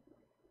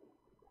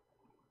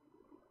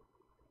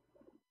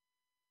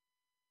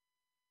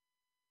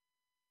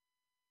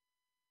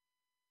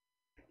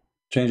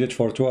 Change it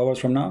for 2 hours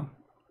from now,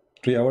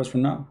 3 hours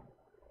from now.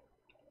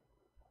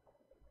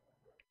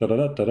 Da -da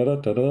 -da -da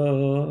 -da -da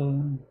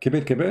 -da. Keep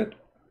it, keep it.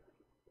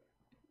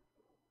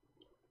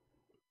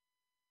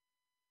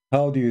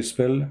 How do you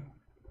spell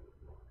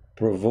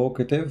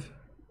provocative?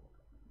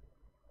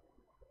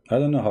 I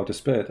don't know how to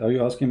spell it. Are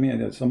you asking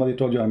me? Somebody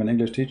told you I'm an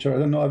English teacher. I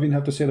don't know. I even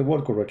have to say the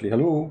word correctly.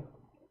 Hello.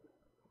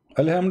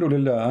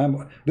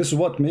 Alhamdulillah. This is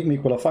what makes me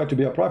qualified to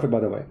be a prophet,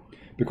 by the way.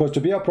 Because to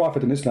be a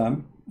prophet in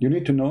Islam, you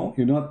need to know,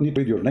 you do not need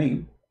to read your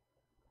name.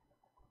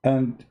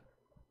 And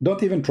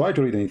don't even try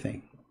to read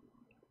anything.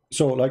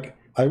 So, like,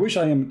 I wish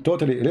I am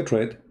totally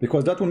illiterate,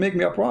 because that will make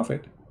me a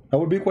prophet. I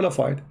will be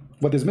qualified.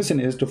 What is missing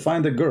is to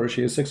find a girl,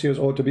 she is 6 years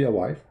old, to be a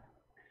wife.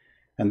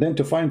 And then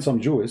to find some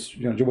Jewish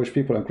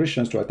people and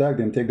Christians to attack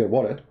them, take their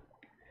wallet.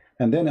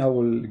 And then I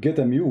will get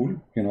a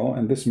mule,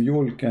 and this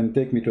mule can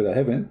take me to the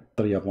heaven.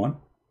 You have one.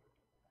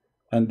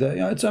 And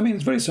it's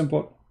very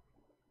simple.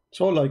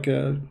 It's all like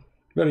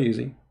very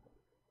easy.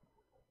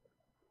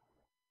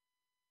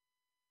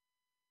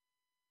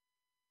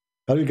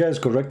 Are you guys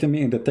correcting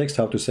me in the text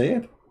how to say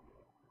it?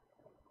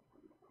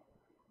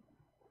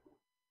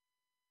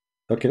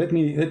 Okay, let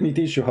me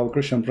teach you how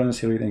Christian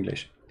friends read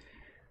English.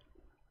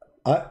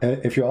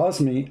 If you ask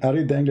me, I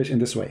read the English in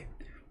this way.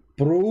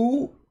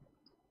 Provocative.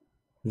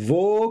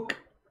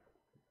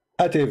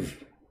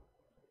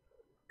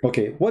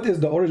 Okay, what is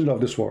the origin of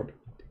this word?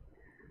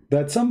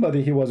 That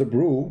somebody, he was a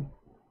brew,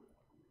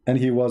 and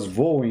he was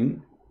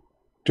vowing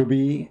to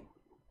be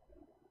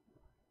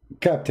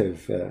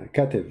captive.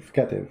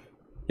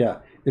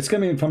 Yeah, it's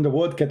coming from the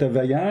word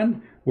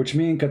katavayan, which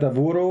means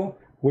katavuro,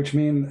 which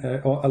means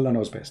Allah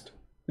knows best.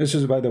 This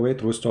is, by the way,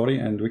 true story,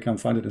 and we can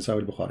find it in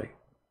Sahih Bukhari.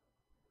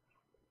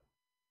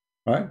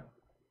 Right?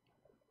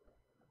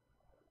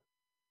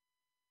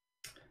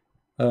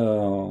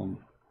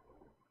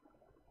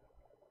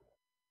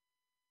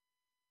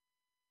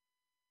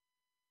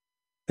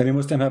 Any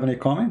Muslim have any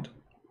comment?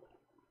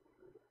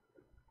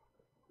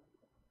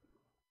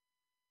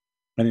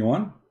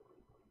 Anyone?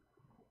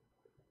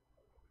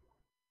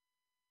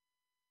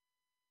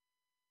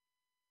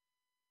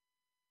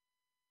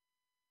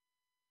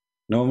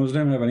 No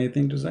Muslim have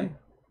anything to say?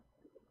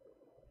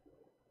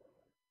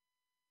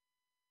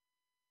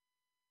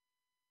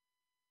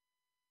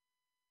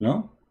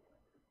 No?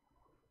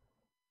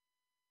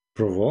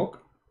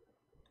 Provoke?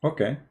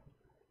 Okay.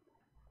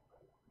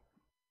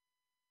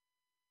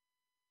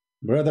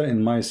 Brother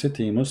in my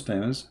city,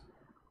 Muslims,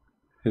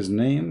 his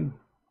name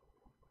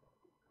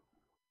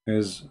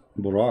is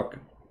Burak.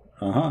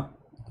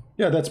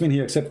 Yeah, that's mean he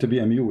accept to be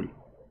a mule.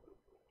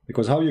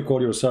 Because how you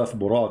call yourself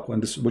Burak,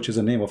 when this, which is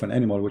a name of an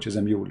animal, which is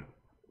a mule?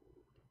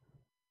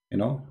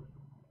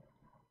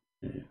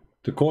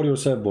 To call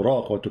yourself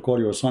Burak or to call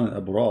your son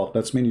a Burak,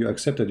 that's mean you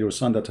accepted your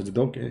son that is a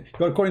donkey.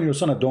 You are calling your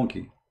son a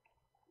donkey.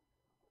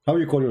 How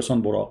you call your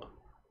son Burak?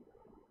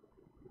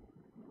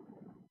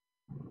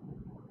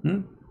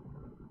 Hmm?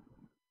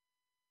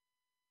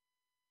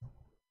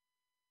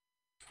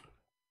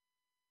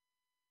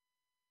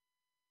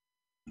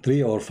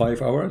 Three or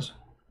 5 hours?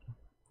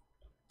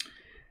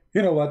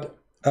 You know what?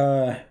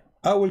 I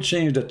will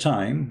change the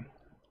time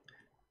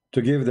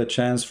to give the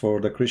chance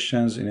for the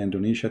Christians in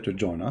Indonesia to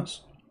join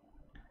us.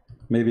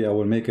 Maybe I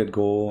will make it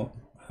go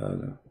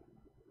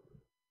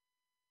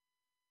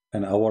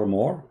an hour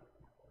more.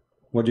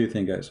 What do you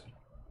think, guys?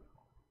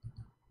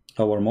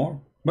 Hour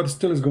more? But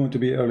still is going to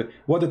be early.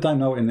 What the time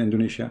now in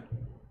Indonesia?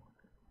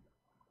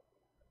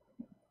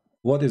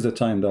 What is the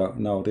time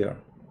now there?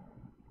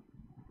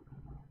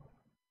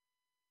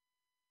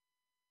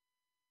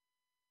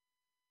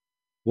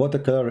 What a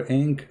color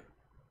ink?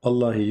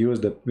 Allah, he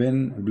used the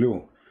pen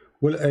blue.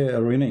 Well,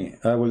 Renee,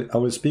 I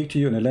will speak to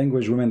you in a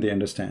language women they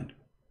understand.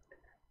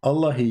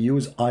 Allah, he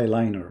used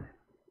eyeliner.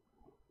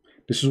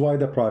 This is why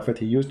the Prophet,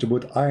 he used to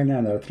put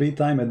eyeliner 3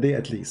 times a day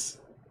at least.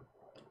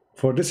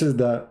 For this is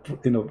the,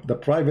 the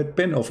private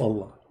pen of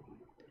Allah.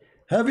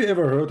 Have you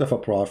ever heard of a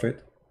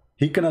prophet?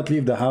 He cannot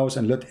leave the house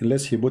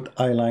unless he put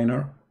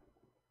eyeliner.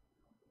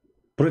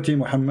 Pretty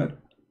Muhammad.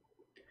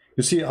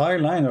 You see,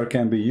 eyeliner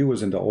can be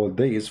used in the old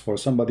days for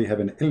somebody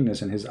having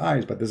illness in his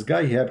eyes, but this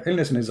guy, he have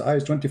illness in his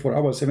eyes 24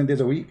 hours, 7 days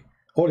a week,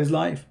 all his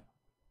life.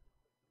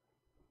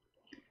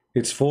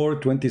 It's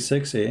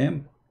 4:26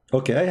 a.m.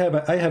 Okay, I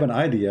have an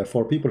idea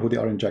for people who they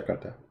are in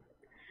Jakarta.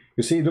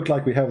 You see, it look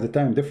like we have the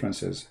time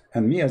differences,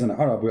 and me as an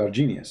Arab, we are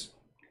genius.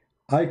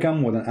 I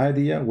come with an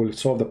idea, will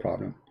solve the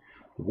problem.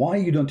 Why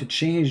you don't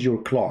change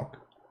your clock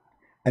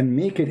and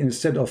make it,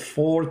 instead of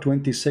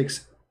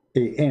 4:26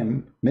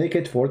 a.m., make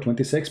it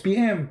 4:26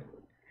 p.m.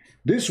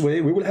 This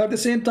way we will have the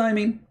same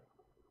timing.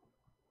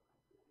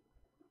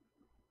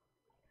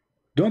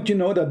 Don't you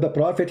know that the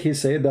Prophet, he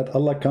said that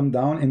Allah come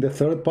down in the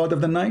 3rd part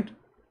of the night?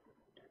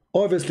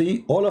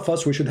 Obviously, all of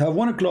us, we should have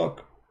 1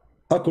 o'clock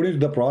according to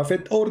the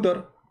Prophet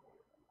order.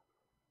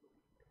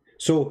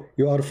 So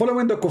you are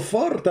following the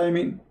kuffar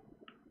timing,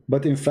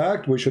 but in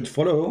fact we should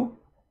follow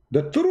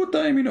the true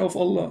timing of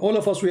Allah. All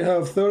of us, we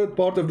have 3rd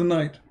part of the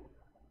night.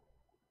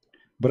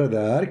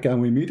 Brother, can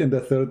we meet in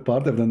the 3rd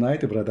part of the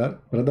night, brother?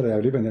 Brother, I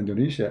live in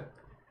Indonesia.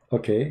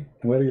 Okay,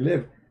 where do you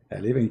live? I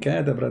live in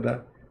Canada,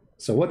 brother.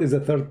 So what is the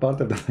 3rd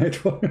part of the night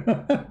for?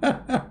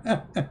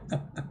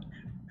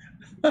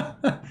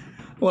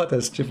 What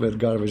a stupid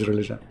garbage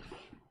religion.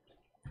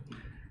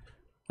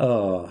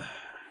 Oh,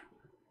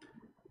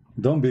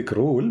 don't be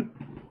cruel.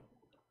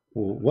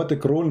 What the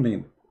cruel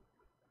mean?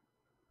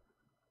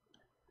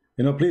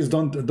 Please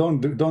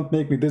don't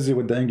make me dizzy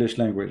with the English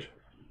language.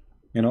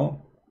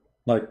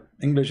 Like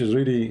English is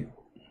really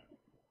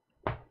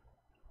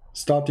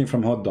starting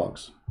from hot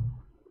dogs.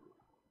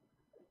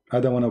 I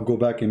don't want to go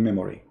back in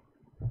memory.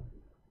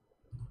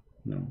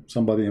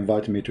 Somebody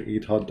invited me to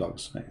eat hot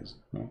dogs.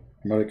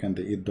 American,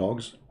 they eat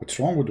dogs. What's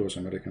wrong with those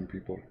American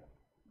people?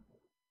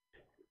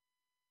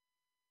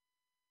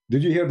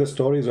 Did you hear the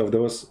stories of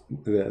those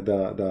in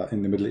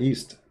the Middle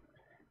East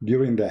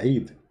during the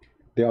Eid?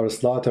 They are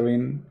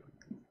slaughtering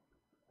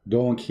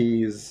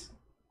donkeys,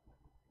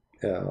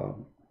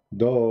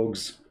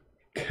 dogs,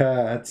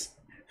 cats,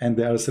 and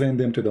they are selling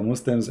them to the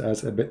Muslims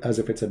as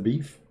if it's a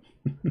beef.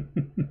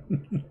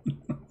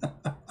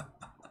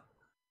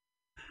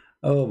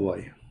 Oh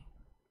boy.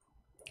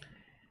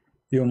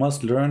 You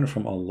must learn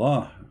from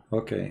Allah.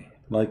 Okay,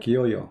 like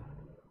yo-yo.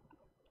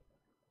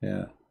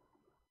 Yeah.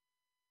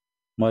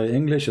 My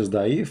English is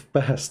daif,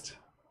 best.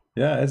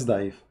 Yeah, it's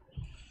daif.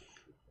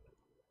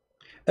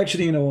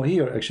 Actually,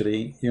 here,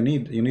 you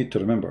need to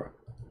remember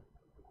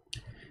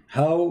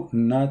how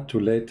not to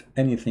let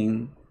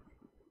anything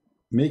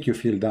make you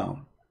feel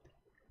down.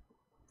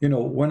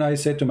 When I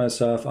say to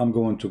myself, I'm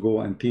going to go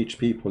and teach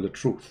people the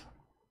truth,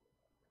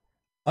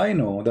 I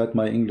know that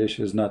my English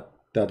is not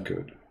that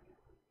good.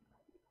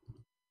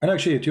 And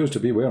actually, it used to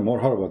be way more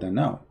horrible than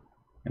now.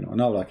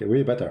 Now like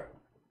way better.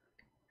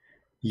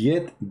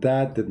 Yet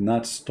that did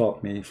not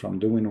stop me from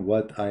doing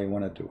what I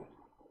want to do.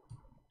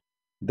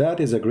 That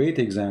is a great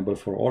example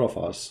for all of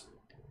us,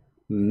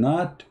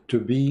 not to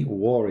be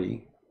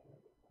worried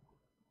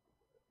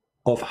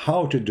of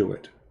how to do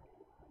it.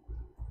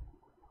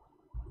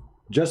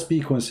 Just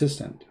be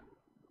consistent.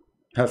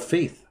 Have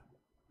faith.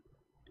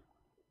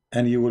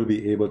 And you will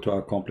be able to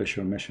accomplish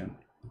your mission.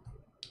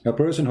 A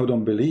person who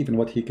don't believe in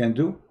what he can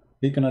do,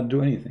 he cannot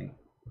do anything.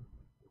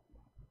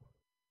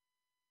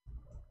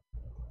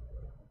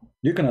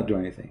 You cannot do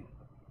anything.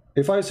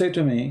 If I say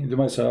to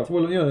myself,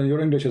 well, your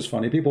English is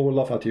funny, people will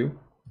laugh at you.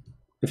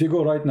 If you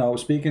go right now,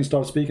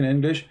 start speaking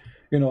English,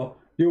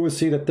 you will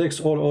see the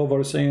text all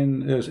over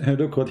saying, hey,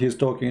 look what he's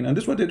talking. And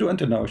this is what they do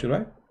until now,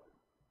 right?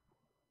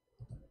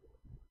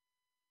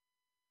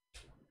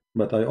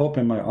 But I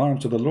opened my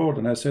arms to the Lord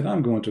and I said,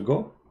 I'm going to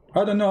go.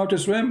 I don't know how to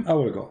swim, I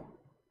will go.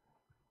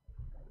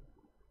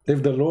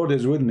 If the Lord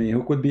is with me,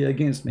 who could be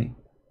against me?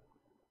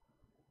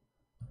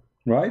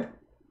 Right?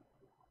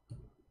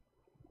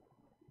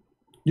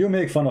 You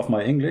make fun of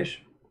my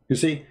English. You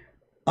see,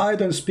 I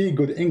don't speak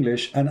good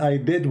English and I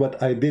did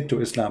what I did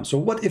to Islam. So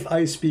what if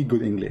I speak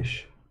good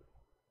English?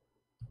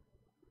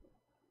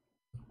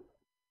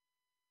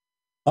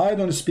 I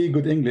don't speak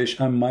good English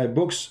and my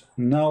books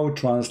now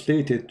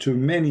translated to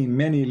many,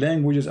 many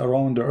languages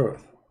around the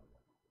earth.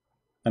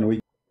 And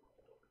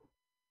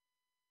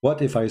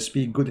what if I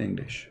speak good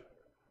English?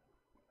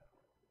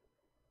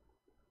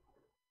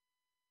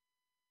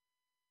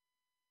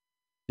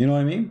 You know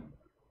what I mean?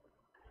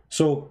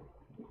 So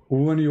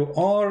when you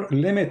are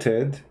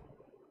limited,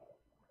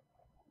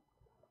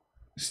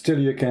 still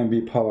you can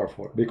be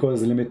powerful,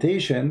 because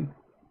limitation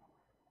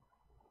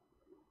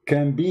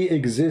can be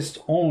exist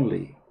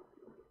only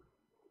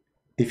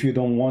if you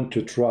don't want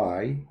to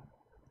try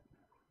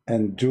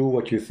and do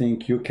what you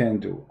think you can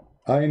do.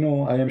 I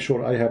know, I am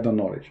sure I have the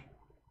knowledge.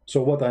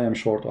 So what I am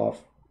short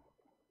of?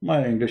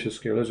 My English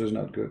skills is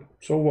not good.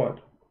 So what?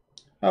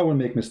 I will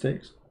make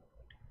mistakes.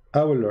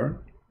 I will learn.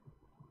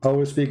 I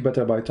will speak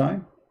better by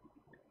time.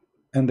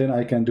 And then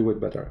I can do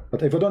it better.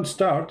 But if I don't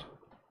start,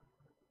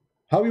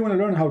 how you want to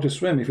learn how to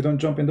swim if you don't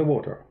jump in the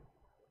water?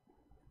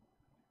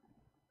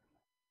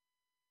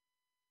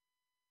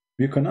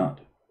 You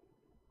cannot.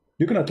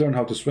 You cannot learn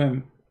how to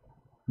swim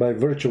by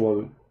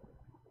virtual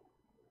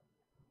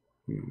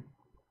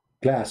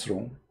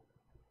classroom.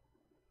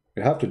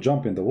 You have to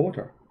jump in the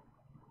water.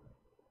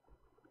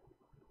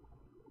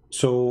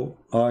 So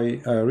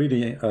I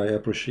really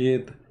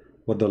appreciate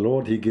what the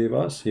Lord He gave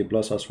us, He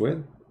blessed us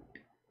with.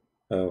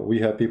 We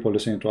have people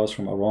listening to us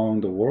from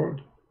around the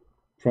world,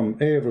 from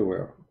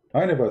everywhere.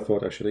 I never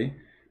thought actually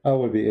I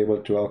would be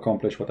able to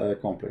accomplish what I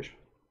accomplished.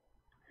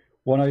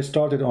 When I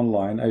started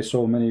online, I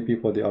saw many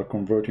people, they are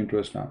converting to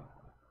Islam.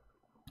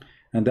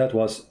 And that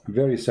was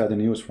very sad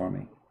news for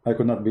me. I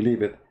could not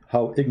believe it,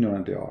 how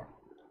ignorant they are.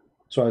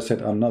 So I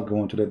said, I'm not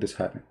going to let this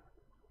happen.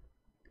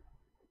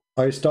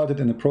 I started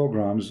in the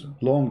programs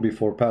long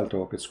before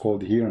Paltalk. It's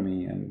called Hear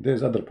Me, and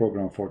there's other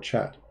program for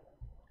chat.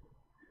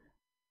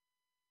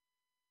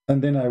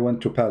 And then I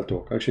went to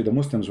Paltalk. Actually, the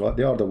Muslims,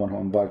 they are the one who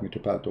invited me to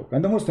Paltalk.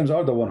 And the Muslims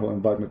are the one who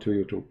invited me to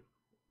YouTube.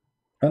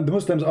 And the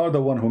Muslims are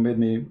the one who made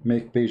me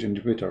make page in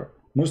Twitter.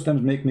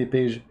 Muslims make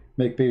page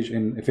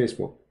in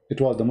Facebook. It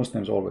was the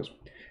Muslims always.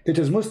 It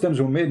is Muslims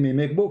who made me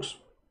make books.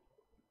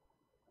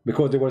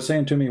 Because they were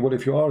saying to me, well,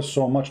 if you are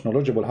so much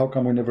knowledgeable, how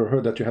come we never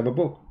heard that you have a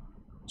book?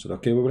 I said,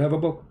 okay, we will have a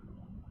book.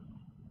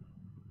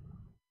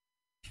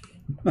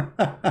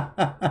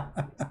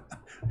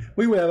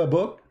 We will have a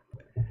book.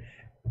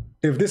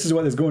 If this is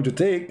what it's going to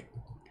take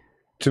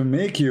to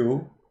make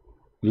you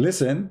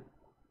listen,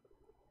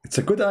 it's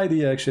a good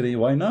idea actually.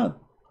 Why not?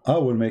 I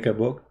will make a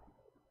book.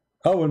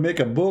 I will make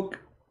a book.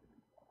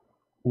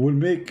 Will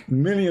make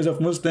millions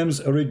of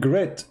Muslims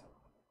regret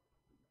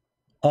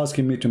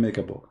asking me to make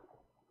a book.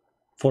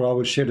 For I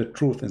will share the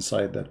truth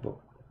inside that book.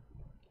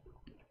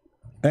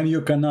 And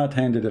you cannot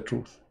handle the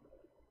truth.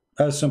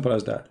 As simple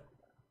as that.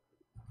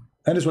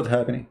 And it's what's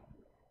happening.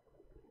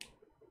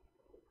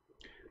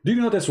 Do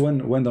you notice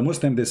when the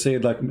Muslim, they say,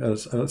 like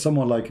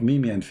someone like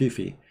Mimi and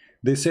Fifi,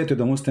 they say to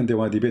the Muslim they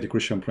want to debate a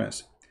Christian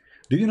prince.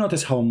 Do you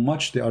notice how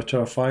much they are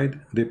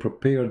terrified? They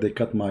prepare, they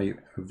cut my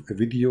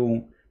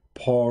video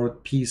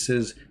part,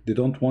 pieces. They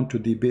don't want to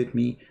debate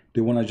me.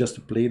 They want to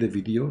just play the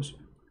videos.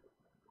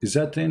 Is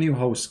that telling you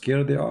how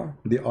scared they are?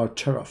 They are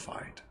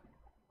terrified.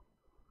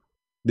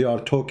 They are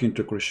talking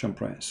to Christian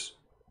prince.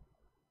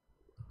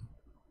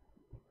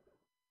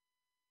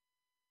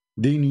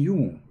 They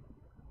knew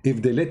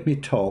if they let me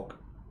talk,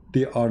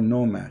 they are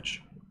no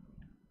match.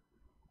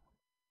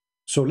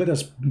 So let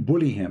us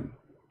bully him.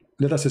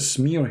 Let us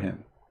smear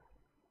him.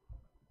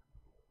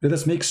 Let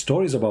us make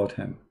stories about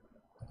him.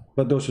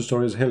 But those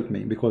stories help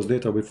me, because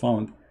later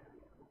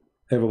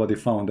everybody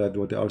found that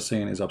what they are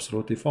saying is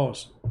absolutely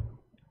false.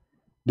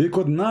 They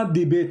could not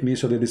debate me,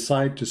 so they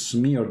decide to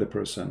smear the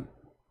person.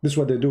 This is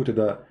what they do to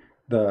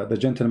the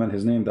gentleman,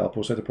 his name, the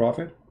apostate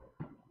prophet.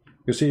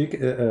 You see,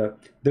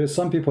 there's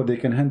some people they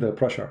can handle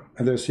pressure,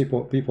 and there's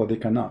people they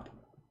cannot.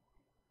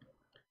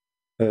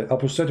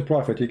 Apostate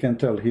prophet, you can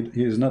tell he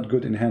is not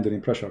good in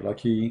handling pressure. Like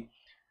he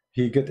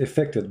get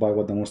affected by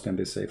what the Muslim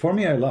they say. For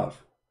me, I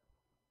laugh.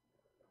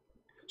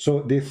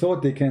 So they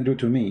thought they can do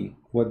to me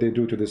what they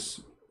do to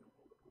this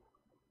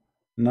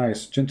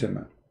nice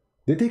gentleman.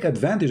 They take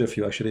advantage of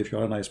you actually if you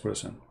are a nice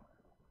person.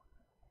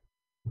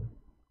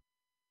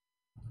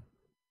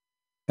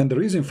 And the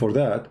reason for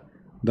that,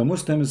 the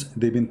Muslims,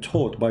 they've been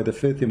taught by the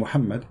faith in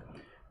Muhammad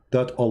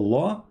that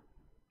Allah,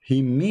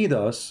 He made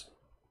us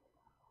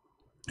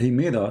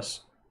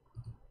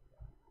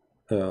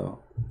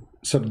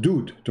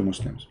subdued to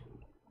Muslims.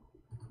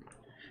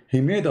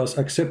 He made us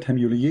accept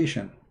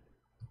humiliation.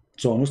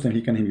 So a Muslim,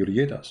 he can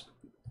humiliate us.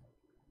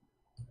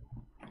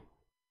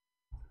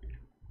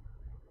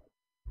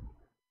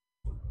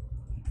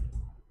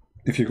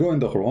 If you go in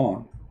the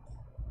Quran,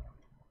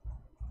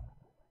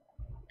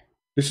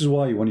 this is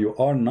why when you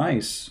are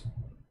nice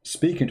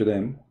speaking to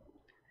them,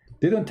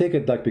 they don't take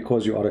it like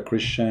because you are a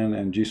Christian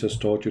and Jesus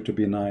taught you to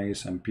be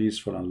nice and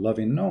peaceful and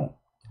loving. No.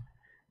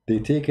 They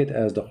take it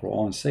as the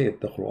Quran says.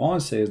 The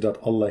Quran says that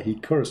Allah, He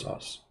cursed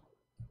us.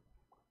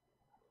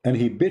 And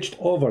He bitched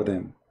over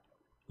them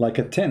like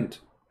a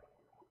tent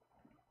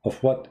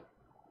of what?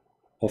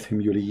 Of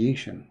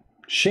humiliation.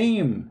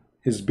 Shame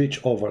is bitch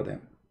over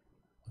them.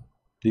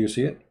 Do you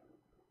see it?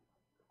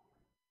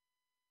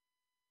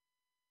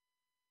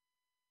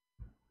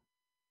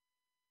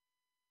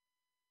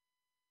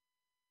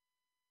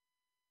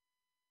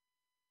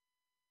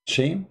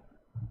 Shame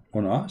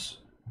on us.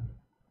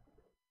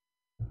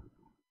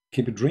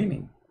 Keep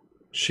dreaming.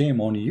 Shame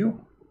on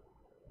you.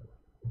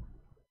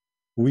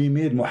 We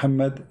made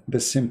Muhammad the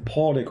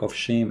symbolic of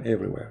shame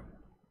everywhere.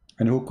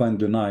 And who can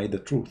deny the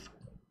truth?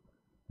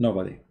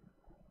 Nobody.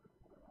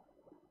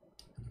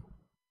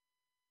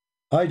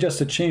 I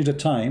just changed the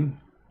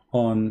time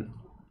on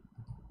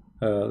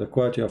the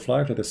quality of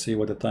life. Let us see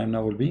what the time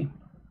now will be,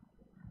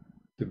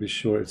 to be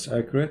sure it's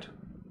accurate.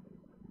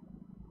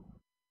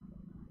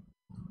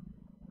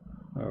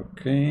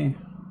 Okay.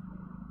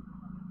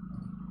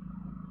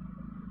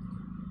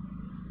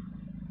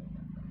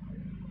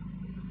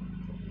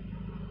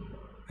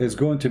 It's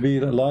going to be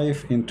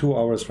live in 2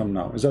 hours from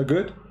now. Is that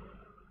good?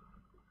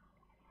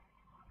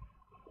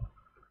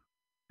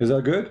 Is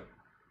that good?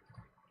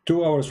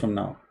 2 hours from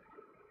now.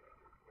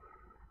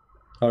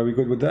 Are we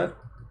good with that?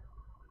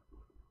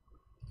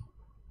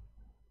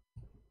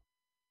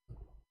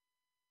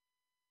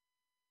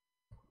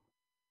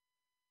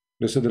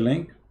 This is the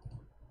link.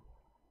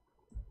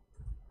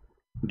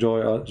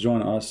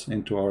 Join us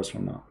in 2 hours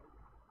from now.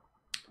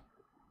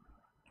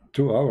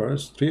 2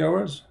 hours? 3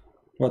 hours?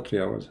 What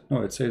 3 hours?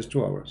 No, it says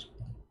 2 hours.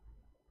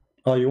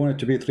 Oh, you want it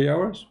to be 3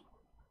 hours?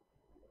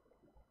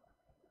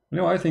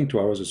 No, I think 2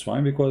 hours is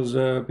fine, because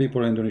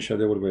people in Indonesia,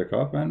 they will wake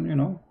up and, you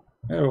know,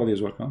 everybody is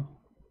welcome.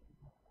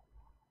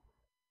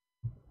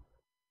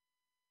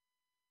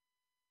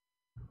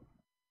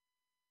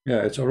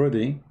 Yeah, it's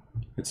already,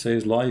 it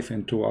says live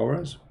in 2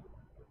 hours.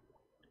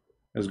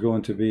 It's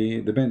going to be,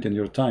 depending on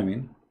your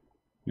timing,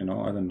 you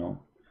know, I don't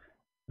know.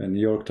 In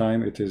New York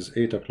time, it is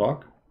 8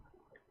 o'clock.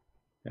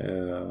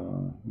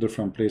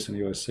 Different place in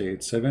USA,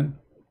 it's 7.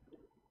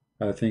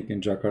 I think in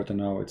Jakarta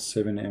now, it's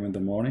 7 a.m. in the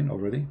morning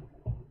already.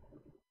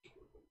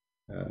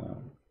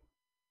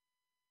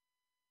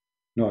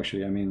 No,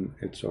 actually, I mean,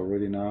 it's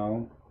already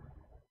now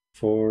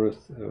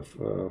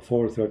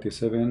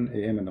 4:37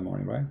 a.m. in the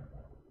morning, right?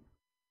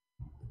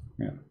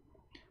 Yeah.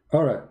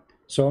 All right.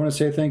 So I want to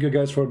say thank you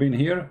guys for being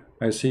here.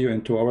 I see you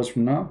in 2 hours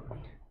from now.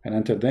 And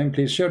until then,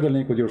 please share the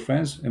link with your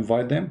friends.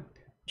 Invite them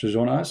to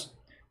join us.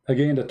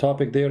 Again, the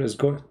topic there is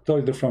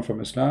totally different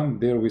from Islam.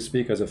 There we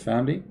speak as a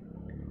family.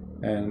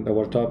 And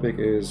our topic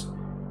is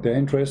the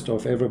interest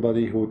of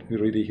everybody who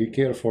really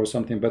care for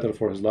something better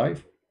for his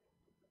life.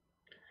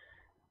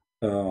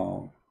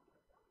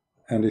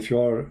 And if you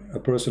are a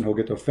person who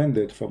get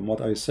offended from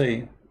what I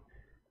say,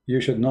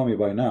 you should know me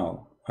by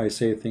now. I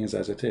say things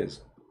as it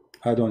is.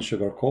 I don't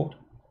sugarcoat.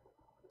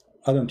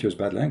 I don't use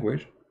bad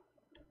language,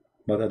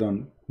 but I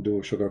don't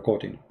do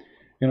sugarcoating.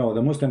 You know,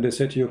 the Muslim, they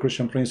say to you,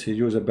 Christian Prince, he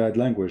used a bad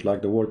language,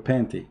 like the word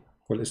panty.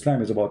 Well,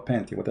 Islam is about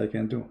panty, what I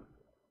can do.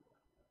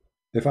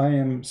 If I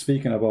am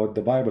speaking about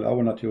the Bible, I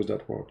will not use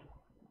that word.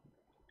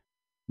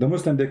 The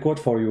Muslim, they quote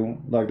for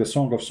you, like the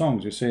Song of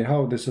Songs. You say,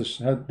 how this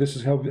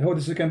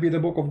can be the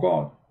book of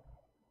God.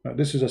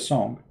 This is a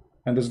song,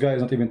 and this guy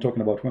is not even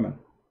talking about women.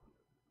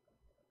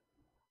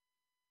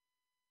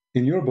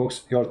 In your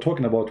books, you are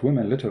talking about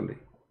women literally.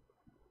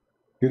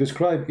 You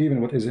describe even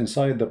what is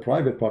inside the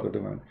private part of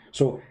the woman.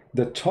 So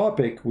the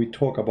topic we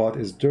talk about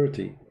is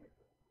dirty.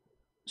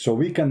 So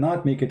we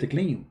cannot make it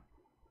clean.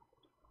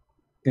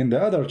 In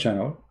the other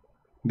channel,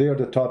 there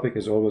the topic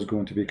is always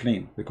going to be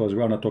clean, because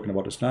we are not talking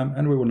about Islam,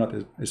 and we will not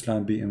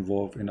Islam be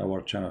involved in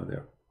our channel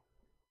there.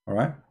 All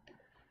right.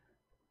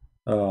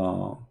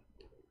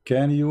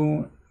 Can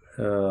you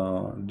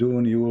do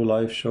a new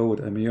live show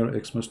with Amir,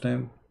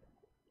 ex-Muslim,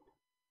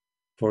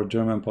 for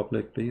German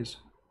public, please?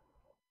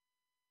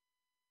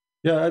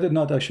 Yeah, I did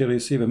not actually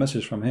receive a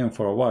message from him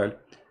for a while.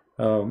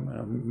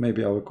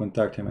 Maybe I will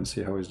contact him and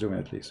see how he's doing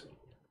at least.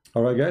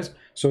 All right, guys.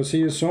 So see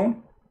you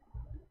soon.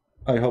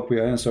 I hope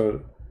we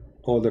answered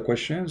all the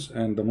questions,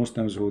 and the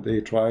Muslims who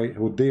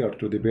dare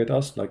to debate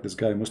us, like this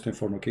guy, Muslim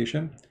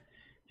fornication,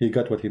 he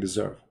got what he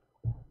deserved.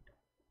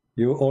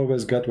 You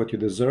always got what you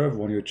deserve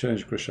when you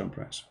change Christian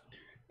Prince.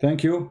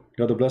 Thank you.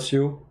 God bless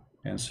you,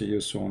 and see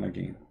you soon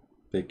again.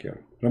 Take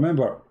care.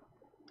 Remember,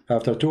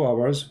 after 2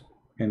 hours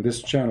in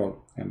this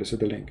channel, and this is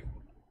the link.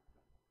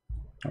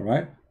 All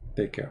right.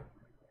 Take care.